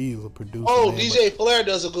 He's a producer. Oh, DJ Flair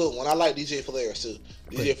does a good one. I like DJ Flair too.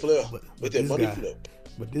 DJ Flair with that money flip.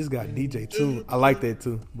 But this guy DJ Tunes, I like that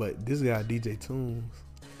too. But this guy DJ Tunes,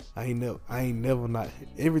 I ain't never not.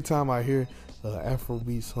 Every time I hear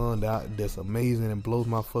Afrobeat song that's amazing and blows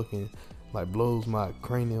my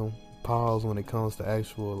cranium pause when it comes to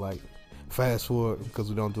actual like fast forward because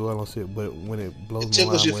we don't do all on shit. But when it blows my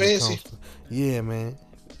mind when it comes to, yeah, man.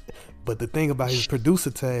 But the thing about his producer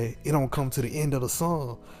tag, it don't come to the end of the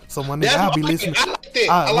song. So my nigga, I'll be listening.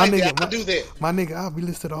 I like that. I do that. My nigga, I'll be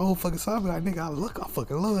listening to the whole fucking song. I'll be like, nigga, I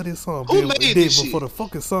fucking love this song. Who made this shit? Before the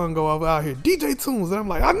fucking song go out here, DJ Tunes, and I'm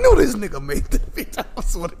like, I knew this nigga made the bitch. I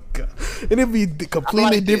swear to God. And it'd be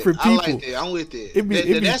completely different people. I like that. I'm with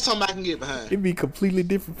that. That's something I can get behind. It'd be completely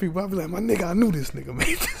different people. I'll be like, my nigga, I knew this nigga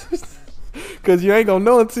made this. Cause you ain't gonna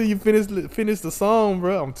know until you finish the song,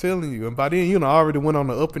 bro. I'm telling you. And by then, I already went on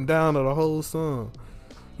the up and down of the whole song.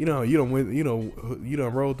 You done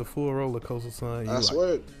rode the full roller coaster, son. I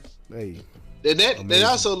swear. Hey. That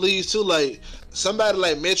also leads to like somebody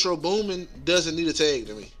like Metro Boomin doesn't need a tag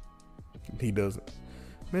to me. He doesn't.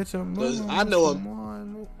 Metro Boomin. I know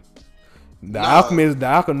him. The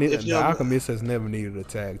Alchemist has never needed a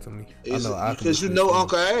tag to me. I know because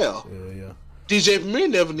Uncle Al. Yeah. DJ Premier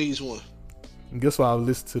never needs one. Guess what I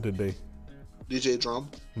listened to today? DJ Drama?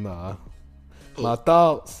 Nah. Who? My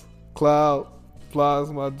thoughts, cloud, flies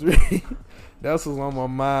my dream. That's what's on my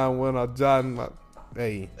mind when I jotting my.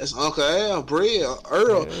 Hey. That's Uncle Al, Bread,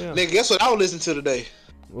 Earl. Yeah. Nigga, guess what I was listening to today?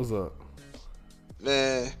 What's up?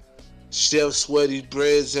 Man, Chef Sweaty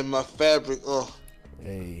Breads in my fabric.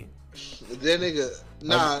 Hey. That nigga.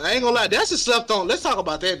 Nah, I ain't gonna lie. That's a slept on. Let's talk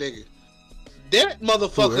about that nigga. That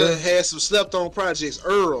motherfucker had some slept on projects.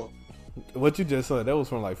 Earl. What you just said, that was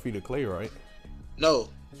from like Feet of Clay, right? No.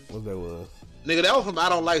 What that was? Nigga, that was from I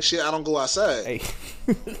Don't Like Shit, I Don't Go Outside. Hey.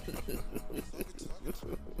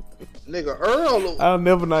 Nigga, Earl. I'll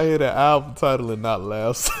never not hear that album title and not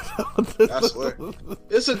laugh. I swear.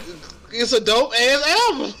 It's a dope ass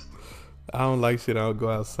album. I Don't Like Shit, I Don't Go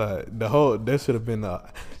Outside. That should have been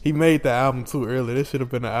he made the album too early. This should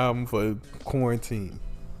have been an album for quarantine.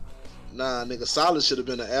 Nah, nigga, Solid should have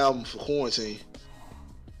been an album for quarantine.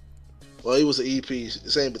 Well, it was an EP.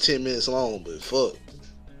 It's ain't but 10 minutes long, but fuck.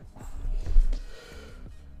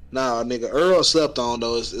 Nah, nigga, Earl slept on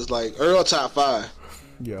though. It's like Earl top 5.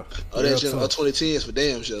 Yeah. Oh, that shit, 2010s for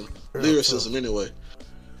damn sure. Lyricism anyway.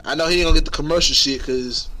 I know he ain't gonna get the commercial shit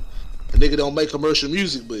because the nigga don't make commercial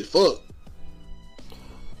music, but fuck.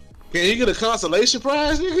 Can he get a consolation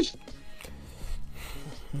prize, nigga?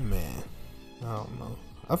 Man, I don't know.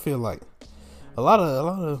 I feel like a lot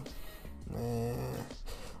of man.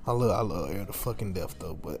 I love Earl to fucking death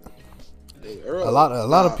though, but a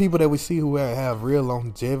lot of people that we see who have real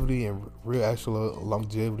longevity and real actual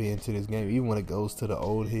longevity into this game, even when it goes to the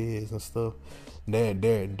old heads and stuff,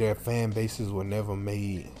 their fan bases were never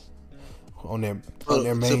made on their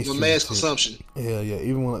mainstream mass consumption. Yeah.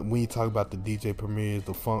 Even when you talk about the DJ Premiers,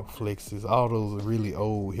 the Funk Flexes, all those really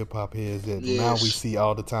old hip hop heads that now we see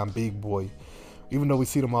all the time. Big Boy, Even though we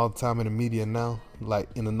see them all the time in the media now, like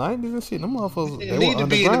in the 90s and shit, them motherfuckers, they need to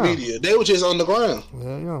be in the media. They were just on the ground.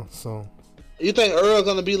 Yeah. So, you think Earl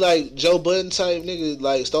gonna be like Joe Budden type nigga,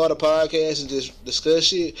 like start a podcast and just discuss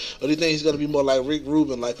shit, or do you think he's gonna be more like Rick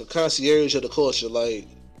Rubin, like a concierge of the culture? Like,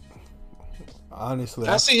 honestly,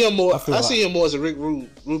 I see him more. I see him more as a Rick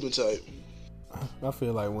Rubin type. I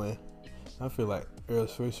feel like Earl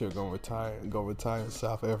Sweatshirt gonna retire in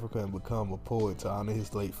South Africa and become a poet to honor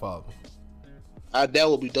his late father. That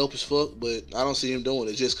would be dope as fuck, but I don't see him doing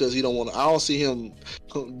it just because he don't want to. I don't see him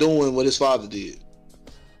doing what his father did.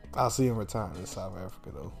 I see him retiring in South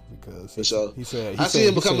Africa though, because he said I see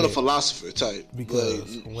him becoming a philosopher type.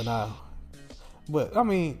 Because but I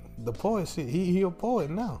mean, the poet shit, he a poet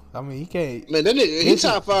now. I mean, he can't. Man, that nigga, he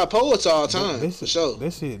top 5 poets all the time. For sure.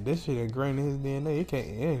 This shit ingrained in his DNA. It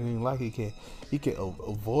ain't even like he can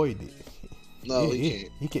avoid it. No, he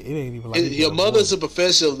can't. He can't. It ain't even like your mother's a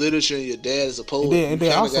professor of literature and your dad is a poet. And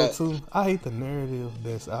then also too, I hate the narrative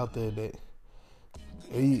that's out there that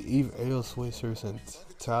even Earl Sweatshirts and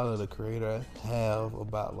Tyler the Creator have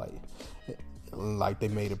about like they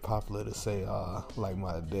made it popular to say like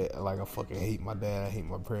my dad, like I fucking hate my dad, I hate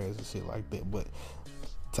my parents and shit like that. But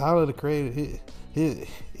Tyler the Creator, he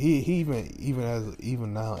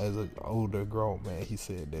even now as an older grown man, he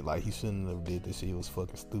said that like he shouldn't have did this shit. He was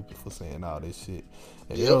fucking stupid for saying all this shit.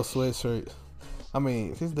 And Earl Sweatshirt, I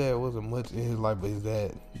mean, his dad wasn't much in his life, but his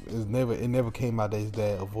dad it never came out that his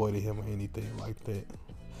dad avoided him or anything like that.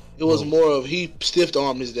 It was more of he stiff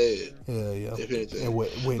armed his dad. Yeah. If anything. And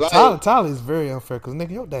with like, Tyler is very unfair because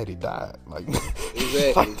nigga, your daddy died. Like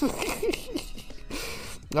exactly.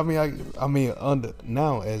 I mean, under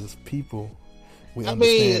now as people, we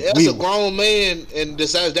understand. I mean, as a grown man and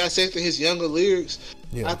decides dissecting his younger lyrics,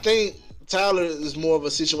 I think Tyler is more of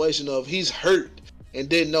a situation of he's hurt and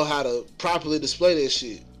didn't know how to properly display that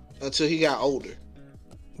shit until he got older.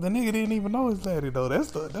 The nigga didn't even know his daddy though.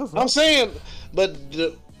 That's I'm saying, but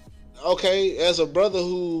okay, as a brother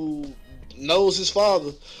who knows his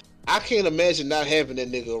father, I can't imagine not having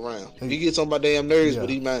that nigga around. He gets on my damn nerves, but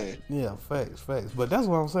he mine. Yeah, facts. But that's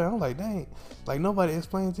what I'm saying. I'm like, dang, like nobody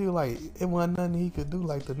explained to you like it wasn't nothing he could do.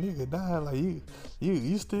 Like the nigga died. Like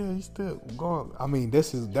you still going. I mean,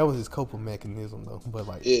 that was his coping mechanism though. But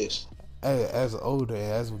like, yes. As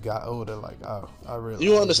we got older, like I really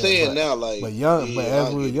you understand now, like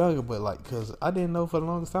as we were younger, but like, cause I didn't know for the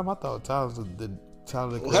longest time. I thought Tyler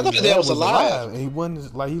I thought that was alive, and he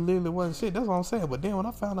wasn't like he literally wasn't shit. That's what I'm saying. But then when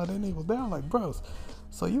I found out that nigga was down, like, bros,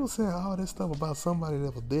 so you were saying all this stuff about somebody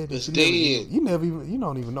that was dead. It's dead. You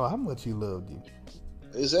don't even know how much he loved you.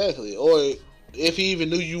 Exactly, or if he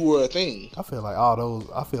even knew you were a thing. I feel like a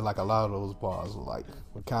lot of those bars were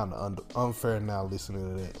kind of unfair now.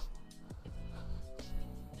 Listening to that.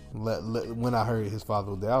 When I heard his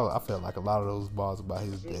father was there, I felt like a lot of those bars about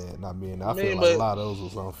his dad not being there. I feel like a lot of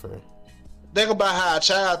those was unfair. Think about how a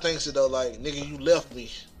child thinks it though, like, nigga, you left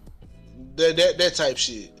me. That type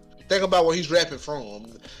shit. Think about where he's rapping from.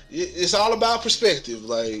 It's all about perspective.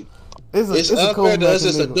 Like, it's unfair to us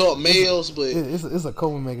as adult males, but it's a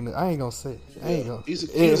coping mechanism. I ain't gonna say. He's a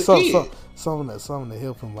kid. Something to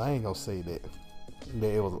help him. I ain't gonna say that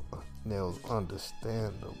it was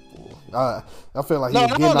understandable. I feel like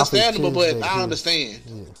not understandable, but I understand.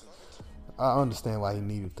 Yeah, I understand why he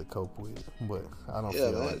needed to cope with it, but I don't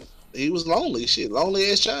feel like he was lonely. Shit, lonely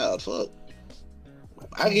ass child. Fuck,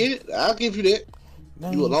 I get it. I'll give you that.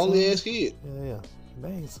 Dang, you a lonely ass kid. Yeah.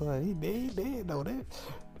 Dang, son, he dead though. That.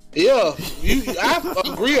 Yeah, I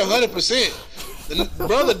agree 100%. The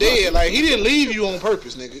brother dead. Like, he didn't leave you on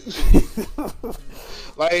purpose, nigga.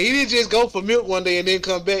 Like, he didn't just go for milk one day and then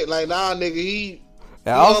come back. Like, nah, nigga, he's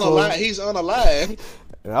unalive.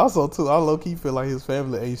 And also, too, I low-key feel like his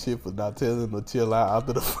family ain't shit for not telling him to chill out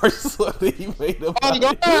after the first one that he made up.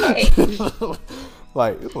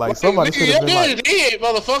 Like somebody should have been like, dead,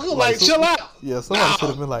 motherfucker. Like chill out. Yeah, somebody should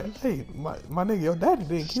have been like, hey, my nigga, your daddy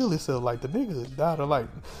didn't kill himself. Like, the nigga died of I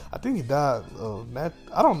think he died of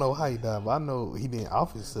I don't know how he died, but I know he didn't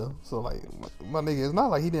off himself. So, like, my nigga, it's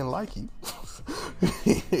not like he didn't like you.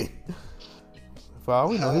 For all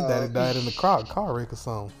we know, his daddy died in the car wreck or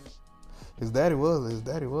something. His daddy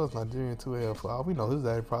was Nigerian too. Hell, for all we know, his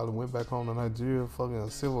daddy probably went back home to Nigeria, fucking a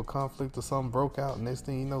civil conflict or something broke out. Next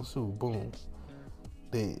thing you know, shoot, boom,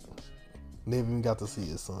 dead. Never even got to see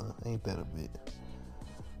his son. Ain't that a bit?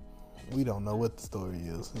 We don't know what the story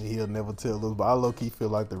is, and he'll never tell us. But I low key feel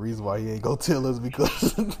like the reason why he ain't gonna tell us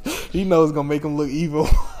because he knows it's gonna make him look evil.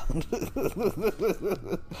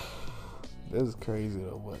 That's crazy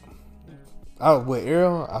though, but. With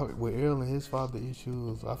Earl and his father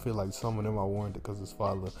issues, I feel like some of them are warranted because his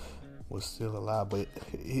father was still alive. But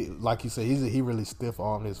he, like you said, he really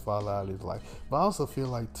stiff-armed his father out of his life. But I also feel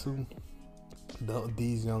like, too,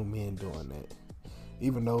 these young men doing that,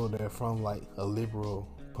 even though they're from, like, a liberal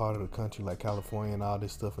part of the country, like California and all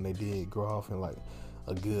this stuff, and they did grow off in, like,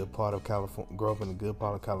 a good part of California, grow up in a good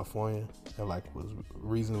part of California, and, like, was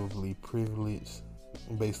reasonably privileged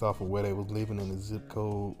based off of where they was living in the zip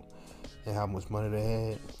code and how much money they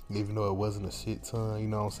had, even though it wasn't a shit ton, you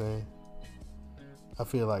know what I'm saying? I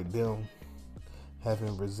feel like them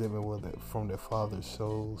having resentment from their father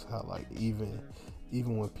shows how, like, even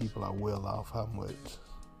when people are well off, how much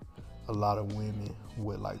a lot of women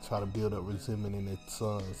would, like, try to build up resentment in their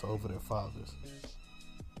sons over their fathers,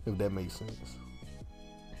 if that makes sense.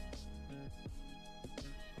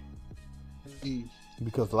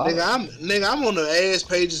 Because a lot I'm on the ass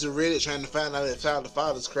pages of Reddit trying to find out if how the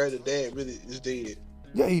father's credit dad really is dead.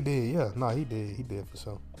 Yeah, he did. Yeah, no, he did. He did for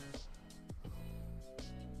sure.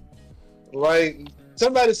 Like,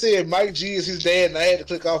 somebody said Mike G is his dad, and I had to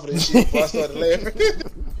click off of that shit before I started laughing.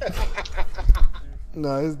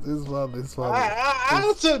 No, it's father. It's father.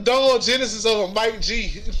 I took Dog Genesis over Mike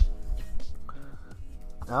G.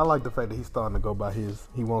 I like the fact that he's starting to go by his.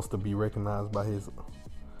 He wants to be recognized by his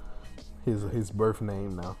birth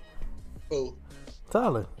name now. Who?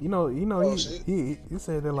 Tyler. You know. Oh, he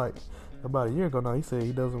said that like about a year ago now. He said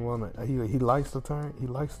he doesn't want to. He likes the term. He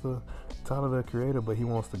likes the Tyler the Creator, but he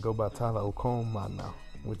wants to go by Tyler Okoma now,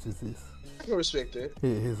 which is his. I can respect that.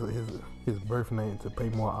 His birth name to pay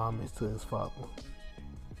more homage to his father.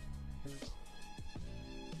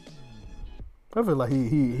 I feel like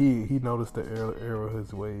he noticed the error of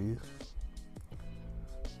his ways.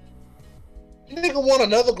 Nigga won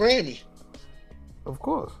another Grammy. Of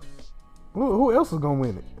course. Who else is gonna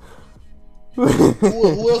win it?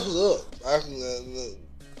 who else was up?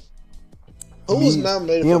 Who was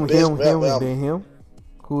nominated for best rap album? And then him.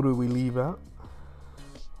 Who did we leave out?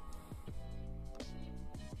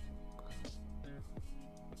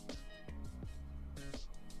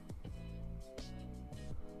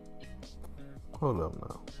 Hold up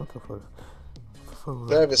now. What the fuck was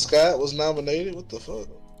Travis Scott was nominated. What the fuck?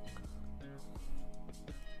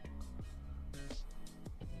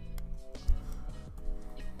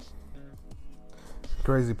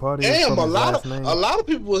 Crazy Party. Damn, a lot of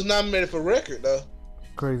people was nominated for record though.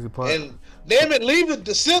 Crazy Party. And damn it, leave it.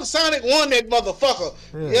 The Silk Sonic won that motherfucker.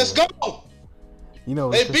 Yeah. Let's go. You know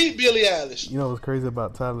they beat Billie Eilish. You know what's crazy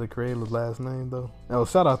about Tyler the Creator's last name though? Oh,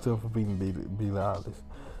 shout out to him for beating Billie Eilish.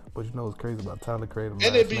 But you know what's crazy about Tyler the Creator's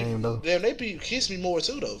last name though? Damn, they beat Kiss Me More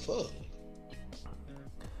too though. Fuck.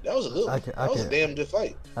 That was a good one. That was a damn good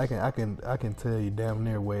fight. I can tell you damn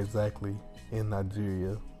near where exactly in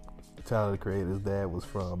Nigeria Tyler the Creator's dad was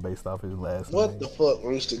from based off his last name. What the fuck,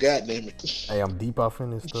 Rooster? Goddamn it! Hey, I'm deep off in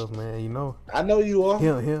this stuff, man. You know. I know you are.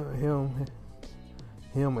 Him,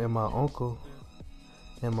 and my uncle,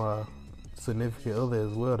 and my significant other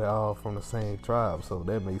as well. They're all from the same tribe, so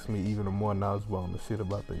that makes me even more knowledgeable on the shit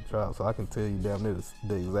about their tribe. So I can tell you damn near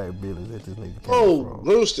the exact village that this nigga came from.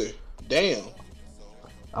 Rooster, damn.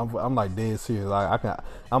 I'm like dead serious. Like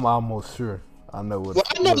I'm almost sure. I know what. Well,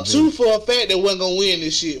 I know two for a fact that wasn't gonna win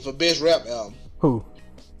this shit for best rap album. Who?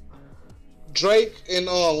 Drake and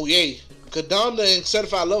Ye. Kadonda and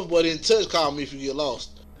Certified Lover Boy didn't touch Call Me If You Get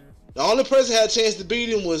Lost. The only person that had a chance to beat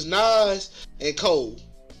him was Nas and Cole.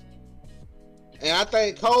 And I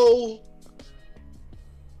think Cole's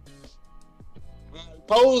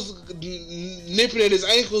nipping at his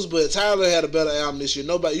ankles, but Tyler had a better album this year.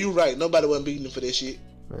 You right. Nobody wasn't beating him for that shit.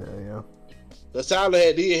 Yeah. But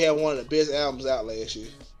Tyler did have one of the best albums out last year.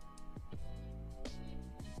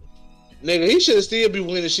 Nigga, he should still be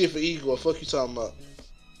winning shit for Igor. Fuck you talking about?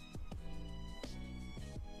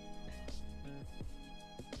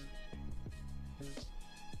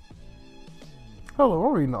 Hello,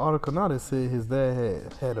 I'm reading the article now that said his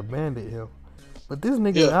dad had abandoned him. But this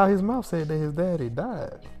nigga out his mouth said that his daddy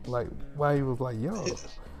died. Like, while he was like young.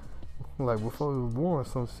 Like, before he was born,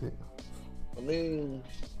 some shit. I mean...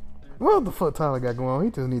 What the fuck Tyler got going on? He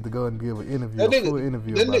just need to go and give an interview, a full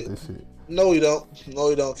interview about this shit. No, he don't. No,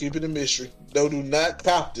 he don't. Keep it a mystery. Do not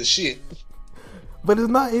cop the shit. But it's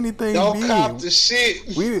not anything don't big. Cop the shit.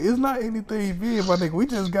 It's not anything big, my nigga. We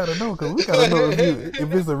just gotta know, cause we gotta know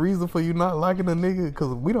if it's a reason for you not liking a nigga.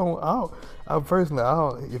 Cause we don't. If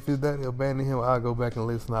his daddy abandoned him, I'll go back and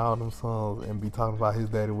listen to all them songs and be talking about his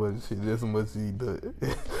daddy wasn't shit just as much as he did.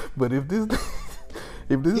 But if this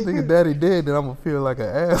nigga daddy dead, then I'm gonna feel like an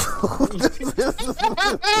asshole.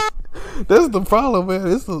 That's the problem, man.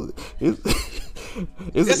 It's an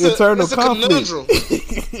internal conflict. Conundrum.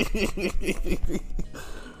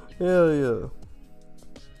 Hell yeah.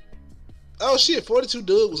 Oh shit, 42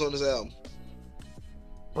 Doug was on this album.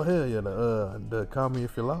 Oh hell yeah, the Call Me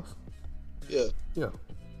If You're Lost. Yeah. Yeah.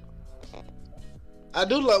 I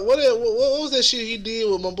do like what was that shit he did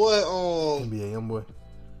with my boy NBA YoungBoy.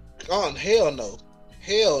 Oh hell no.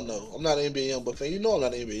 Hell no. I'm not an NBA YoungBoy fan. You know I'm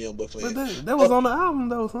not an NBA YoungBoy fan. But that was on the album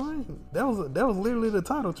though, son. That was literally the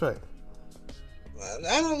title track.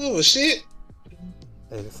 I don't give a shit.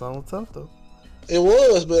 Hey, the song was tough though. It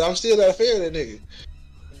was, but I'm still not a fan of that nigga.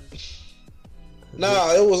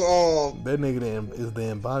 Nah, it was that nigga is the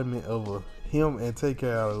embodiment of him, and Take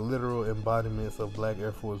Care are literal embodiments of Black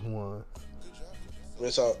Air Force Ones.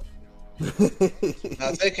 What's up?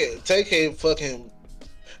 Now Take Care fucking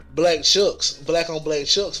black chucks, black on black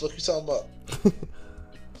chucks. What you talking about?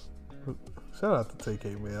 Shout out to Take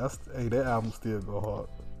Care, man. Hey, that album still go hard.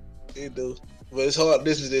 It do, but it's hard to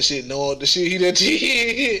listen to that shit knowing the shit he done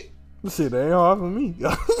did. This shit ain't hard for me.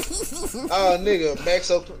 Oh, nigga,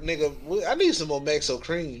 I need some more Maxo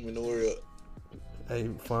Cream in the world. Hey,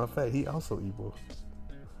 fun fact, he also Igbo.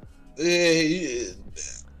 Yeah,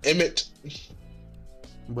 Emmett.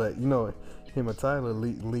 But you know, him and Tyler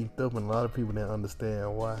linked up, and a lot of people didn't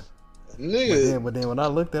understand why. Nigga. But then when I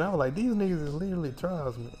looked at it, I was like, these niggas is literally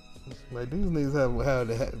tribes, man. Like these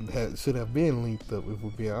niggas should have been linked up, if we're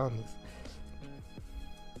being honest.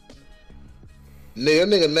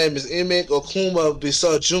 Nigga name is Emmett Okuma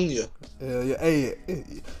Bisa Jr. Yeah. Hey,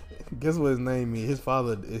 guess what his name means? His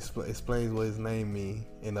father explains what his name means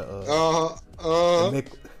in the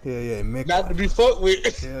Mek, not to be fucked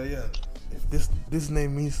with. Yeah. This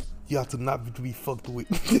name means you have to not be fucked with.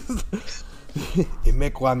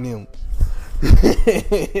 Emekwanim.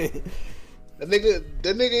 That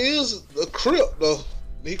nigga is a crip though.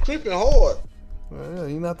 He cripping hard. Well, yeah,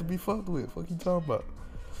 you not to be fucked with. Fuck you talking about?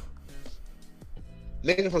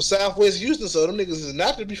 Nigga from Southwest Houston, so them niggas is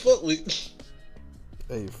not to be fucked with.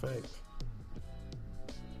 Hey, facts.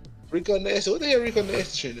 Rico Nasty, what the hell Rico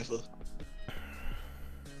Nasty trending for?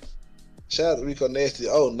 Shout out to Rico Nasty.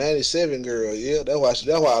 Oh, 97 girl, yeah, that's why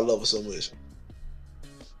I love her so much.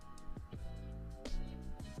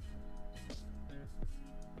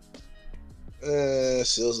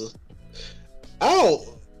 SZA.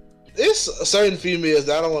 It's certain females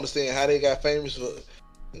that I don't understand how they got famous for.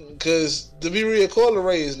 Cause to be real, Coyle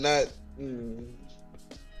Ray is not.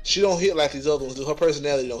 She don't hit like these other ones do. Her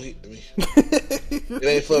personality don't hit to me. It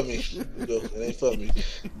ain't for me. It ain't for me.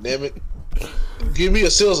 Damn it. Give me a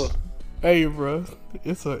SZA. Hey, bro.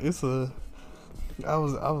 It's a. I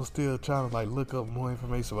was still trying to like look up more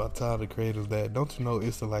information about Tyler the Creator's dad. Don't you know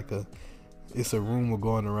it's a rumor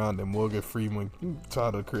going around that Morgan Freeman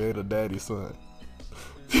Tyler the Creator daddy's son.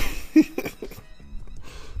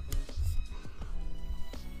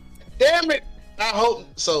 Damn it! I hope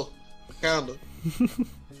so. Kinda.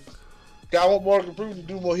 I want Morgan Freeman to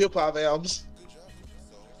do more hip hop albums.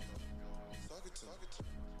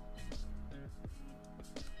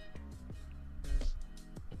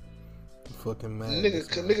 Fucking mad. Nigga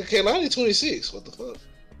Kehlani 26. What the fuck?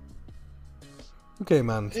 Who came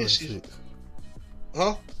out in 26?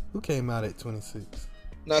 Huh? Who came out at 26?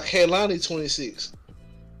 Now Kehlani 26.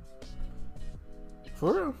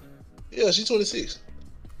 For real? Yeah, she's 26.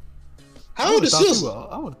 How old is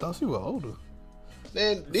SZA? I would have thought she was older.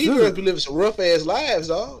 Man, these girls be living some rough ass lives,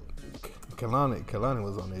 dog. Kehlani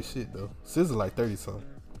was on that shit though. SZA like 30 something.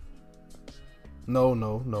 No,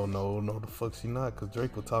 the fuck she not, cause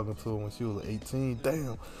Drake was talking to her when she was 18.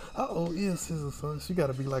 Damn, how old is SZA, son? She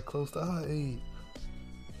gotta be like close to our age.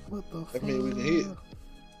 What the fuck? I mean, we can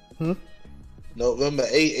hit. November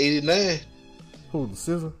 8, 89. Who, the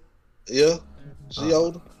SZA? Yeah, she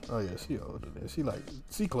older. Oh yeah, she older than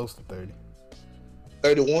she close to 30.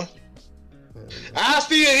 31. Yeah. I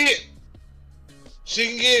still hit. She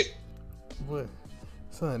can get. What,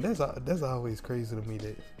 son? That's always crazy to me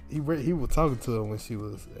that he was talking to her when she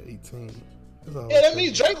was 18. Yeah, that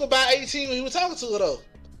means Drake was about 18 when he was talking to her though.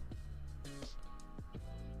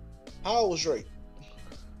 How old was Drake?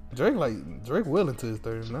 Drake well into his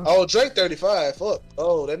 30s now. Oh, Drake 35. Fuck.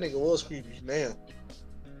 Oh, that nigga was creepy. Damn.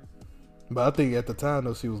 But I think at the time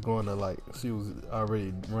though, she was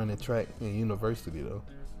already running track in university though.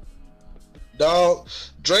 Dog,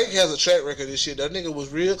 Drake has a track record of this shit. That nigga was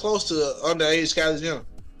real close to underage Kylie Jenner.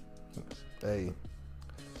 Hey,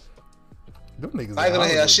 them niggas I ain't gonna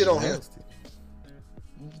have shit on him.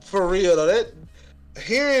 For real though, that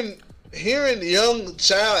hearing young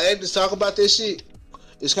child actors talk about this shit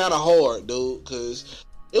is kind of hard, dude. Cause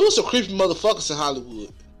it was some creepy motherfuckers in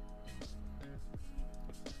Hollywood.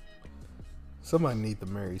 Somebody need to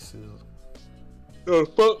marry Oh,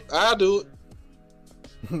 SZA. fuck, I do it.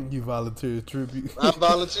 You volunteer as tribute. I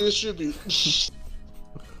volunteer as tribute.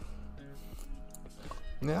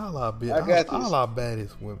 Yeah, all our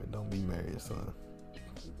baddest women don't be married, son.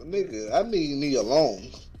 Nigga, I need Nia Long.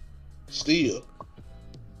 Still.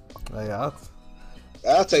 Hey,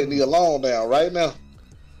 I'll take Nia Long down right now.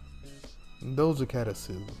 Doja Cat or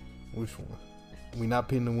SZA? Which one? We not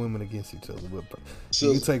pitting the women against each other, but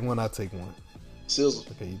SZA. You take one, I take one.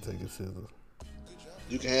 SZA. Okay, you take a SZA.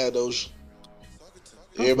 You can have those.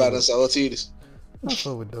 Everybody done saw her titties. I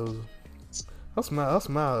fuck with Doja. Her smile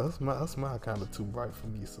kind of too bright for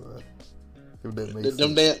me, son. If that makes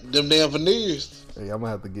sense. Them damn veneers. Hey, I'm gonna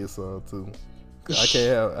have to get some too. I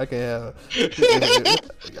can't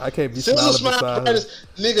be SZA smiling beside her.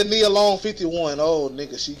 Nigga, Nia Long 51. Oh,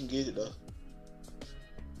 nigga, she can get it though.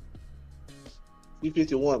 She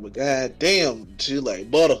 51, but goddamn, she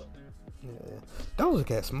like butter. Yeah, Doja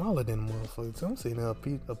Cat smaller than the motherfuckers. I'm seeing a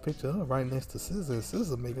picture of her right next to SZA. And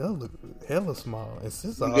SZA make her look hella small. And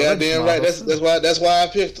SZA goddamn right. That's why I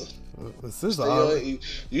picked her.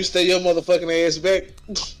 You stay your motherfucking ass back.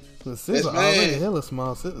 SZA already hella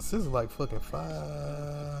small. SZA like fucking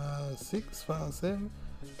 5'6", 5'7".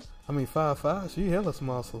 I mean 5'5". She hella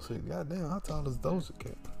small. So shit. Goddamn, how tall is Doja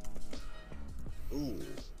Cat? Ooh,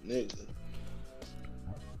 nigga.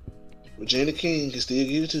 Regina King can still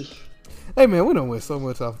get it too. Hey man, we don't went so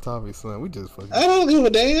much off topic, son. We just fucking. I don't give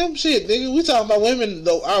a damn shit, nigga. We talking about women,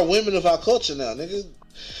 though. Our women of our culture now, nigga.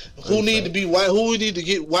 Who need to be white? Who we need to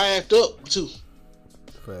get whacked up to?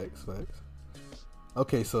 Facts.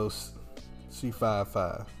 Okay, so she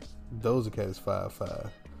 5'5". Doja Cat is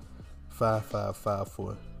 5'5". 5'5",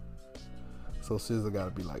 5'4". So SZA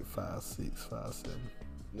gotta be like 5'6", 5'7".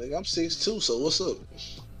 Nigga, I'm 6'2", so what's up?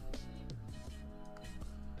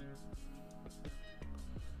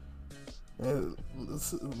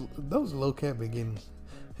 Those low cat been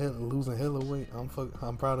losing hella weight. I'm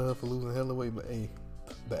proud of her for losing hella weight, but hey,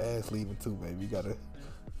 the ass leaving too, baby.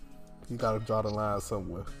 You gotta draw the line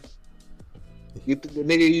somewhere.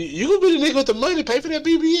 Nigga, you gonna be the nigga with the money, pay for that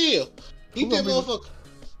BBL. Keep that motherfucker.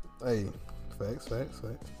 Hey, facts.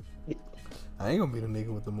 I ain't gonna be the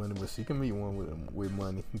nigga with the money, but she can meet one with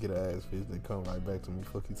money, get her ass fixed, and come right back to me.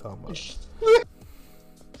 Fuck you talking about?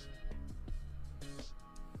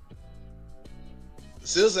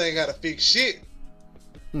 SZA ain't gotta fix shit.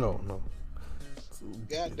 No.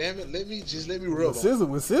 God damn it, let me rub on.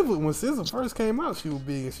 When SZA first came out, she was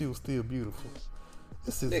big and she was still beautiful.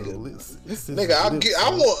 Nigga,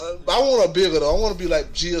 I want a bigger though. I want to be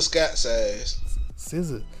like Jill Scott size.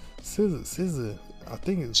 SZA. I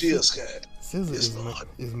think it's Jill Scott. SZA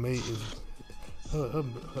is made. Her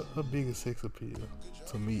biggest sex appeal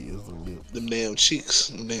to me is the lips. Them damn cheeks,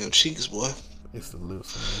 boy. It's the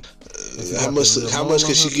lips. How much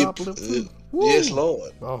can she get? Yes,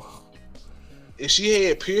 Lord. Oh. If she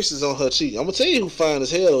had piercings on her cheek, I'm gonna tell you who fine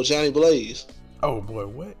as hell, Johnny Blaze. Oh boy,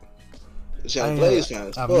 what? Johnny Blaze fine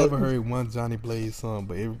as fuck. I've never heard one Johnny Blaze song,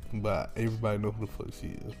 but everybody know who the fuck she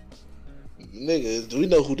is. Nigga, we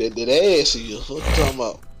know who that ass is. What you talking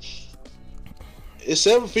about? It's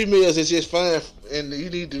several females that's just fine, and you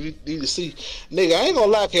need to see. Nigga, I ain't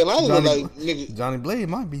gonna lie, Carolina look like nigga. Johnny Blaze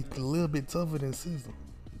might be a little bit tougher than SZA,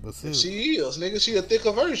 but she is, nigga. She a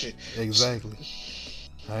thicker version. Exactly.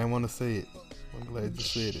 I didn't want to say it. I'm glad you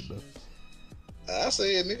said it though. I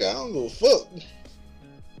said, nigga, I don't give a fuck.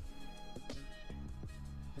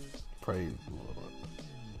 Praise the Lord.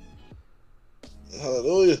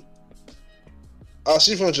 Hallelujah. Oh,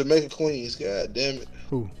 she from Jamaica, Queens. God damn it.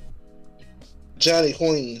 Who? Johnny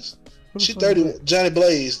Queens. She 30. Johnny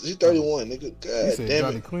Blaze. She 31, nigga. God damn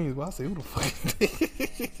Johnny it. Queens. Well, I say who the fuck?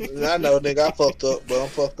 I know, nigga. I fucked up, but I'm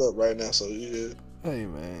fucked up right now. So you. Hey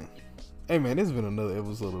man, this has been another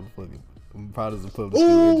episode of the fucking Products of Public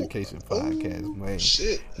School Education podcast, man.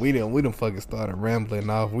 Shit. We done fucking started rambling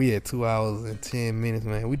off. We had 2 hours and 10 minutes,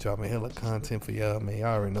 man. We dropping hella content for y'all, man.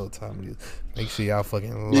 Y'all already know what time it is. Make sure y'all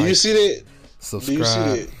fucking like. Do you see that? Subscribe. Do you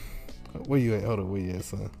see that? Where you at? Hold on, where you at,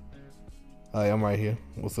 son? Alright, I'm right here.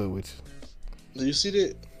 What's up with you? Do you see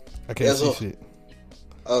that? I can't see shit.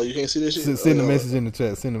 Oh, you can't see that shit? Send a message in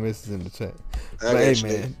the chat. But hey,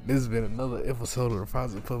 man, this has been another episode of the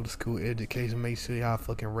Positive Public School Education. Make sure y'all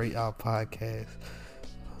fucking rate our podcast.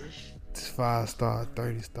 It's 5 stars,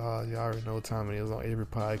 30 stars. Y'all already know what time it is on every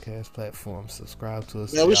podcast platform. Subscribe to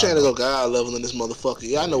us. Man, we trying to go God level in this motherfucker.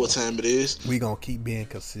 Y'all know what time it is. We gonna keep being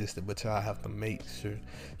consistent, but y'all have to make sure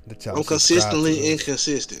that y'all. I'm consistently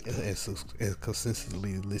inconsistent. And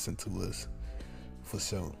consistently listen to us. For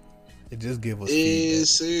sure. It just give us feedback.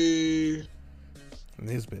 Sir. And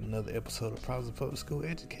this has been another episode of Positive Public School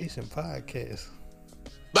Education Podcast.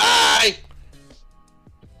 Bye!